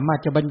ม่สามารถ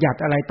จะบัญญัติ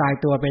อะไรตาย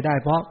ตัวไปได้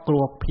เพราะกลั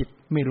วผิด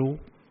ไม่รู้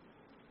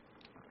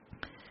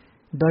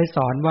โดยส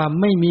อนว่า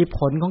ไม่มีผ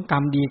ลของกร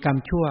รมดีกรรม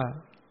ชั่ว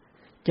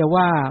จะ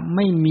ว่าไ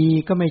ม่มี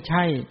ก็ไม่ใ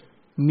ช่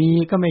มี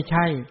ก็ไม่ใ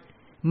ช่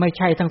ไม่ใ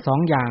ช่ทั้งสอง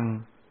อย่าง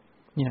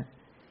เนี่ย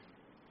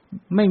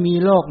ไม่มี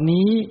โลก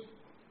นี้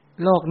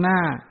โลกหน้า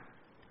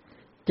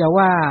จะ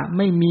ว่าไ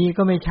ม่มี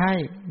ก็ไม่ใช่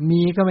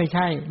มีก็ไม่ใ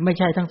ช่ไม่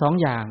ใช่ทั้งสอง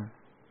อย่าง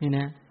นี่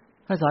นะ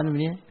เขาสอนแบบ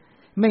นี้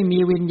ไม่มี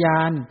วิญญา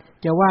ณ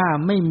จะว่า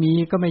ไม่มี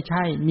ก็ไม่ใ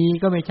ช่มี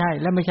ก็ไม่ใช่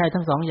และไม่ใช่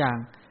ทั้งสองอย่าง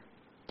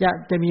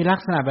จะมีลัก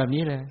ษณะแบบ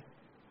นี้เลย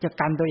จะ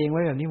กันตัวเองไ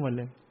ว้แบบนี้หมดเ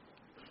ลย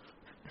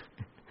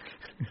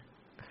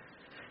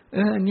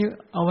อันนี้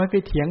เอาไว้ไป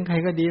เถียงใคร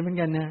ก็ดีเหมือน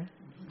กันนะ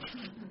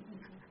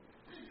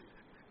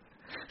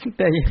แ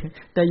ต่อ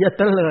ย่าเ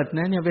ตลิดน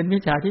ะเนี่ยเป็นมิ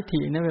จฉาทิฏ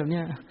ฐินะแบบเ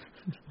นี้ย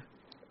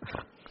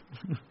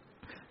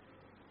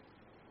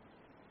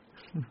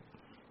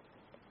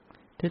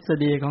ทฤษ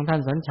ฎีของท่าน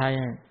สัญชัย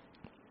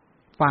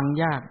ฟัง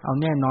ยากเอา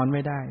แน่นอนไ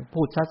ม่ได้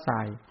พูดซัดสา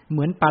ยเห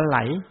มือนปลาไหล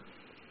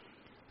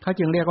เขา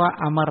จึงเรียกว่า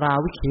อมรา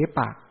วิเขป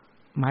ะ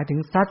หมายถึง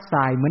ซัดส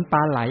ายเหมือนปล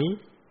าไหล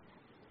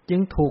จึ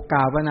งถูกก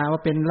ล่าวว่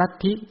าเป็นลัท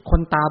ธิค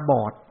นตาบ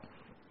อด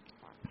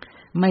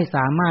ไม่ส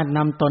ามารถน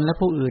ำตนและ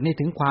ผู้อื่นให้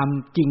ถึงความ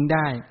จริงไ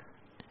ด้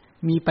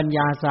มีปัญญ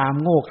าสาม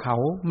โง่เขลา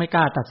ไม่ก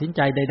ล้าตัดสินใ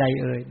จใด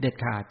ๆเด็ด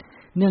ขาด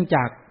เนื่องจ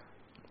าก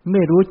ไ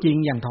ม่รู้จริง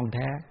อย่างท่องแ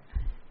ท้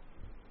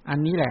อัน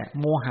นี้แหละ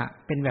โมหะ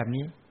เป็นแบบ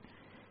นี้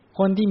ค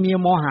นที่มี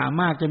โมหะ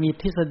มากจะมี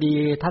ทฤษฎี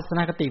ทัศน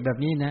คติแบบ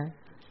นี้นะ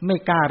ไม่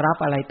กล้ารับ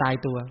อะไรตาย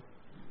ตัว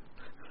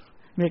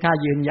ไม่กล้า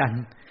ยืนยัน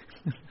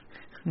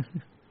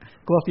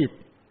กลัวผิด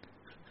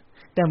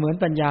แต่เหมือน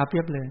ปัญญาเปรี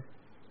ยบเลย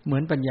เหมื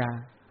อนปัญญา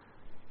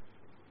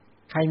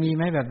ใครมีไ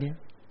หมแบบนี้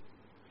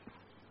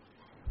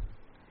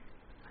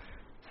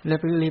แล้ว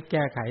รีบแ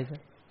ก้ไขซะ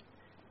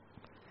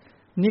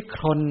นิค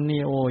รน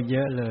นี่โอเย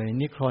อะเลย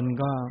นิครน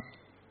ก็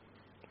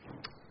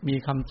มี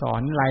คำสอ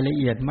นรายละ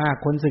เอียดมาก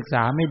คนศึกษ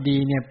าไม่ดี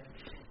เนี่ย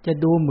จะ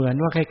ดูเหมือน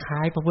ว่าคล้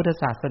ายๆพระพุทธ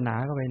ศาสนา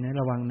เข้าไปนะ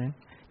ระวังนะ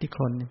นิค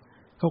รน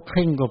เขาเค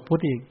ร่งกว่าพุท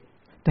ธอีก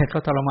แต่เขา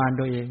ทรมาน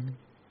ตัวเอง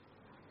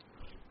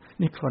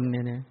นิครนเ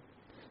นี่ยนะ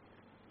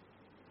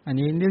อัน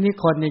นี้นิ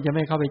ครนเนี่ยจะไ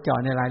ม่เข้าไปเจาะ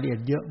ในรายละเอียด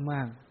เยอะม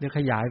ากเดี๋ยวข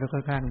ยายไปค่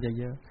อนข้างจะ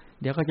เยอะ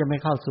เดี๋ยวก็จะไม่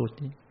เข้าสูตร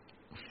นี้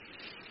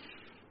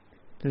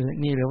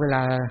นี่เหลือเวล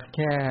าแ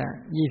ค่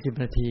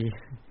20นาที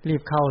รี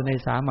บเข้าใน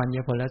สามัญญ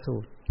ผลสู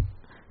ตร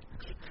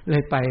เล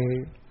ยไป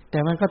แต่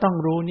มันก็ต้อง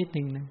รู้นิด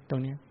นึงนะตร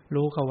งนี้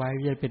รู้เข้าไว้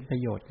จะเป็นประ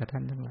โยชน์กับท่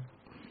านทั้งหลาย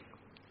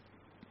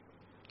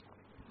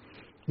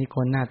นี่ค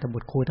นหน้าตบุ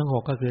ตรครูทั้ง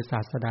6ก็คือศา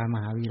สดาม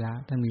หาวีระ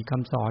ท่านมีค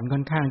ำสอนค่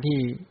อนข้างที่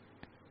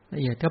ละ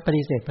เอียดก็ป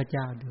ฏิเสธพระเ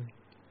จ้าด้วย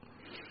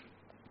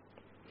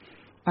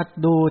อัด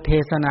ดูเท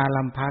ศนา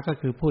ลัมภะก็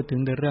คือพูดถึง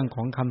ในเรื่องข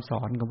องคำส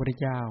อนของพระ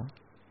เจ้า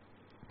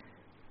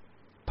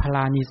พล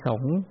านิส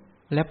งส์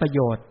และประโย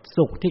ชน์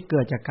สุขที่เกิ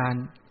ดจากการ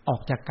ออ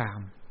กจากกา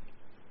ม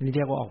นี่เ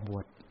รียกว่าออกบ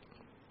วช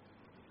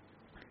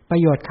ประ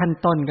โยชน์ขั้น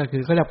ต้นก็คื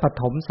อเขาเรียกป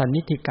ฐมสัน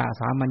นิธิกะ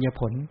สามัญญ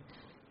ผล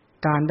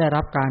การได้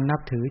รับการนั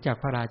บถือจาก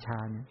พระราชา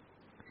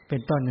เป็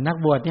นต้นนัก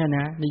บวชเนี่ยน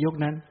ะในยุค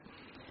นั้น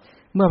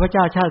เมื่อพระเ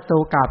จ้าชาติโต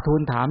กราบทู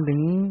ลถามถึ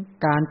ง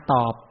การต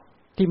อบ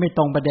ที่ไม่ต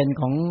รงประเด็น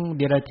ของเ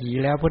ดรัจฉี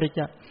แล้วพระเ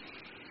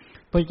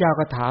จ้า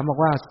ก็ถามบอก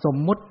ว่าสม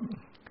มุติ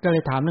ก็เล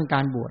ยถามเรื่องก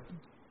ารบวช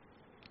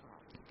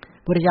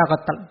พระเจ้าก็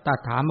ตัด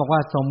ถามบอกว่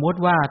าสมมุติ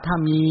ว่าถ้า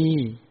มี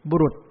บุ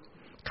รุษ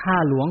ข้า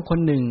หลวงคน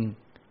หนึ่ง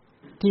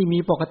ที่มี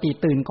ปกติ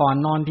ตื่นก่อน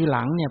นอนทีห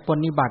ลังเนี่ยป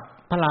ฏิบัติ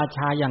พระราช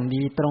าอย่าง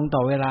ดีตรงต่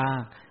อเวลา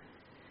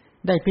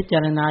ได้พิจา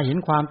รณาเห็น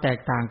ความแตก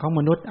ต่างของม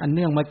นุษย์อันเ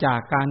นื่องมาจาก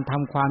การท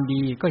ำความ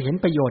ดีก็เห็น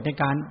ประโยชน์ใน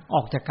การอ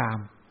อกจากกาม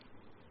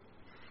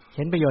เ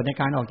ห็นประโยชน์ใน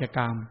การออกจากก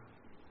าม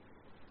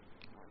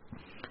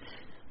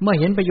เมื่อ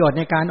เห็นประโยชน์ใ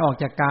นการออก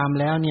จากกาม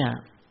แล้วเนี่ย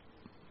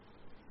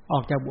อ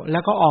อกจากแล้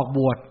วก็ออกบ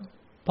วช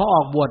พออ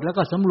อกบวชแล้ว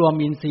ก็สำรวม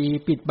อินทรีย์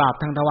ปิดบาป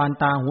ทางทวาร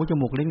ตาหูจ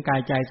มูกลิ้นกา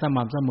ยใจส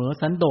ม่ำเสมอ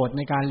สันโดษใ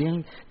นการเลี้ยง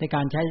ในก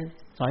ารใช้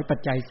สอยปัจ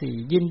จัย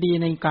4ยินดี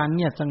ในการเ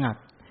งียบสงัด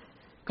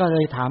ก็เล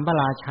ยถามพระ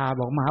ราชา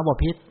บอกมหาบ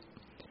พิตร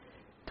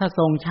ถ้าท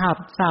รง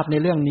ทราบใน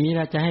เรื่องนี้แ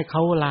ล้วจะให้เข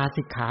าลา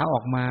สิกขาอ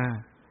อกม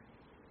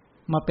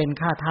าเป็น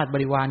ข้าทาสบ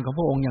ริวารของพ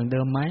ระองค์อย่างเ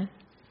ดิมไหม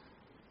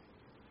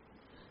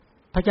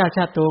พระเจ้าช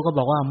าติโตก็บ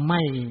อกว่าไ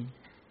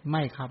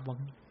ม่ครับบอก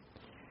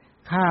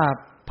ข้า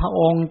พระ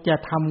องค์จะ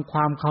ทำคว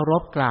ามเคาร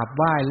พกราบไ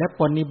หว้และ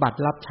ปฏิบัติ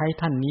รับใช้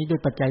ท่านนี้ด้วย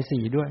ปัจจัย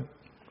4ด้วย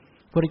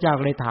พระเจ้า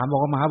เลยถามบอ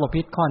กว่ามหาบ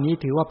พิตรข้อนี้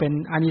ถือว่าเป็น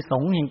อานิส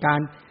งส์แห่งการ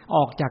อ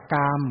อกจากก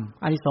าม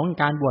อานิสงส์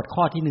การบวช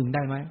ข้อที่1ไ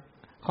ด้ไหม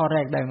ข้อแร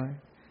กได้ไหม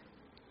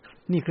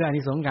นี่คืออา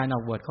นิสงส์การอ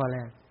อกบวชข้อแร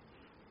ก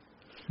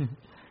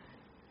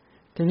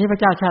ทีนี้พระ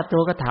เจ้าชาติโต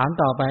ก็ถาม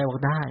ต่อไปบอ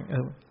กได้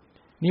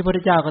นี่พร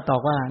ะเจ้าก็ตอ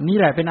บว่านี่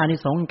แหละเป็นอานิ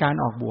สงส์การ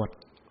ออกบวช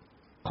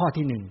ข้อ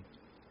ที่1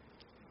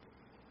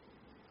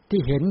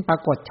ที่เห็นปรา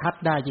กฏชัด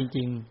ได้จ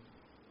ริง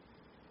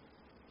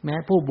ๆแม้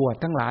ผู้บวช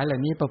ทั้งหลายเหล่า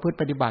นี้ประพฤติ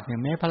ปฏิบัติเนี่ย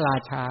แม้พระรา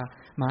ชา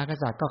มหาก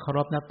ษัตริย์ก็เคาร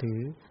พนับถือ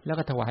แล้ว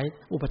ก็ถวาย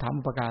อุปถัมภ์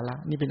อุปการะ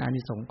นี่เป็นอา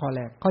นิสงส์ข้อแ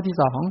รกข้อที่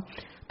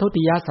2ทุ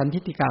ติยสันทิ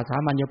ฏฐิกาสา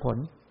มัญญผล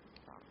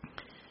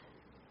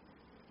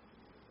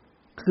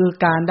คือ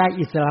การได้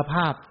อิสรภ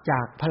าพจ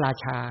ากพระรา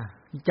ชา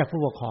จาก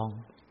ผู้ปกครอง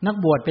นัก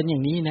บวชเป็นอย่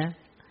างนี้นะ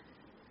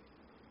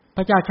พ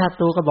ระเจ้าชาติ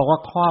โตก็บอกว่า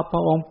ข้อพร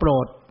ะองค์โปร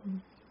ด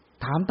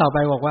ถามต่อไป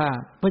บอกว่า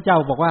พระเจ้า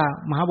บอกว่า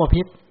มหาบ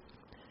พิตร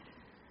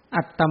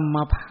อัตตม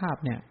ภาพ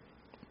เนี่ย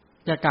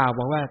จะกล่าวบ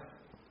อกว่า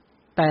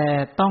แต่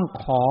ต้อง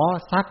ขอ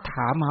ซักถ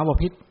ามมหาบ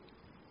พิตร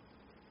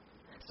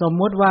สม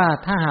มุติว่า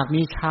ถ้าหาก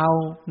มีชาว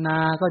นา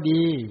ก็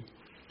ดี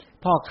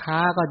พ่อค้า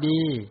ก็ดี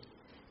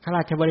ข้าร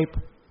า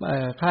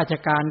ช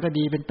การก็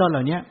ดีเป็นต้นเห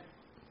ล่านี้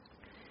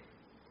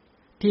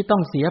ที่ต้อ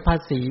งเสียภา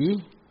ษี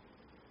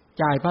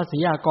จ่ายภาษี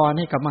อากรใ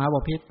ห้กับมหาบ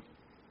พิตร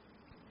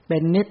เป็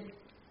นนิด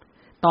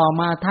ต่อ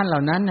มาท่านเหล่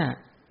านั้นน่ะ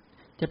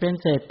จะเป็น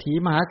เศรษฐี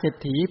มหาเศรษ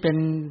ฐีเป็น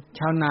ช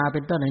าวนาเป็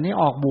นต้นเหล่านี้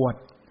ออกบวช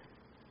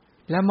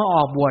แล้วเมื่ออ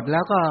อกบวชแล้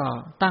วก็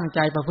ตั้งใจ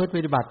ประพฤติป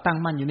ฏิบัติตั้ง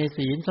มั่นอยู่ใน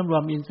ศีลสำรว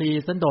มอินทรี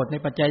ย์สันโดษใน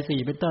ปัจจัย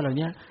4เป็นต้นเหล่า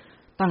นี้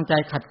ตั้งใจ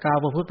ขัดเกลา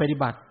ประพฤติปฏิ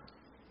บัติ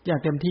อย่าง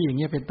เต็มที่อย่าง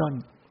นี้เป็นต้น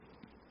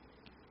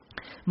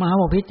มหา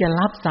บพิตรจะ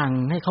รับสั่ง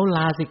ให้เขาล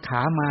าสิกข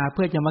ามาเ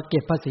พื่อจะมาเก็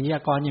บภาษีอ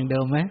ากรอย่างเดิ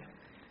มไหม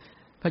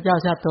พระเจ้า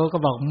ชาติโตก็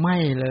บอกไม่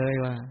เลย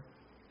ว่า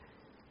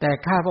แต่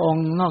ข้าพระอง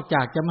ค์นอกจ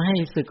ากจะไม่ให้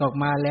สึกออก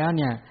มาแล้วเ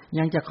นี่ย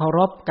ยังจะเคาร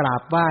พกรา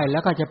บไหว้แล้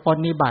วก็จะป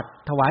ฏิบัติ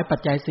ถวายปัจ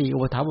จัย4อุ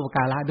ปถัมภ์อุปก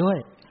าระด้วย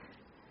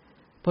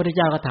พระพุทธเ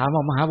จ้าก็ถามว่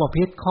ามหาบ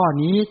พิตรข้อ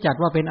นี้จัด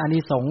ว่าเป็นอานิ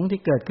สงส์ที่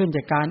เกิดขึ้นจ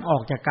ากการออ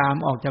กจากกาม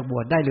ออกจากบ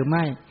วชได้หรือไ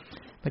ม่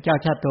พระเจ้า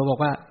ชาติโตบอก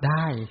ว่าไ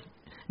ด้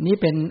นี้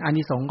เป็นอา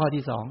นิสงส์ข้อ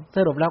ที่2ส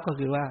รุปแล้วก็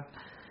คือว่า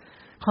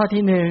ข้อ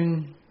ที่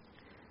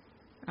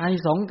1อานิ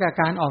สงส์กับ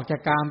การออกจา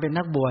กกามเป็น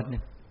นักบวชเนี่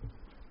ย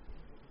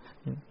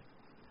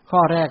ข้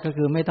อแรกก็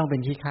คือไม่ต้องเป็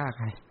นขี้ข้า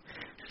ใคร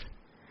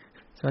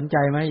สนใจ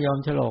ไหมยอม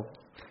ฉลก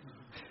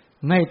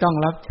ไม่ต้อง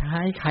รับใช้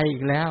ใครอี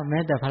กแล้วแม้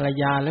แต่ภรร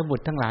ยาและบุ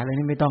ตรทั้งหลายเลย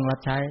นี่ไม่ต้องรับ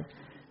ใช้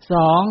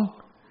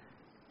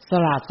2 ส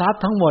ละทรัพ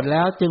ย์ทั้งหมดแ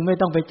ล้วจึงไม่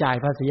ต้องไปจ่าย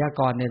ภาษีอา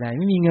กรใดๆไ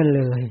ม่มีเงิน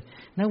เลย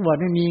นักบวช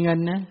ไม่มีเงิน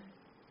นะ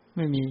ไ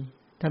ม่มี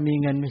ถ้ามี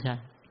เงินไม่ใช่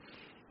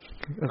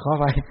ขอ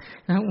ไป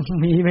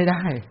มีไม่ไ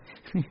ด้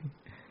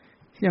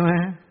ใช่ไหม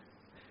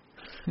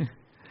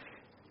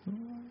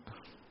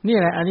นี่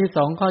แหละอันที่ส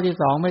องข้อที่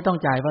สองไม่ต้อง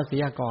จ่ายภาษี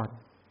อากร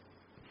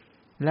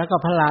แล้วก็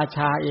พระราช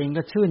าเอง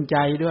ก็ชื่นใจ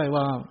ด้วย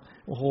ว่า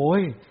โอ้โห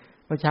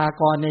ประชา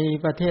กรใน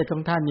ประเทศขอ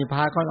งท่านนี่พ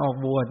ากันออก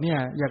บวชเนี่ย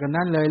อย่าง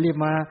นั้นเลยรีบ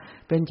มา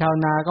เป็นชาว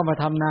นาก็มา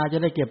ทำนาจะ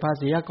ได้เก็บภา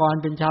ษีอากร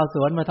เป็นชาวส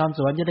วนมาทำส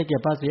วนจะได้เก็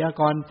บภาษีอา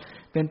กร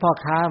เป็นพ่อ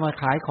ค้ามา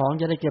ขายของ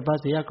จะได้เก็บภา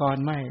ษีอากร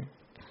ไม่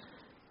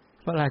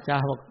พระราชา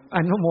บอกอ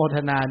นุโมท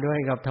นาด้วย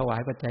กับถวา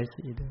ยปัจจัย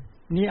4ด้วย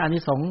นี่อานิ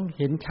สงส์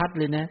เห็นชัด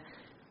เลยนะ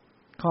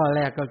ข้อแร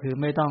กก็คือ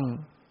ไม่ต้อง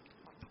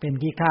เป็น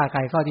ขี้ข้าใคร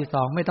ข้อที่ส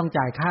องไม่ต้อง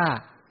จ่ายค่า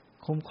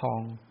คุ้มครอ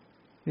ง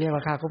เรียกว่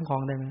าค่าคุ้มครอ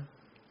งได้ไหม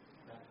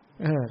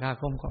ค่า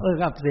คุ้มครอง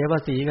ก็เสียภา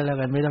ษีกันแล้ว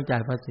กันไม่ต้องจ่า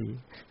ยภาษี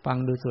ฟัง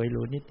ดูสวยห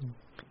รูนิดนึง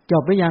จ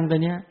บหรือยังตัว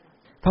เนี้ย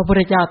พระพุท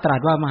ธเจ้าตรั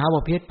สว่ามหาบ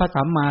พิตรพระ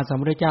สัมมาสัม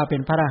พุทธเจ้าเป็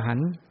นพระอรหัน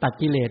ต์ตัด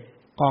กิเลส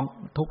กอง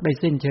ทุกข์ได้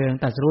สิ้นเชิง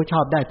ตรัสรู้ชอ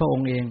บได้พระอง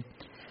ค์เองพ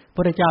ระ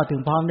พุทธเจ้าถึ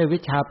งพร้อมด้วยวิ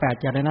ชชา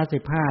8จารณะ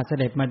15เส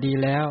ด็จมาดี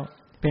แล้ว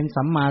เป็น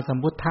สัมมาสัม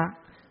พุทธะ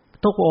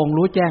ทุกองค์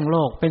รู้แจ้งโล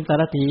กเป็นสา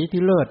รถี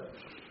ที่เลิศ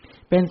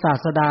เป็นศา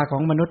สดาขอ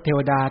งมนุษย์เทว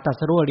ดาตรั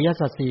สรู้อริย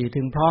สัจสี่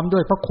ถึงพร้อมด้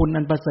วยพระคุณ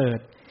อันประเสริฐ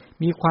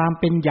มีความ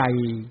เป็นใหญ่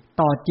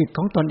ต่อจิตข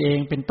องตนเอง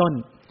เป็นต้น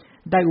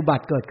ได้อุบั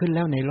ติเกิดขึ้นแ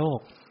ล้วในโลก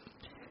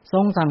ทร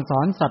งสั่งส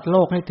อนสัตว์โล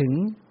กให้ถึง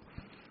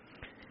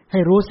ให้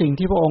รู้สิ่ง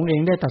ที่พระองค์เอ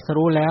งได้ตรัส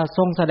รู้แล้วท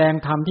รงแสดง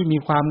ธรรมที่มี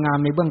ความงาม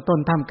ในเบื้องต้น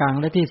ท่ามกลาง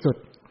และที่สุด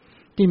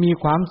ที่มี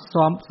ความ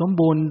สม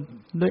บูรณ์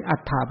ด้วยอั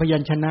ฏฐพยั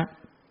ญชนะ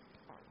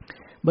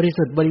บริ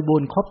สุทธิ์บริบู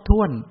รณ์ครบถ้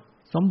วน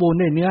สมบูรณ์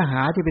ด้วยเนื้อห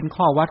าที่เป็น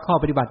ข้อวัดข้อ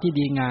ปฏิบัติที่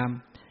ดีงาม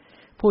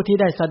ผู้ที่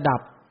ได้สดั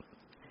บ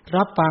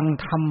รับฟัง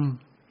ธรรม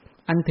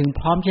อันถึง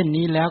พร้อมเช่น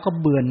นี้แล้วก็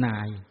เบื่อหน่า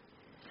ย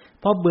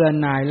เพราะเบื่อ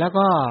หน่ายแล้ว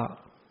ก็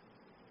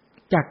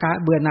จากการ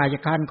เบื่อหน่ายจา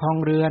กการครอง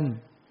เรือน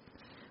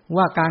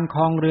ว่าการค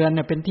รองเรือนเ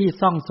นี่ยเป็นที่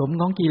ซ่องสุม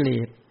ของกิเล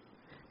ส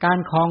การ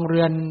ครองเรื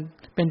อน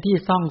เป็นที่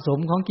ซ่องสุม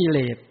ของกิเล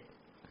ส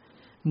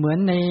เหมือน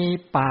ใน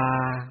ป่า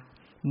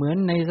เหมือน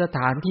ในสถ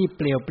านที่เ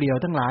ปลี่ยว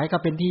ๆทั้งหลายก็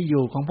เป็นที่อ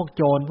ยู่ของพวกโ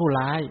จรผู้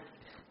ร้าย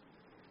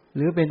ห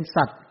รือเป็น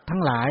สัตว์ทั้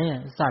งหลาย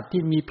สัตว์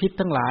ที่มีพิษ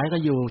ทั้งหลายก็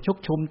อยู่ชุก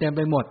ชุมเต็มไ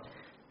ปหมด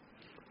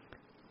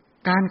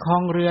การครอ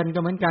งเรือนก็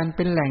เหมือนกันเ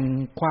ป็นแหล่ง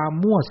ความ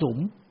มั่วสุม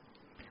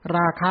ร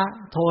าคะ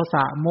โทส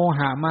ะโมห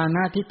ะมาน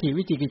ะทิฏฐิ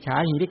วิจิกิจฉา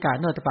หิริกะ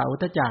โนตปะอุท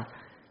ธัจจะ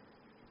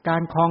กา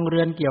รครองเรื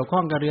อนเกี่ยวข้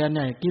องกับเรือนเ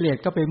นี่ยกิเลส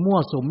ก็ไปมั่ว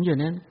สุมอยู่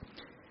นั้น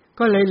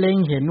ก็เลยเล็ง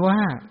เห็นว่า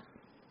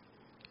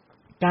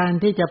การ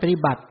ที่จะปฏิ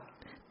บัติ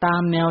ตา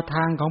มแนวท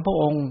างของพระ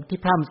องค์ที่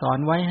พร่ำสอน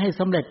ไว้ให้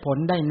สำเร็จผล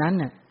ได้นั้น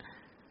เนี่ย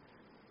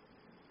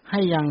ให้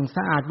อย่างส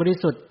ะอาดบริ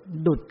สุทธิ์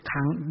ดุจ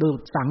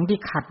สังที่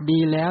ขัดดี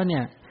แล้วเนี่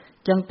ย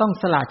จึงต้อง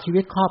สละชี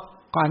วิตครอบ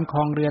การคร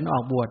องเรือนออ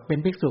กบวชเป็น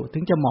ภิกษุถึ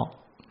งจะเหมาะ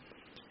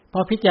พอ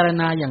พิจาร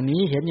ณาอย่าง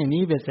นี้เห็นอย่าง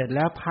นี้เสร็จแ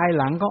ล้วภาย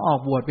หลังก็ออก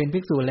บวชเป็นภิ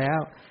กษุแล้ว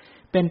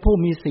เป็นผู้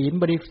มีศีล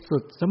บริสุ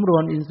ทธิ์สำรว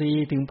มอินทรี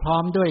ย์ถึงพร้อ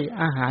มด้วย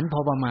อาหารพอ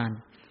ประมาณ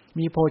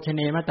มีโภชเ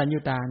นมตัญญู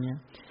ตาเนี่ย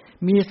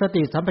มีส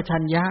ติสัมปชั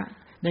ญญะ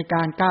ในก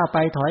ารก้าวไป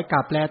ถอยก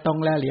ลับแลตรง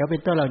แลเหลียวเป็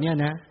นต้นเหล่านี้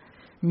นะ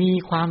มี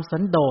ความสั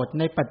นโดษ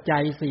ในปัจจั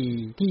ย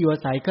4ที่อยู่อา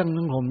ศัยเครื่อง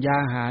นึ่งห่มยา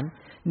อาหาร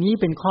นี้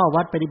เป็นข้อ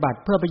วัดปฏิบัติ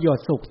เพื่อประโยช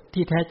น์สุข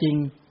ที่แท้จริง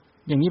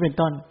อย่างนี้เป็น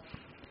ต้น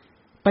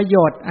ประโย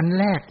ชน์อัน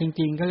แรกจ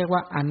ริงๆก็เรียกว่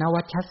าอน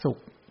วัชชสุข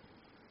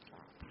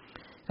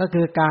ก็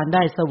คือการไ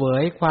ด้เสว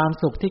ยความ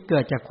สุขที่เกิ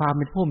ดจากความเ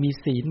ป็นผู้มี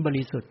ศีลบ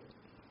ริสุทธิ์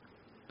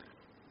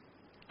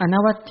อน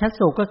วัชช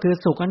สุขก็คือ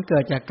สุขอันเกิ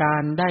ดจากกา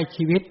รได้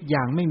ชีวิตอ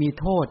ย่างไม่มี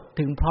โทษ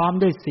ถึงพร้อม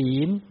ด้วยศี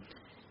ล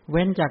เ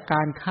ว้นจากก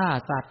ารฆ่า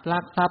สัตว์ลั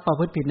กทรัพย์ประ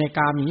พฤติผิดในก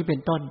ามอย่างนี้เป็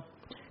นต้น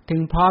ถึ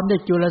งพร้อมด้วย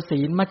จุลศี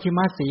ลมัชฌิม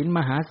ศีลม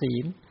หาศี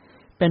ล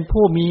เป็น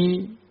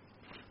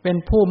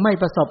ผู้ไม่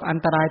ประสบอัน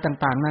ตราย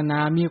ต่างๆนาน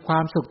ามีควา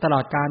มสุขตลอ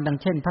ดกาลดัง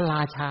เช่นพระร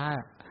า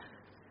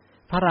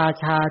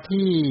ชา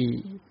ที่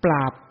ป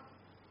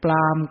ร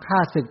ามฆ่า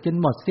ศึกจน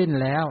หมดสิ้น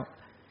แล้ว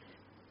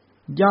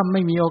ย่อมไ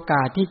ม่มีโอก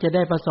าสที่จะไ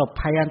ด้ประสบ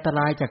ภัยอันตร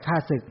ายจากฆ่า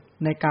ศึก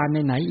ในการ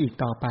ไหนๆอีก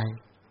ต่อไป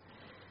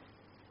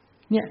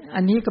เนี่ยอั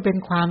นนี้ก็เป็น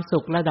ความสุ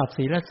ขระดับ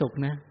ศีลสุข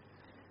นะ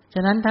ฉ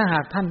ะนั้นถ้าหา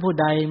กท่านผู้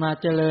ใดมา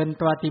เจริญ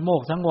ปาติโม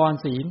กข์สังวร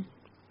ศีล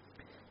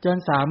จน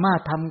สามาร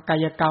ถทำกา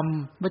ยกรรม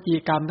วจี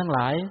กรรมทั้งหล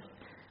าย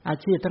อา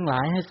ชีพทั้งหลา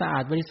ยให้สะอา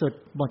ดบริสุทธิ์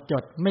หมดจ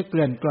ดไม่เก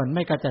ลื่อนกล่นไ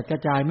ม่กระจัดกร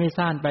ะจายไม่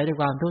ซ่านไปด้วย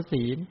ความทุ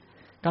ศีล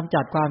กำ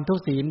จัดความทุ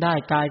ศีลได้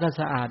กายก็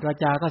สะอาดวา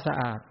จาก็สะ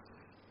อาด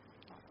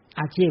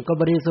อาชีพก็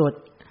บริสุทธิ์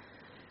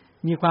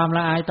มีความล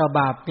ะอายต่อ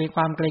บาปมีค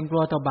วามเกรงกลั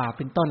วต่อบาปเ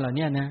ป็นต้นเหล่า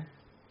นี้นะ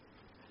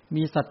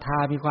มีศรัทธา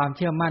มีความเ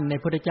ชื่อมั่นในพร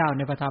ะพุทธเจ้าใ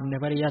นพระธรรมใน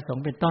พระอริยสง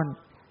ฆ์เป็นต้น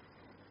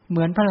เห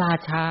มือนพระรา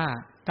ชา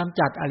กำ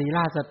จัดอริร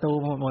าชศัตรู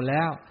หมดแ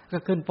ล้วก็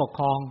ขึ้นปกค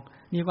รอง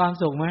มีความ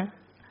สุขไหม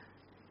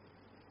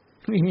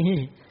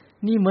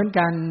นี่เหมือน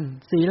กัน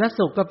ศีล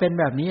สุขก็เป็น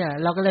แบบนี้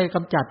เราก็เลยก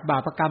ำจัดบา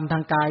ปกรรมทา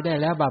งกายได้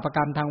แล้วบาปกร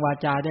รมทางวา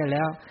จาได้แ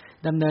ล้ว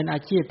ดำเนินอา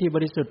ชีพที่บ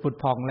ริสุทธิ์ผุด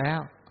ผ่องแล้ว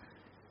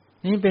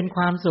นี่เป็นค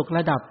วามสุขร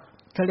ะดับ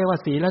เขาเรียกว่า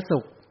ศีลสุ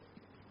ข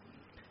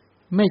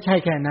ไม่ใช่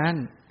แค่นั้น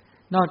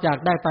นอกจาก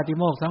ได้ปาติ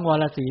โมกข์สังว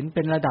รศีลเ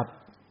ป็นระดับ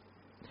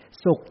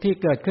สุขที่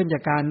เกิดขึ้นจา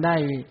กการไ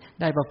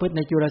ด้ประพฤติใน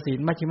จุลศีล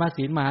มัชฌิม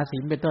ศีลมหาศี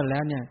ลเป็นต้นแล้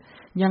วเนี่ย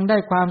ยังได้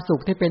ความสุ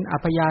ขที่เป็นอั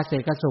พยาเส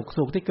กสุข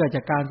สุขที่เกิดจ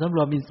ากการสำร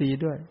วมอินทรีย์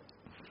ด้วย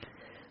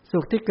สุ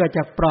ขที่เกิดจ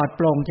ากปลอดโ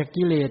ปร่งจาก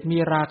กิเลสมี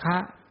ราคะ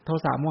โท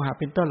สะโมหะ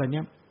เป็นต้นเหล่า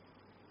นี้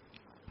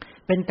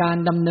เป็นการ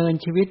ดำเนิน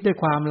ชีวิตด้วย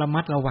ความระ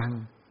มัดระวัง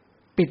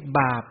ปิดบ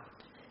าป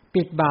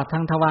ทา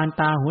งทวาร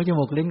ตาหูจ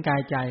มูกลิ้นกา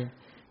ยใจ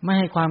ไม่ใ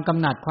ห้ความกำ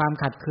หนัดความ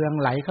ขัดเคือง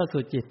ไหลเข้า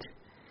สู่จิต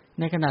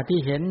ในขณะที่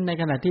เห็นใน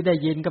ขณะที่ได้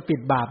ยินก็ปิด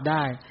บาปไ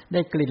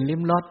ด้กลิ่นลิ้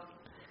มรส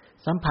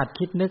สัมผัส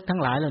คิดนึกทั้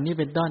งหลายเหล่านี้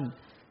เป็นต้น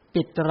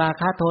ปิดรา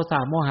คะโทสะ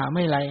โมหะไ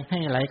ม่ไหลให้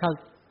ไหลเข้า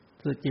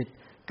สู่จิต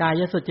กา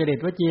ยสุจริต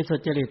วจีสุ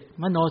จริต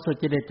มโนสุ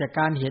จริตจาก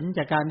การเห็นจ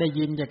ากการได้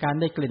ยินจากการ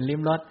ได้กลิ่นลิ้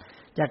มรส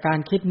จากการ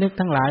คิดนึก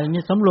ทั้งหลายเหล่า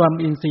นี้สำรวม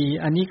อินทรีย์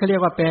อันนี้เขาเรีย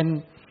กว่าเป็น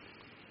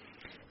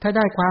ถ้าไ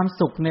ด้ความ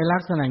สุขในลั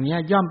กษณะนี้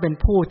ย่อมเป็น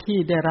ผู้ที่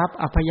ได้รับ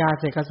อัพยา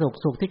เสก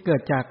สุขที่เกิ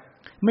ดจาก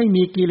ไม่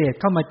มีกิเลส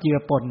เข้ามาเจือ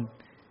ปน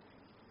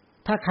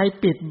ถ้าใคร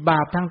ปิดบ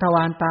าปทางทว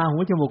ารตาหู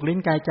จมูกลิ้น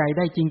กายใจไ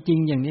ด้จริง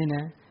ๆอย่างนี้น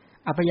ะ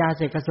อัพยาเ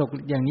สกสุข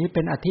อย่างนี้เ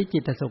ป็นอธิจิ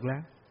ตตสุขแล้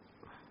ว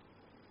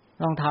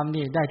ลองทำ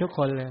ดิได้ทุกค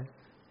นเลย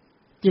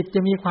จิตจะ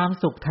มีความ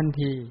สุขทัน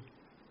ที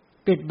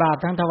ปิดบาป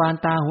ทางทวาร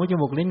ตาหูจ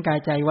มูกลิ้นกาย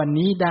ใจวัน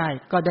นี้ได้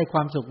ก็ได้คว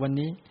ามสุขวัน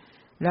นี้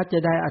แล้วจะ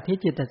ได้อธิ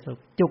จิตตสุข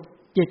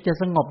จิตจะ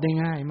สงบได้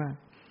ง่ายมาก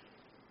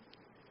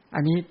อั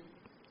นนี้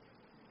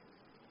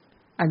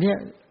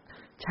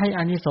ใช่อ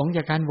านิสงส์จ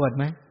ากการบวชไ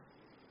หม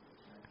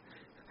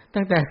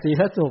ตั้งแต่ศี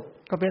ลสุข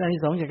ก็เป็นอานิ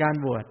สงส์จากการ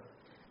บวช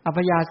อัพ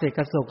ยาเสก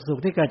สุข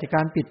ที่เกิดจากก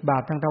ารปิดบา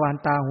ปทางทวาร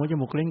ตาหูจ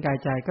มูกลิ้นกาย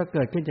ใจก็เ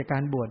กิดขึ้นจากกา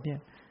รบวชเนี่ย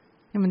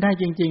นี่มันได้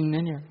จริงๆน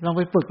ะเนี่ยลองไ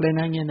ปฝึกเลย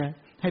นะเงี้ยนะ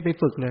ให้ไป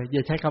ฝึกเลยอย่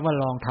าใช้คำว่า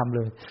ลองทำเ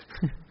ลย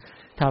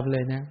ทำเล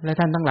ยนะและ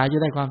ท่านทั้งหลายจะ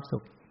ได้ความสุ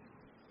ข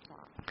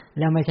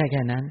แล้วไม่ใช่แ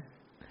ค่นั้น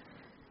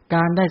ก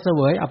ารได้เส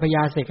วยอัพย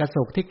าเสก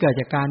สุขที่เกิด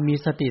จากการมี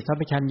สติสัม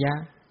ปชัญญะ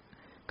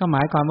ก็หม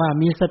ายความว่า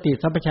มีสติ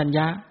สัมปชัญญ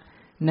ะ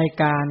ใน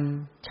การ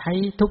ใช้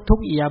ทุก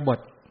ๆอิริยาบถ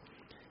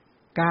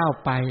ก้าว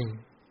ไป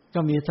ก็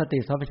มีสติ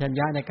สัมปชัญ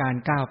ญะในการ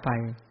ก้าวไป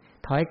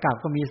ถอยกลับ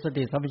ก็มีส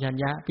ติสัมปชัญ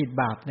ญะปิด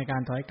บาปในกา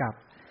รถอยกลับ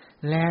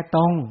แลต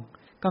รง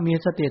ก็มี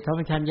สติสัม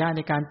ปชัญญะใน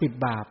การปิด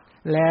บาป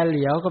แลเห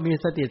ลียวก็มี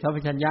สติสัมป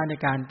ชัญญะใน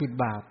การปิด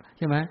บาปใ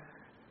ช่ไหม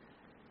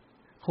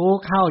คู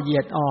เข้าเหยี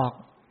ยดออก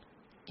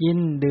กิน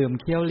ดื่ม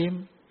เคี้ยวลิ้ม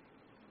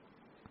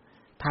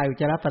ถ่ายอุจ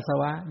จาระปัสสา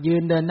วะยื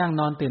นเดินนั่ง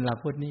นอนตื่นหลับ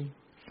พูดนี้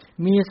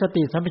มีส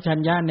ติสัมปชัญ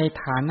ญะใน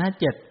ฐานะ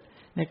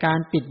7ในการ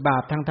ปิดบา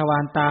ปทางทวา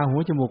รตาหู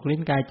จมูกลิ้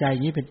นกายใจอย่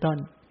างนี้เป็นต้น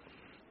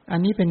อัน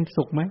นี้เป็น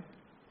สุขไหม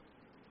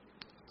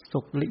สุ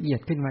ขละเอียด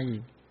ขึ้นมาอี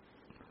ก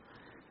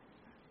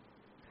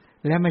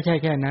และไม่ใช่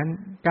แค่นั้น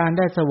การไ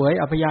ด้เสวย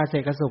อัพยาเส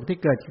กสุขที่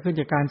เกิดขึ้น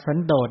จากการสัน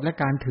โดษและ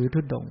การถือธุ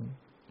ดงค์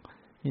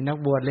นี่นัก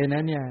บวชเลยน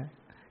ะเนี่ย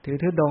ถือ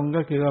ธุดงค์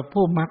ก็คือ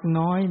ผู้มัก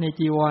น้อยใน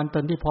จีวรต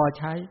นที่พอ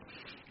ใช้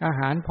อาห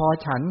ารพอ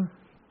ฉัน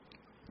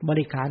บ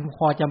ริขารพ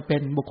อจำเป็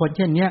นบุคคลเ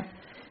ช่นนี้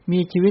มี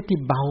ชีวิตที่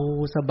เบา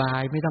สบา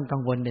ยไม่ต้องกั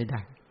งวลใด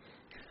ๆ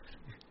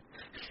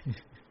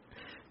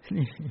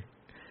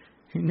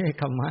นี่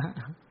คำว่า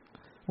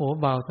โอ้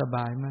เบาสบ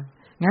ายมาก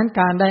งั้น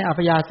การได้อัพ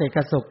ยาเสก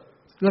สุข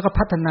แล้วก็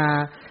พัฒนา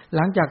ห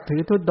ลังจากถื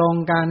อธุดง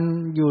ค์การ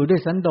อยู่ด้ว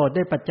ยสันโดษ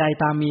ด้วยปัจจัย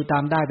ตามมีตา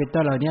มได้เป็น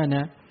ต้นเหล่านี้น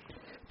ะ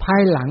ภา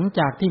ยหลัง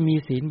จากที่มี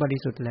ศีลบริ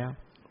สุทธิ์แล้ว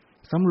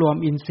สำรวม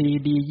อินทรี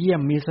ย์ดีเยี่ย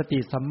มมีสติ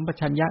สัมป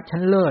ชัญญะชั้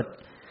นเลิศ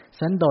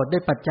สันโดษด้ว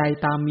ยปัจจัย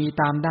ตามมี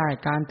ตามได้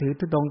การถือ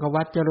ธุดงค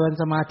วัตรเจริญ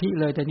สมาธิ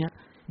เลยแต่เนี้ย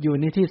อยู่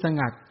ในที่ส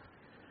งัด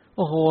โ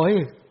อ้โห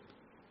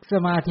ส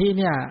มาธิ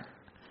เนี่ย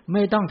ไ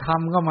ม่ต้องท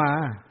ำก็มา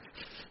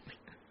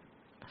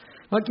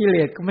เพราะกิเล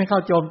สก็ไม่เข้า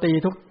โจมตี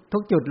ทุ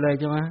กจุดเลย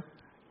ใช่ไหม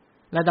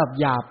ระดับ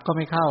หยาบก็ไ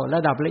ม่เข้าร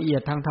ะดับละเอีย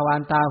ดทางทวา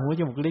รตาหูจ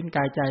มูกลิ้นก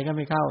ายใจก็ไ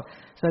ม่เข้า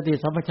สติ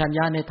สัมปชัญญ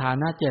ะในฐา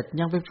นะ7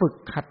ยังไปฝึก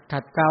ขั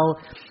ดเกลา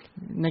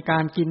ในกา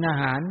รกินอา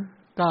หาร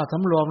ก็ส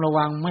ำรวมระ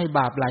วังไม่บ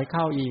าปไหลเ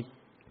ข้าอีก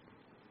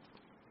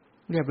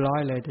เรียบร้อย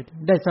เลย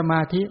ได้สม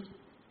าธิ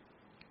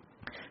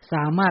ส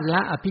ามารถล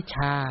ะอภิชฌ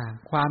า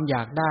ความอย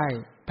ากได้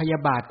พยา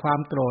บาทความ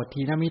โกรธ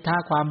ถีนมิทะ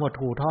ความหด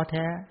หู่ท้อแ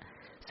ท้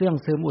เสื่อง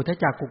ซึมอุทธัจ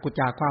จะกุกุจ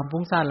จะความ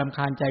ฟุ้งซ่านรำค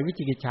าญใจวิ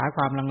จิกิจฉาค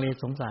วามลังเล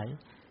สงสัย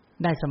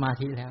ได้สมา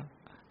ธิแล้ว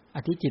อ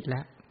ธิจิตแ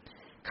ล้ว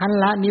ขั้น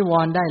ละนิว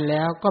รณ์ได้แ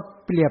ล้วก็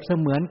เปรียบเส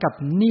มือนกับ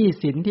หนี้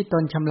สินที่ต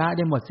นชำระไ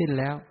ด้หมดสิ้น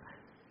แล้ว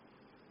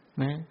ไ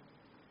หม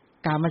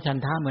กามฉัน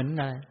ทะเหมือน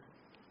อะไร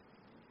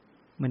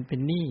เหมือนเป็น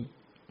หนี้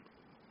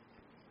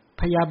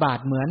พยาบาท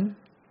เหมือน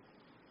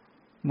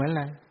อะ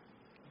ไร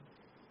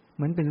เห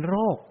มือนเป็นโร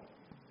ค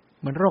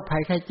เหมือนโรคภั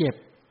ยไข้เจ็บ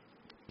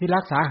ที่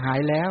รักษาหาย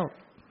แล้ว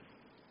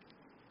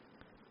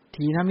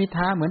ถีนมิท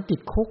ะเหมือนติด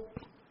คุก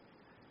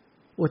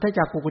อุทธัจจ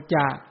ะกุกุจจ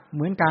ะเห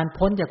มือนการ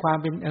พ้นจากความ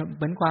เป็นเ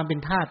หมือนความเป็น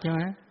ทาสใช่ไห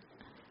ม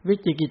วิ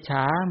จิกิจฉ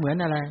าเหมือน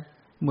อะไร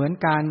เหมือน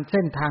การเ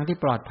ส้นทางที่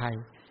ปลอดภัย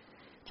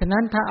ฉะนั้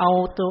นถ้าเอา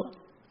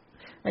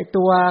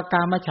ตัวก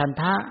ามฉัน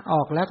ทะอ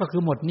อกแล้วก็คื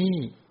อหมดหนี้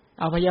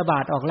เอาพยาบา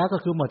ทออกแล้วก็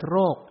คือหมดโร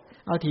ค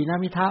เอาถีน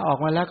มิทะออก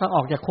มาแล้วก็อ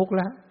อกจากคุกแ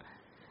ล้ว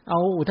เอา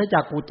อุทธัจจะ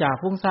กุกุจจะ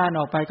ฟุ้งซ่าน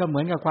ออกไปก็เหมื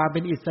อนกับความเป็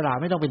นอิสระ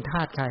ไม่ต้องเป็นท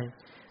าสใคร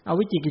เอา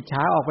วิจิกิจฉ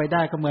าออกไปไ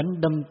ด้ก็เหมือน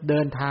เดิ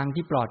นทาง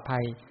ที่ปลอดภั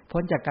ยพ้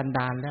นจากกันด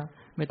ารแล้ว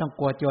ไม่ต้อง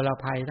กลัวโจร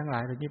ภัยทั้งหลา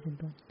ยเหล่านี้เป็น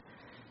ต้น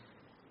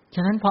ฉ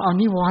ะนั้นพอเอา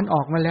นิวรณ์อ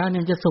อกมาแล้วเ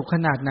นี่ยจะสุขข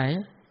นาดไหน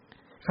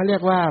เขาเรีย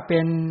กว่าเป็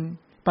น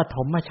ปฐ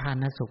มฌา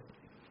นสุข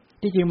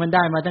ที่จริงมันไ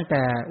ด้มาตั้งแ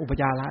ต่อุป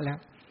จาระแล้ว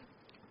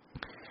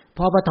พ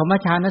อปฐม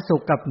ฌานสุ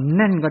ขกับแ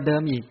น่นกว่าเดิ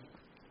มอีก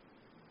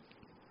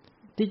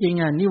ที่จริง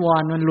อ่ะนิว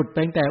รณ์มันหลุดไป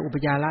ตั้งแต่อุป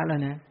จาระแล้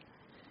วนะ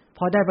พ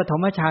อได้ปฐ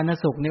มฌาน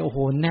สุขเนี่ยโอ้โห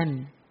แน่น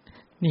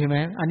นี่เห็นไหม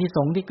อานิส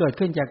งส์ที่เกิด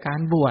ขึ้นจากการ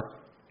บวช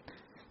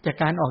จาก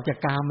การออกจาก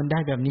กามมันได้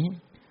แบบนี้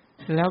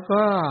แล้ว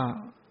ก็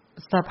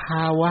สภ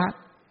าวะ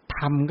ธ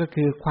รรมก็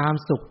คือความ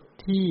สุข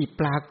ที่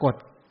ปรากฏ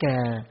แก่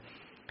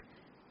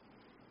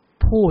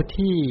ผู้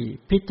ที่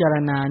พิจาร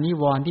ณานิ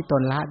วรณ์ที่ต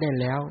นละได้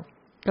แล้ว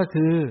ก็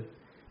คือ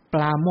ป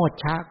ราโมท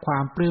ชะควา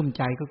มปลื้มใ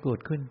จก็เกิด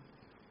ขึ้น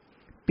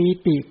ปี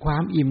ติควา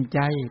มอิ่มใจ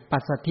ปั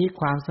สสัทธิ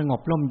ความสงบ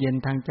ร่มเย็น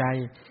ทางใจ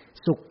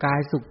สุขกาย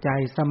สุขใจ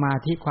สมา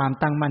ธิความ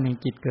ตั้งมั่นแห่ง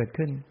จิตเกิด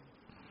ขึ้น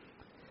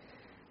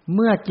เ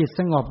มื่อจิต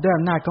สงบด้วย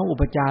อำนาจของอุ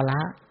ปจาระ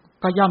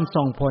ก็ย่อม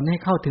ส่งผลให้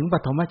เข้าถึงป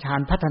ฐมฌาน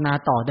พัฒนา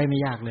ต่อได้ไม่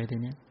ยากเลยที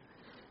นี้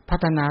พั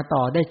ฒนาต่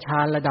อได้ฌา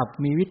นระดับ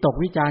มีวิตก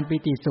วิจารปิ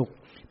ติสุข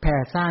แผ่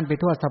ซ่านไป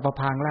ทั่วสรรพ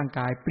พางร่างก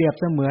ายเปรียบ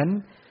เสมือน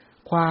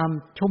ความ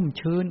ชุ่ม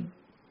ชื้น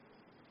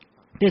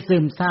ที่ซึ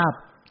มซาบ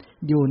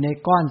อยู่ใน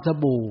ก้อนส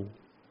บู่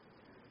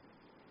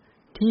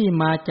ที่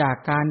มาจาก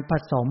การผ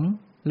สม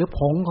หรือผ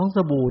งของส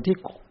บู่ที่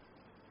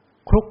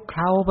คลุกเค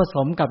ล้าผส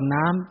มกับ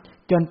น้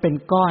ำจนเป็น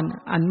ก้อน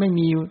อันไม่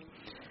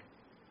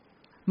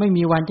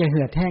มีวันจะเ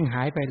หือดแห้งห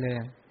ายไปเลย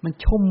มัน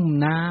ชุ่ม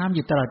น้ำอ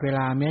ยู่ตลอดเวล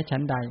าแม้ฉั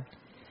นใด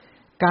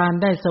การ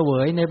ได้เสว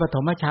ยในปฐ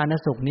มฌาน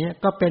สุขนี้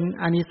ก็เป็น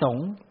อานิสง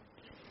ส์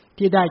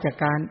ที่ได้จาก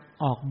การ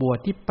ออกบวช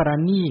ที่ประ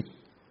ณีต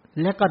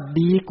และก็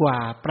ดีกว่า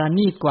ประ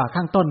ณีตกว่า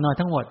ข้างต้นน้อย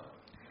ทั้งหมด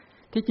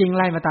ที่จริงไ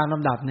ล่มาตามล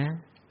ำดับนะ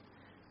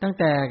ตั้ง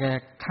แต่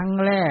ครั้ง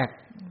แรก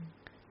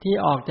ที่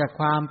ออกจาก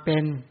ความเป็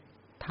น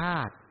ทา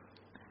ส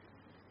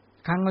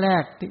ครั้งแร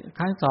ก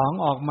ครั้งสอง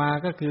ออกมา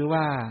ก็คือ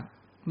ว่า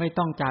ไม่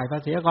ต้องจ่ายภา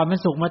ษีก่อนมัน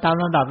สุขมาตาม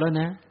ลำดับแล้ว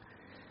นะ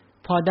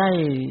พอได้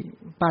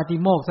ปาติ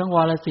โมกข์สังว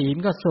รศีล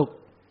ก็สุข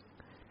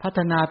พัฒ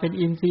นาเป็น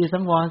อินทรีย์สั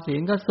งวรศี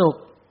ลก็สุข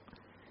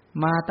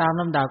มาตาม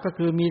ลำดับก็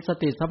คือมีส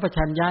ติสัมป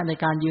ชัญญะใน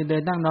การยืนเดิ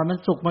นนั่งนอนมัน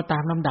สุขมาตา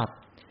มลำดับ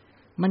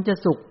มันจะ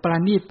สุขประ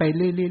ณีตไปเ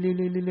รื่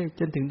อยๆ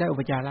จนถึงได้อุ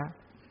ปจาระ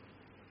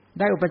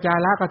ได้อุปจา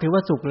ระก็ถือว่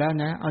าสุขแล้ว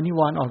นะเอานิว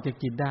รณ์ออกจาก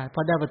จิตได้พ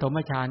อได้ปฐม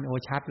ฌานโอ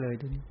ชัดเลย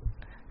ทีนี้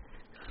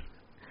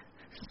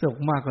สุข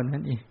มากกว่านั้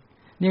นอีก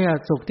นี่ก็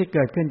สุขที่เ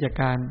กิดขึ้นจาก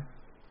การ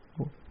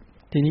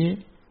ทีนี้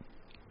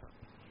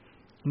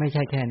ไม่ใ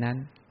ช่แค่นั้น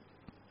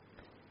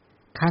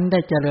ขั้นได้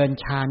เจริญ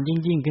ฌาน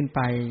ยิ่งขึ้น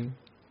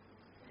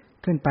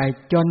ไป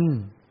จน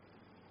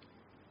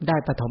ได้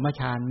ปฐม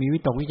ฌานมีวิ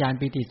ตกวิจาร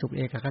ปิติสุขเ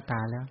อกคตา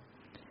แล้ว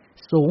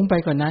สูงไป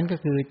กว่านั้นก็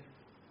คือ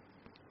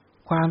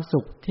ความสุ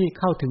ขที่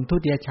เข้าถึงทุ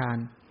ติยฌาน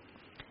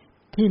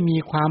ที่มี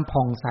ความ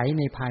ผ่องใส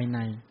ในภายใน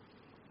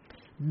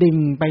ดิ่ง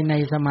ไปใน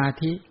สมา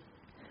ธิ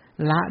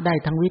ละได้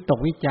ทั้งวิตก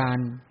วิจาร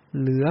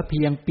เหลือเ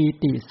พียงปี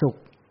ติสุข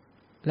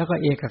แล้วก็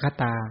เอกค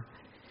ตา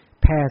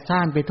แผ่ซ่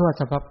านไปทั่ว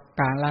สรรพ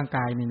กายร่างก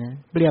ายนี่นะ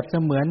เปรียบเส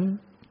มือน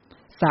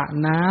สระ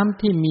น้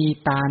ำที่มี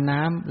ตา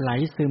น้ำไหล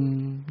ซึม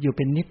อยู่เ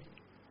ป็นนิด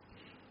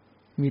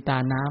มีตา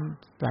น้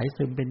ำไหล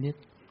ซึมเป็นนิด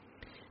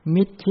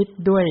มิดชิด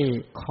ด้วย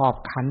ขอบ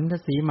ขันธ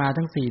สีมา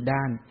ทั้งสี่ด้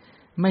าน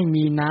ไม่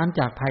มีน้ำ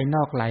จากภายน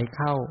อกไหลเ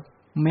ข้า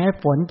แม้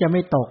ฝนจะไ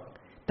ม่ตก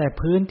แต่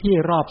พื้นที่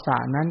รอบสระ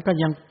นั้นก็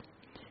ยัง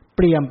เป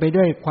ลี่ยมไป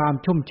ด้วยความ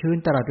ชุ่มชื้น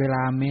ตลอดเวล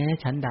าแม้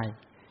ชั้นใด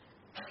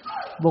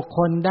บุคค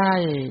ลได้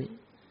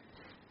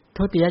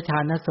ทุติยฌา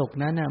นสุข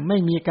นั้นน่ะไม่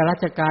มีกรั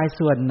ชกาย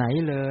ส่วนไหน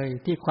เลย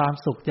ที่ความ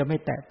สุขจะไม่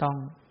แตะต้อง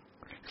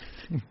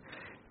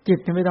จิต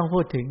จะไม่ต้องพู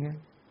ดถึง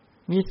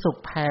มีสุข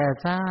แผ่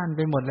ซ่านไป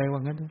หมดเลยว่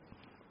างั้น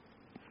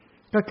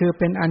ก็คือ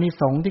เป็นอานิ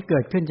สงส์ที่เกิ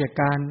ดขึ้นจาก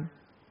การ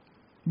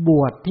บ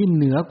วชที่เ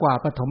หนือกว่า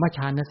ปฐมฌ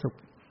านสุข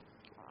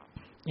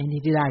อัน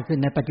นี้ที่ได้ขึ้น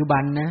ในปัจจุบั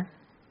นนะ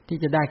ที่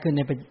จะได้ขึ้นใ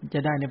น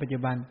ปัจจุ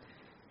บัน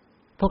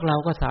พวกเรา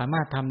ก็สาม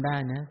ารถทำได้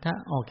นะถ้า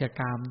ออกจาก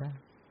กามได้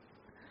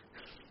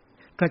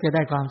ก็จะไ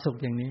ด้ความสุข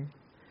อย่างนี้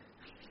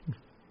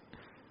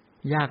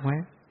ยากไหม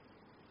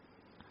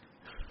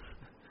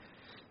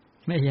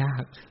ไม่ยา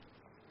ก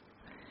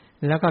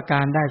แล้วก็ก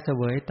ารได้เส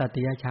วยต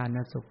ติยฌาน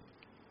สุข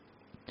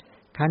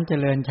ขั้นเจ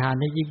ริญฌาน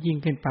ให้ยิ่ง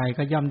ขึ้นไป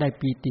ก็ย่อมได้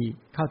ปีติ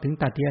เข้าถึง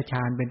ตติยฌ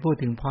านเป็นผู้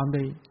ถึงพร้อม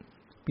ด้วย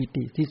ปี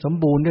ติที่สม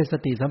บูรณ์ด้วยส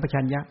ติสัมป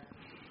ชัญญะ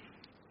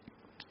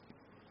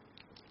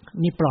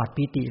นี่ปลอด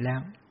ปีติแล้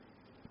ว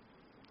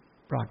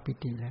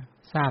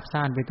ทราบ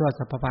ซ่านไปทั่วส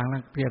รรพพางแล้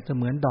วเปรียบเส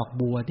มือนดอก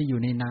บัวที่อ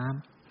ยู่ในน้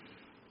ำ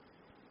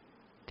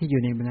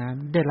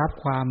ได้รับ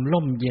ความ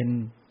ร่มเย็น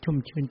ชุ่ม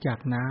ชื้นจาก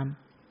น้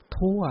ำ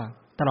ทั่ว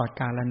ตลอด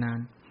กาลนาน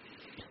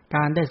ก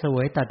ารได้เสว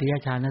ยตติย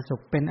ฌานสุ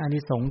ขเป็นอานิ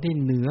สงส์ที่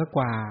เหนือก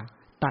ว่า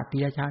ตติ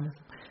ยฌาน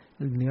สุ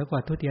ขเหนือกว่า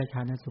ทุติยฌ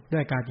านสุขด้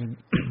วยการอย่าง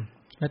นี้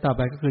แล้วต่อไ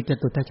ปก็คือจ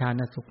ตุตถฌา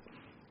นสุข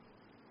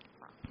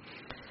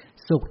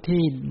สุข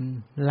ที่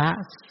ละ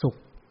สุข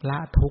ละ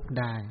ทุกข์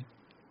ได้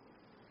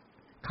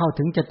เข้า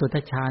ถึงจตุตถ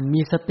ฌาน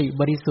มีสติ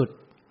บริสุทธิ์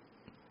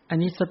อัน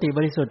นี้สติบ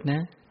ริสุทธิ์น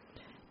ะ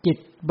จิต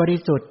บริ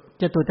สุทธิ์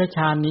จตุตถฌ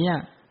านนี้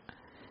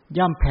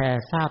ย่อมแผ่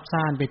ซาบ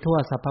ซ่านไปทั่ว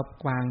สรรพ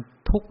กวาง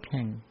ทุกแ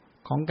ห่ง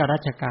ของกรั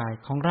ชกาย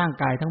ของร่าง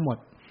กายทั้งหมด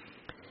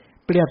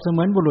เปรียบเส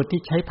มือนบุรุษ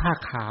ที่ใช้ผ้า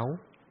ขาว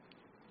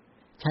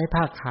ใช้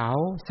ผ้าขาว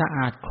สะอ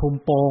าดคลุม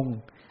โปง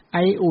ไอ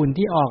อุ่น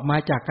ที่ออกมา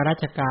จากกรั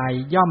ชกาย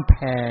ย่อมแ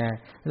ผ่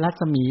รั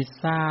ศมี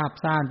ซาบ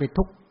ซ่านไป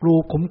ทุกรู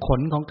ขุมข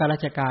นของกรั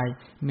ชกาย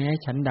แม้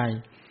ฉันใด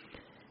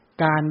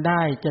การไ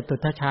ด้จตุ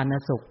ทัชฌาน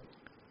สุข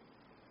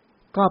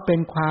ก็เป็น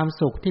ความ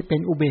สุขที่เป็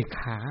นอุเบก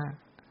ขา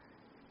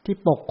ที่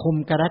ปกคลุม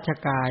กรัช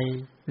กาย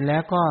แล้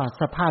วก็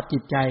สภาพจิ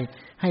ตใจ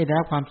ให้ได้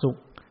ความสุข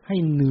ให้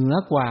เหนือ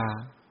กว่า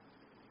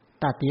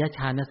ตติยฌ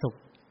านสุข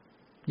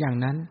อย่าง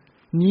นั้น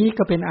นี้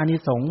ก็เป็นอานิ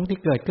สงส์ที่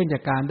เกิดขึ้นจา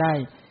กการได้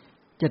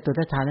จตุ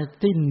ทัชฌาน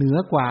ที่เหนือ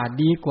กว่า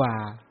ดีกว่า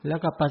แล้ว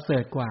ก็ประเสริ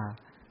ฐกว่า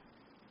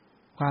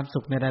ความสุ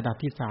ขในระดับ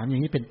ที่3อย่า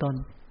งนี้เป็นต้น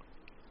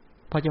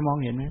พอจะมอง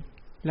เห็นไหม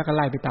แล้วก็ไ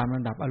ล่ไปตามร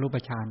ะดับอรูป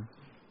ฌาน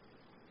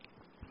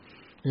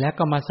แล้ว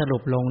ก็มาสรุ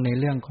ปลงใน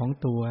เรื่องของ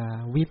ตัว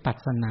วิปัส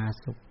สนา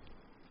สุข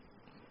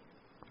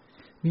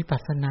วิปั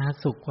สสนา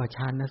สุขกว่าฌ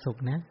านสุข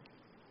นะ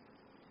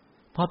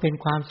เพราะเป็น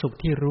ความสุข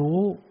ที่รู้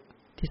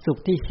ที่สุข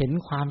ที่เห็น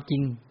ความจริ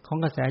งของ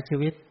กระแสชี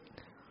วิต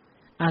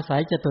อาศั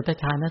ยจตุทัช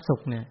ฌานสุ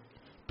ขเนี่ย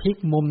พลิก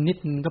มุมนิด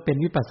นึงก็เป็น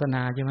วิปัสสน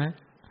าใช่ไหม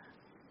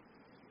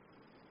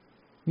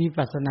วิ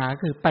ปัสสนา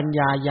คือปัญญ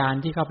าญาณ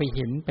ที่เข้าไปเ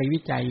ห็นไปวิ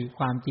จัยค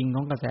วามจริงข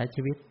องกระแส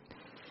ชีวิต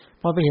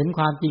พอไปเห็นค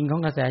วามจริงขอ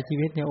งกระแสชี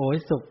วิตเนี่ยโอ้ย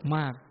สุขม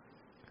าก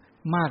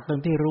มากตร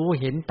งที่รู้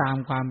เห็นตาม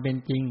ความเป็น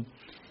จริง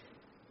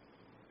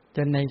จ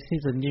นในที่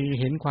สุด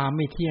เห็นความไ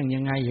ม่เที่ยง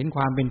ยังไงเห็นค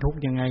วามเป็นทุกข์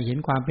ยังไงเห็น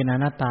ความเป็นอ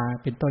นัตตา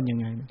เป็นต้นยัง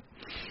ไง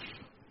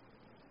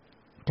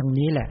ตรง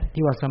นี้แหละ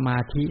ที่ว่าสมา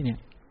ธิเนี่ย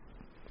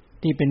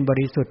ที่เป็นบ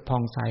ริสุทธิ์ผ่อ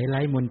งใสไร้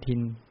มลทิ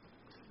น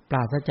ปร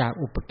าศจาก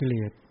อุปกิเล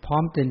สพร้อ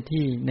มเต็ม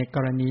ที่ในก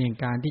รณีแห่ง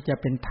การที่จะ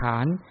เป็นฐา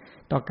น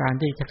ต่อการ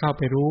ที่จะเข้าไ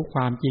ปรู้ค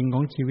วามจริงข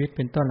องชีวิตเ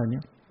ป็นต้นเหล่า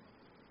นี้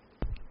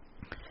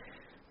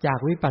จาก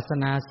วิปัสส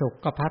นาสุข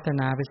ก็พัฒ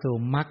นาไปสู่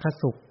มรรค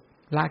สุข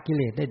ละกิเ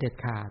ลสได้เด็ด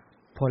ขาด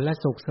ผลและ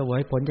สุขเสว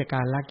ยผลจากก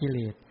ารละกิเล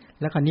ส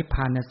แล้วก็นิพพ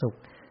านสุข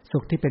สุ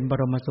ขที่เป็นบ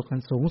รมสุขอั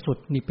นสูงสุด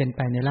นี่เป็นไป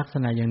ในลักษ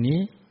ณะอย่างนี้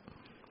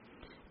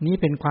นี่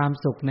เป็นความ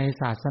สุขใน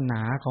ศาสนา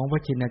ของพร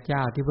ะชินเจ้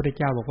าที่พระพุทธ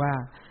เจ้าบอกว่า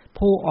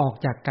ผู้ออก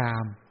จากกา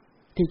ม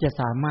ที่จะ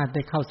สามารถไ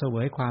ด้เข้าเสว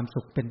ยความ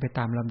สุขเป็นไปต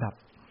ามลำดับ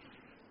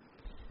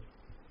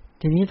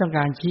ทีนี้ต้องก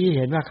ารชี้เ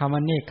ห็นว่าคำว่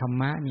าเนกขัม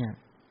มะเนี่ย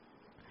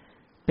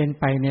เป็น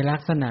ไปในลั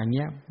กษณะเ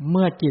นี้ยเ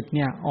มื่อจิตเ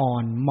นี่ยอ่อ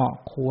นเหมาะ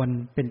ควร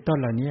เป็นต้น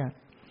เหล่านี้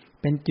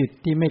เป็นจิต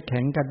ที่ไม่แ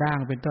ข็งกระด้าง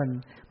เป็นต้น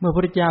เมื่อพระพุ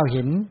ทธเจ้าเ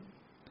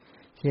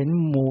ห็น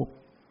หมู่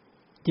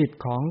จิต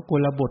ของกุ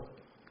ลบุตร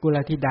กุล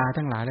ธิดา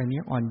ทั้งหลายเหล่า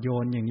นี้อ่อนโย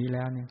นอย่างนี้แ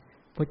ล้วเนี่ย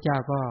พระเจ้า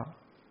ก็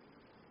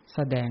แส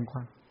ดงคว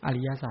ามอ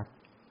ริยสัจ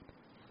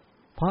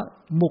เพราะ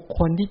บุคค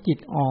ลที่จิต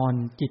อ่อน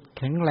จิตแ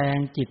ข็งแรง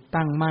จิต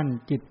ตั้งมั่น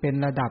จิตเป็น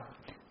ระดับ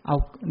เอา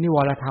นิว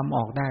รธรรมอ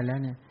อกได้แล้ว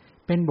เนี่ย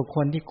เป็นบุคค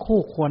ลที่คู่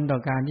ควรต่อ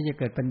การที่จะ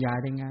เกิดปัญญา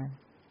ได้ง่าย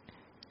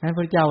นั้นพ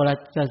ระเจ้าเวลา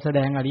จะแสด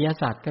งอริย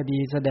สัจก็ดี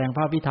แสดงพ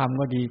ระวิธรรม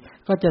ก็ดี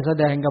ก็จะแส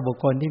ดงกับบุค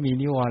คลที่มี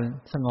นิวรณ์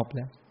สงบแ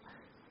ล้ว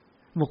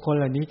บุคคล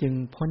เหล่านี้จึง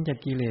พ้นจาก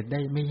กิเลสได้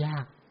ไม่ยา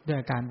กด้วย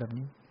อาการแบบ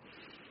นี้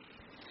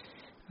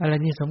อะไร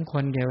นี่สมคว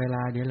รแก่เวล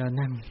าเดี๋ยวเรา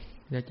นั่ง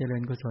จะเจริ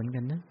ญกุศลกั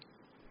นนะ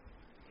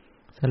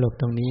สรุป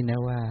ตรงนี้นะ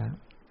ว่า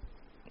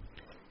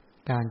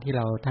การที่เ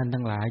ราท่าน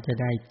ทั้งหลายจะ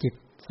ได้จิต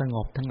สง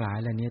บทั้งหลาย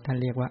เหล่านี้ท่าน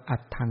เรียกว่าอั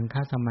ตถังค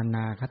สมน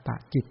าคตะ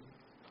จิต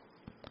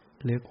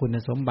หรือคุณ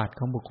สมบัติข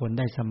องบุคคลไ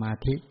ด้สมา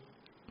ธิ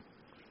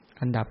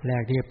อันดับแร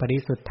กที่ปริ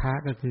สุทธะ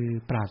ก็คือ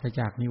ปราศ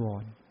จากนิว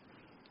รณ์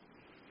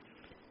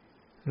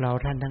เรา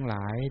ท่านทั้งหล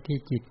ายที่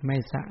จิตไม่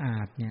สะอา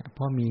ดเนี่ยเพ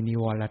ราะมีนิ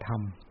วรธรร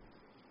ม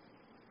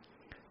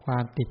ควา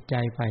มติดใจ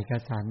ใฝ่ก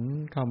สัน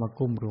เข้ามา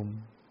กุ้มรุม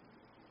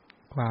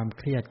ความเ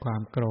ครียดควา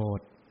มโกร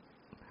ธ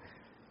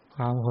ค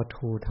วามหด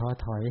หู่ท้อ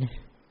ถอย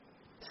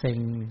เซ็ง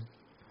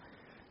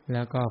แ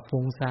ล้วก็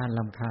ฟุ้งซ่านร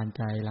ำคาญใ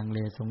จลังเล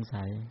สง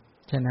สัย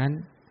ฉะนั้น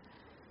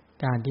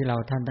การที่เรา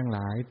ท่านทั้งหล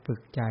ายฝึ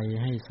กใจ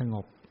ให้สง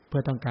บเพื่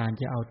อต้องการ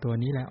จะเอาตัว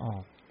นี้แหละออ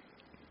ก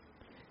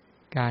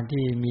การ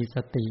ที่มีส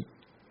ติ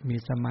มี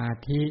สมา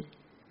ธิ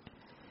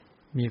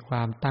มีคว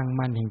ามตั้ง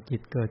มั่นแห่งจิ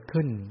ตเกิด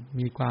ขึ้น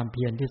มีความเ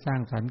พียรที่สร้า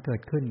งสรรค์เกิ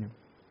ดขึ้น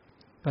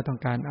ก็ต้อง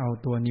การเอา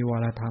ตัวนิว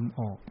รธรรม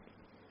ออก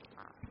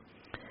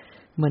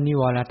เมื่อนิ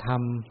วรธรร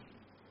ม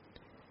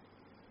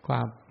คว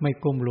ามไม่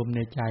กุ้มลุมใน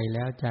ใจแ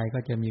ล้วใจก็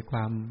จะมีคว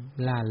าม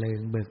ล่าเริง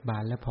เบิกบา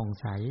นและผ่อง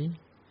ใส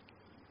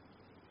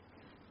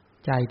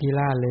ใจที่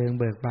ล่าเริง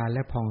เบิกบานแล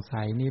ะผ่องใส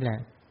นี่แหละ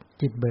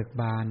จิตเบิก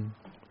บาน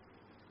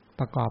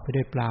ประกอบไป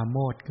ด้วยปราโม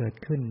ทย์เกิด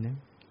ขึ้นนะ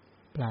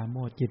ปราโม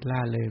ทย์จิตล่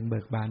าเริงเบิ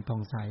กบานผ่อ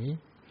งใส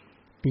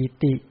ปี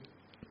ติ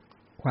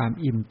ความ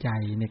อิ่มใจ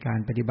ในการ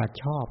ปฏิบัติ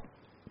ชอบ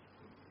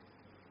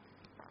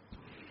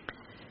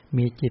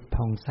มีจิต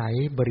ผ่องใส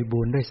บริบู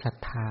รณ์ด้วยศรัท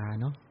ธา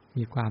เนาะ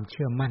มีความเ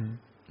ชื่อมั่น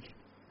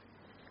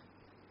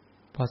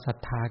พอศรัท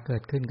ธาเกิ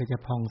ดขึ้นก็จะ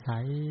ผ่องใส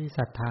ศ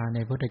รัทธาใน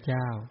พระพุทธเ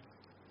จ้า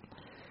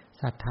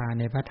ศรัทธา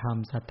ในพระธรรม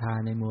ศรัทธา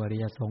ในหมู่อริ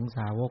ยสงฆ์ส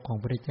าวกของพ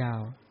ระพุทธเจ้า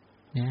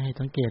เนี่ยให้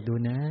สังเกตดู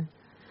นะ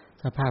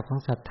สภาพของ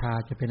ศรัทธา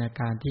จะเป็นอา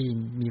การที่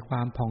มีคว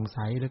ามผ่องใส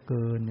เหลือเ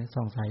กินเนี่ย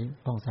ผ่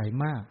องใส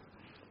มาก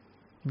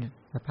เนี่ย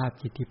สภาพ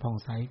จิตที่ผ่อง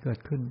ใสเกิด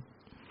ขึ้น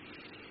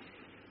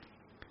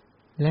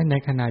และใน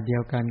ขณะเดี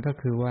ยวกันก็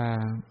คือว่า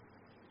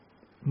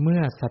เมื่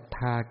อศรัทธ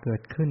าเกิ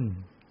ดขึ้น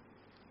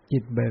จิ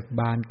ตเบิก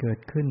บานเกิด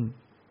ขึ้น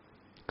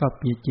ก็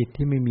ปีจิต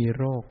ที่ไม่มี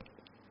โรค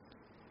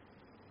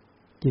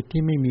จิต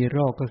ที่ไม่มีโร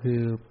คก็คือ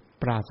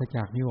ปราศจ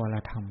ากนิวร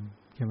ธรรม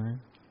ใช่ไหม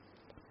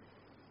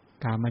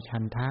กามฉั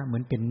นทะเหมื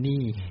อนเป็นห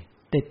นี้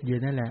ติดอยู่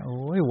นั่นแหละโอ้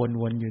ย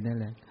วนๆอยู่นั่น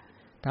แหละ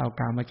ถ้าเอา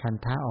กามฉัน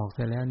ทะออกเ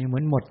สียแล้วนี่เหมื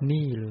อนหมดห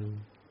นี้เลย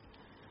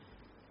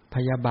พ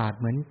ยาบาท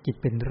เหมือนจิต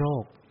เป็นโร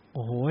คโ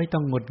อ้โหต้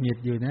องหงุดหงิด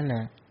อยู่นั่นแหล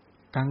ะ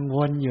กังว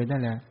ลอยู่นั่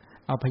นแหละ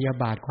เอาพยา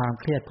บาทความ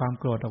เครียดความ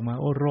โกรธออกมา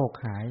โอ้โรค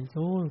หายโ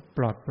อ้ป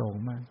ลอดโปร่ง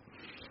มาก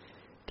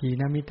ที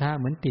นมิทะ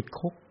เหมือนติด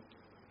คุก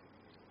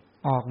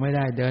ออกไม่ไ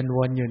ด้เดินว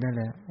นอยู่นั่นแ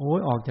หละโอ้ย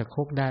ออกจาก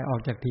คุกได้ออ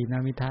กจากทีน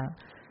มิทะ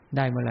ไ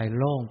ด้เมื่อไหร่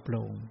โล่งโป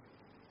ร่ง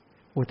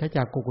อุทธัจจ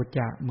ะกุกุจจ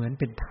ะเหมือน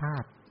เป็นธา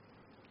ตุ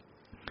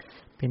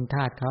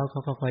เขา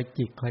ก็คอย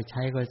จิกคอยใ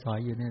ช้คอยสอย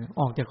อยู่นั่น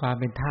ออกจากความ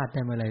เป็นธาตุไ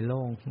ด้เมื่อไหร่โ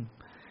ล่ง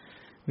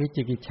วิ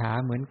จิกิจฉา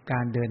เหมือนกา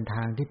รเดินท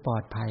างที่ปลอ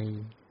ดภัย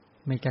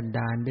ไม่กันด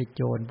ารด้วยโ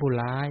จรผู้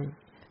ร้าย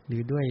หรื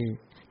อด้วย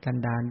กัน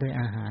ดารด้วย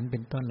อาหารเป็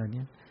นต้นเหล่า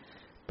นี้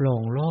โปร่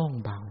งโล่ง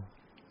เบา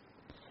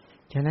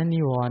ฉะนั้นนิ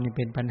วรณ์นี่เ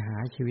ป็นปัญหา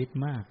ชีวิต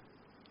มาก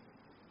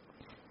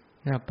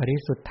แล้วปริ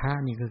สุทธะ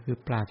นี่ก็คือ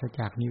ปราศ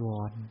จากนิว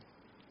รณ์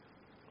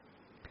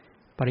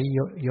ปริ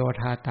โย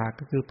ธาตา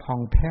ก็คือผ่อ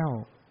งแผ้ว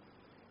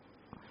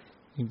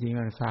จริง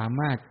ๆสา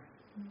มารถ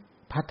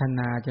พัฒน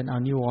าจนเอา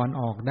นิวรณ์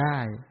ออกได้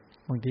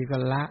บางทีก็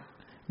ละ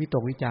วิต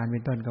กวิจารเป็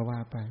นต้นก็ว่า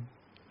ไป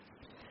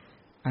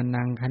อ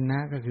นังคณะ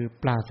ก็คือ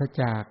ปราศ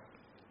จาก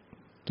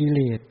กิเล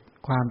ส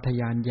ความท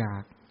ยานอยา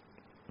ก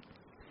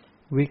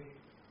วิ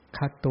ค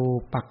ตู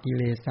ปักกิเ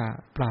ลสะ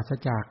ปราศ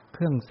จากเค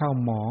รื่องเศร้า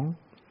หมอง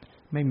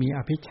ไม่มีอ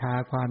ภิชฌา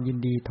ความยิน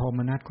ดีโทม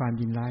นัสความ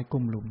ยินร้าย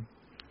กุ้มลุม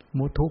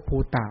มุทุภู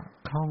ตะ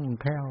คล่อง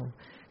แคล่ว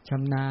ช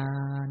ำนา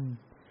ญ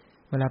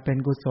เวลาเป็น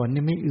กุศล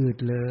นี่ไม่อืด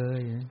เล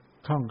ย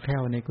คล่องแคล่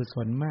วในกุศ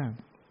ลมาก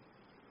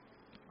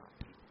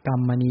กร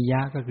รมนิย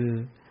ะก็คือ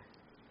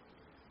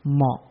เ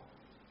หมาะ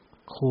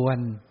ควร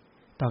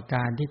ต่อก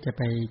ารที่จะไ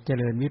ปเจ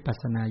ริญวิปัส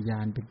สนาญา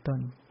ณเป็นต้น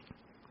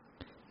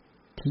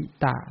ทิ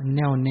ตะแ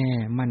น่วแน่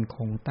มั่นค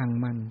งตั้ง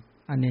มั่น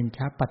อเนนช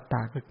ปัตต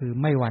ะก็คือ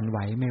ไม่หวั่นไหว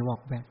ไม่วอ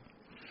กแวก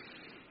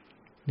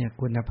เนี่ย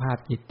คุณภาพ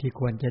จิตที่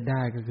ควรจะไ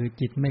ด้ก็คือ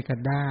จิตไม่กระ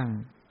ด้าง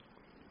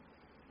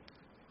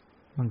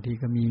บางที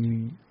ก็มี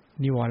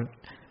นิวรณ์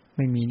ไ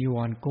ม่มีนิว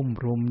รณ์กุ้ม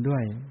รุมด้ว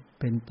ย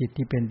เป็นจิต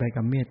ที่เป็นไป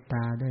กับเมตต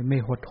าด้วยไม่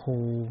หด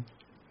หู่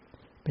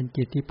เป็น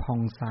จิตที่ผ่อ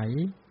งใส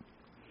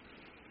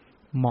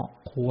เหมาะ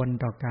ควร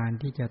ต่อการ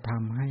ที่จะท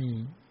ำให้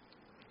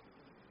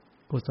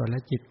กุศล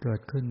จิตเกิ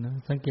ดขึ้นนะ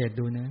สังเกต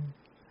ดูนะ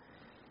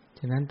ฉ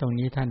ะนั้นตรง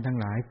นี้ท่านทั้ง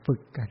หลายฝึ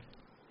กกัน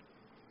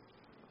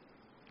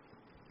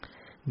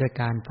โดย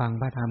การฟัง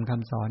พระธรรมค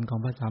ำสอนของ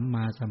พระสัมม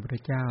าสัมพุทธ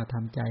เจ้าท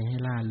ำใจให้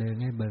ล่าเริง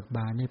ให้เบิกบ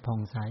านให้ผ่อ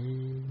งใส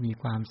มี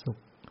ความสุข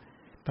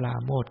ปรา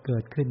โมทย์เกิ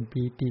ดขึ้น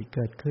ปีติเ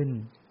กิดขึ้น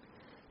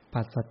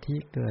ปัสสัทธิ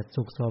เกิด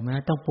สุขโสมนั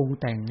สต้องปรุง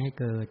แต่งให้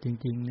เกิดจ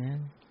ริงๆนะ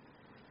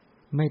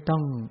ไม่ต้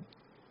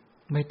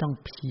อง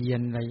เพีย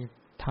รอะไร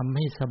ทำใ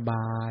ห้สบ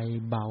าย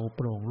เบาโป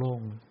ร่งโล่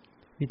ง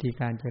วิธี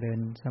การเจริญ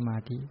สมา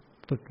ธิ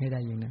ฝึกให้ได้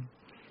อย่างนั้น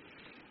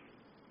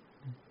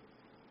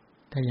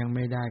ถ้ายังไ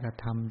ม่ได้ก็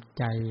ทำ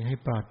ใจให้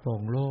ปลอดโปร่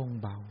งโล่ง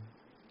เบา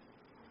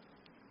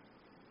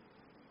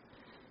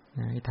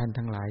ให้ท่าน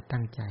ทั้งหลาย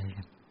ตั้งใจ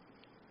กัน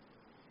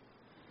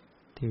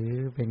ถือ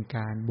เป็นก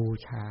ารบู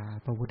ชา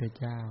พระพุทธ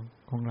เจ้า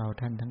ของเรา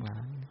ท่านทั้งหลา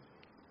ย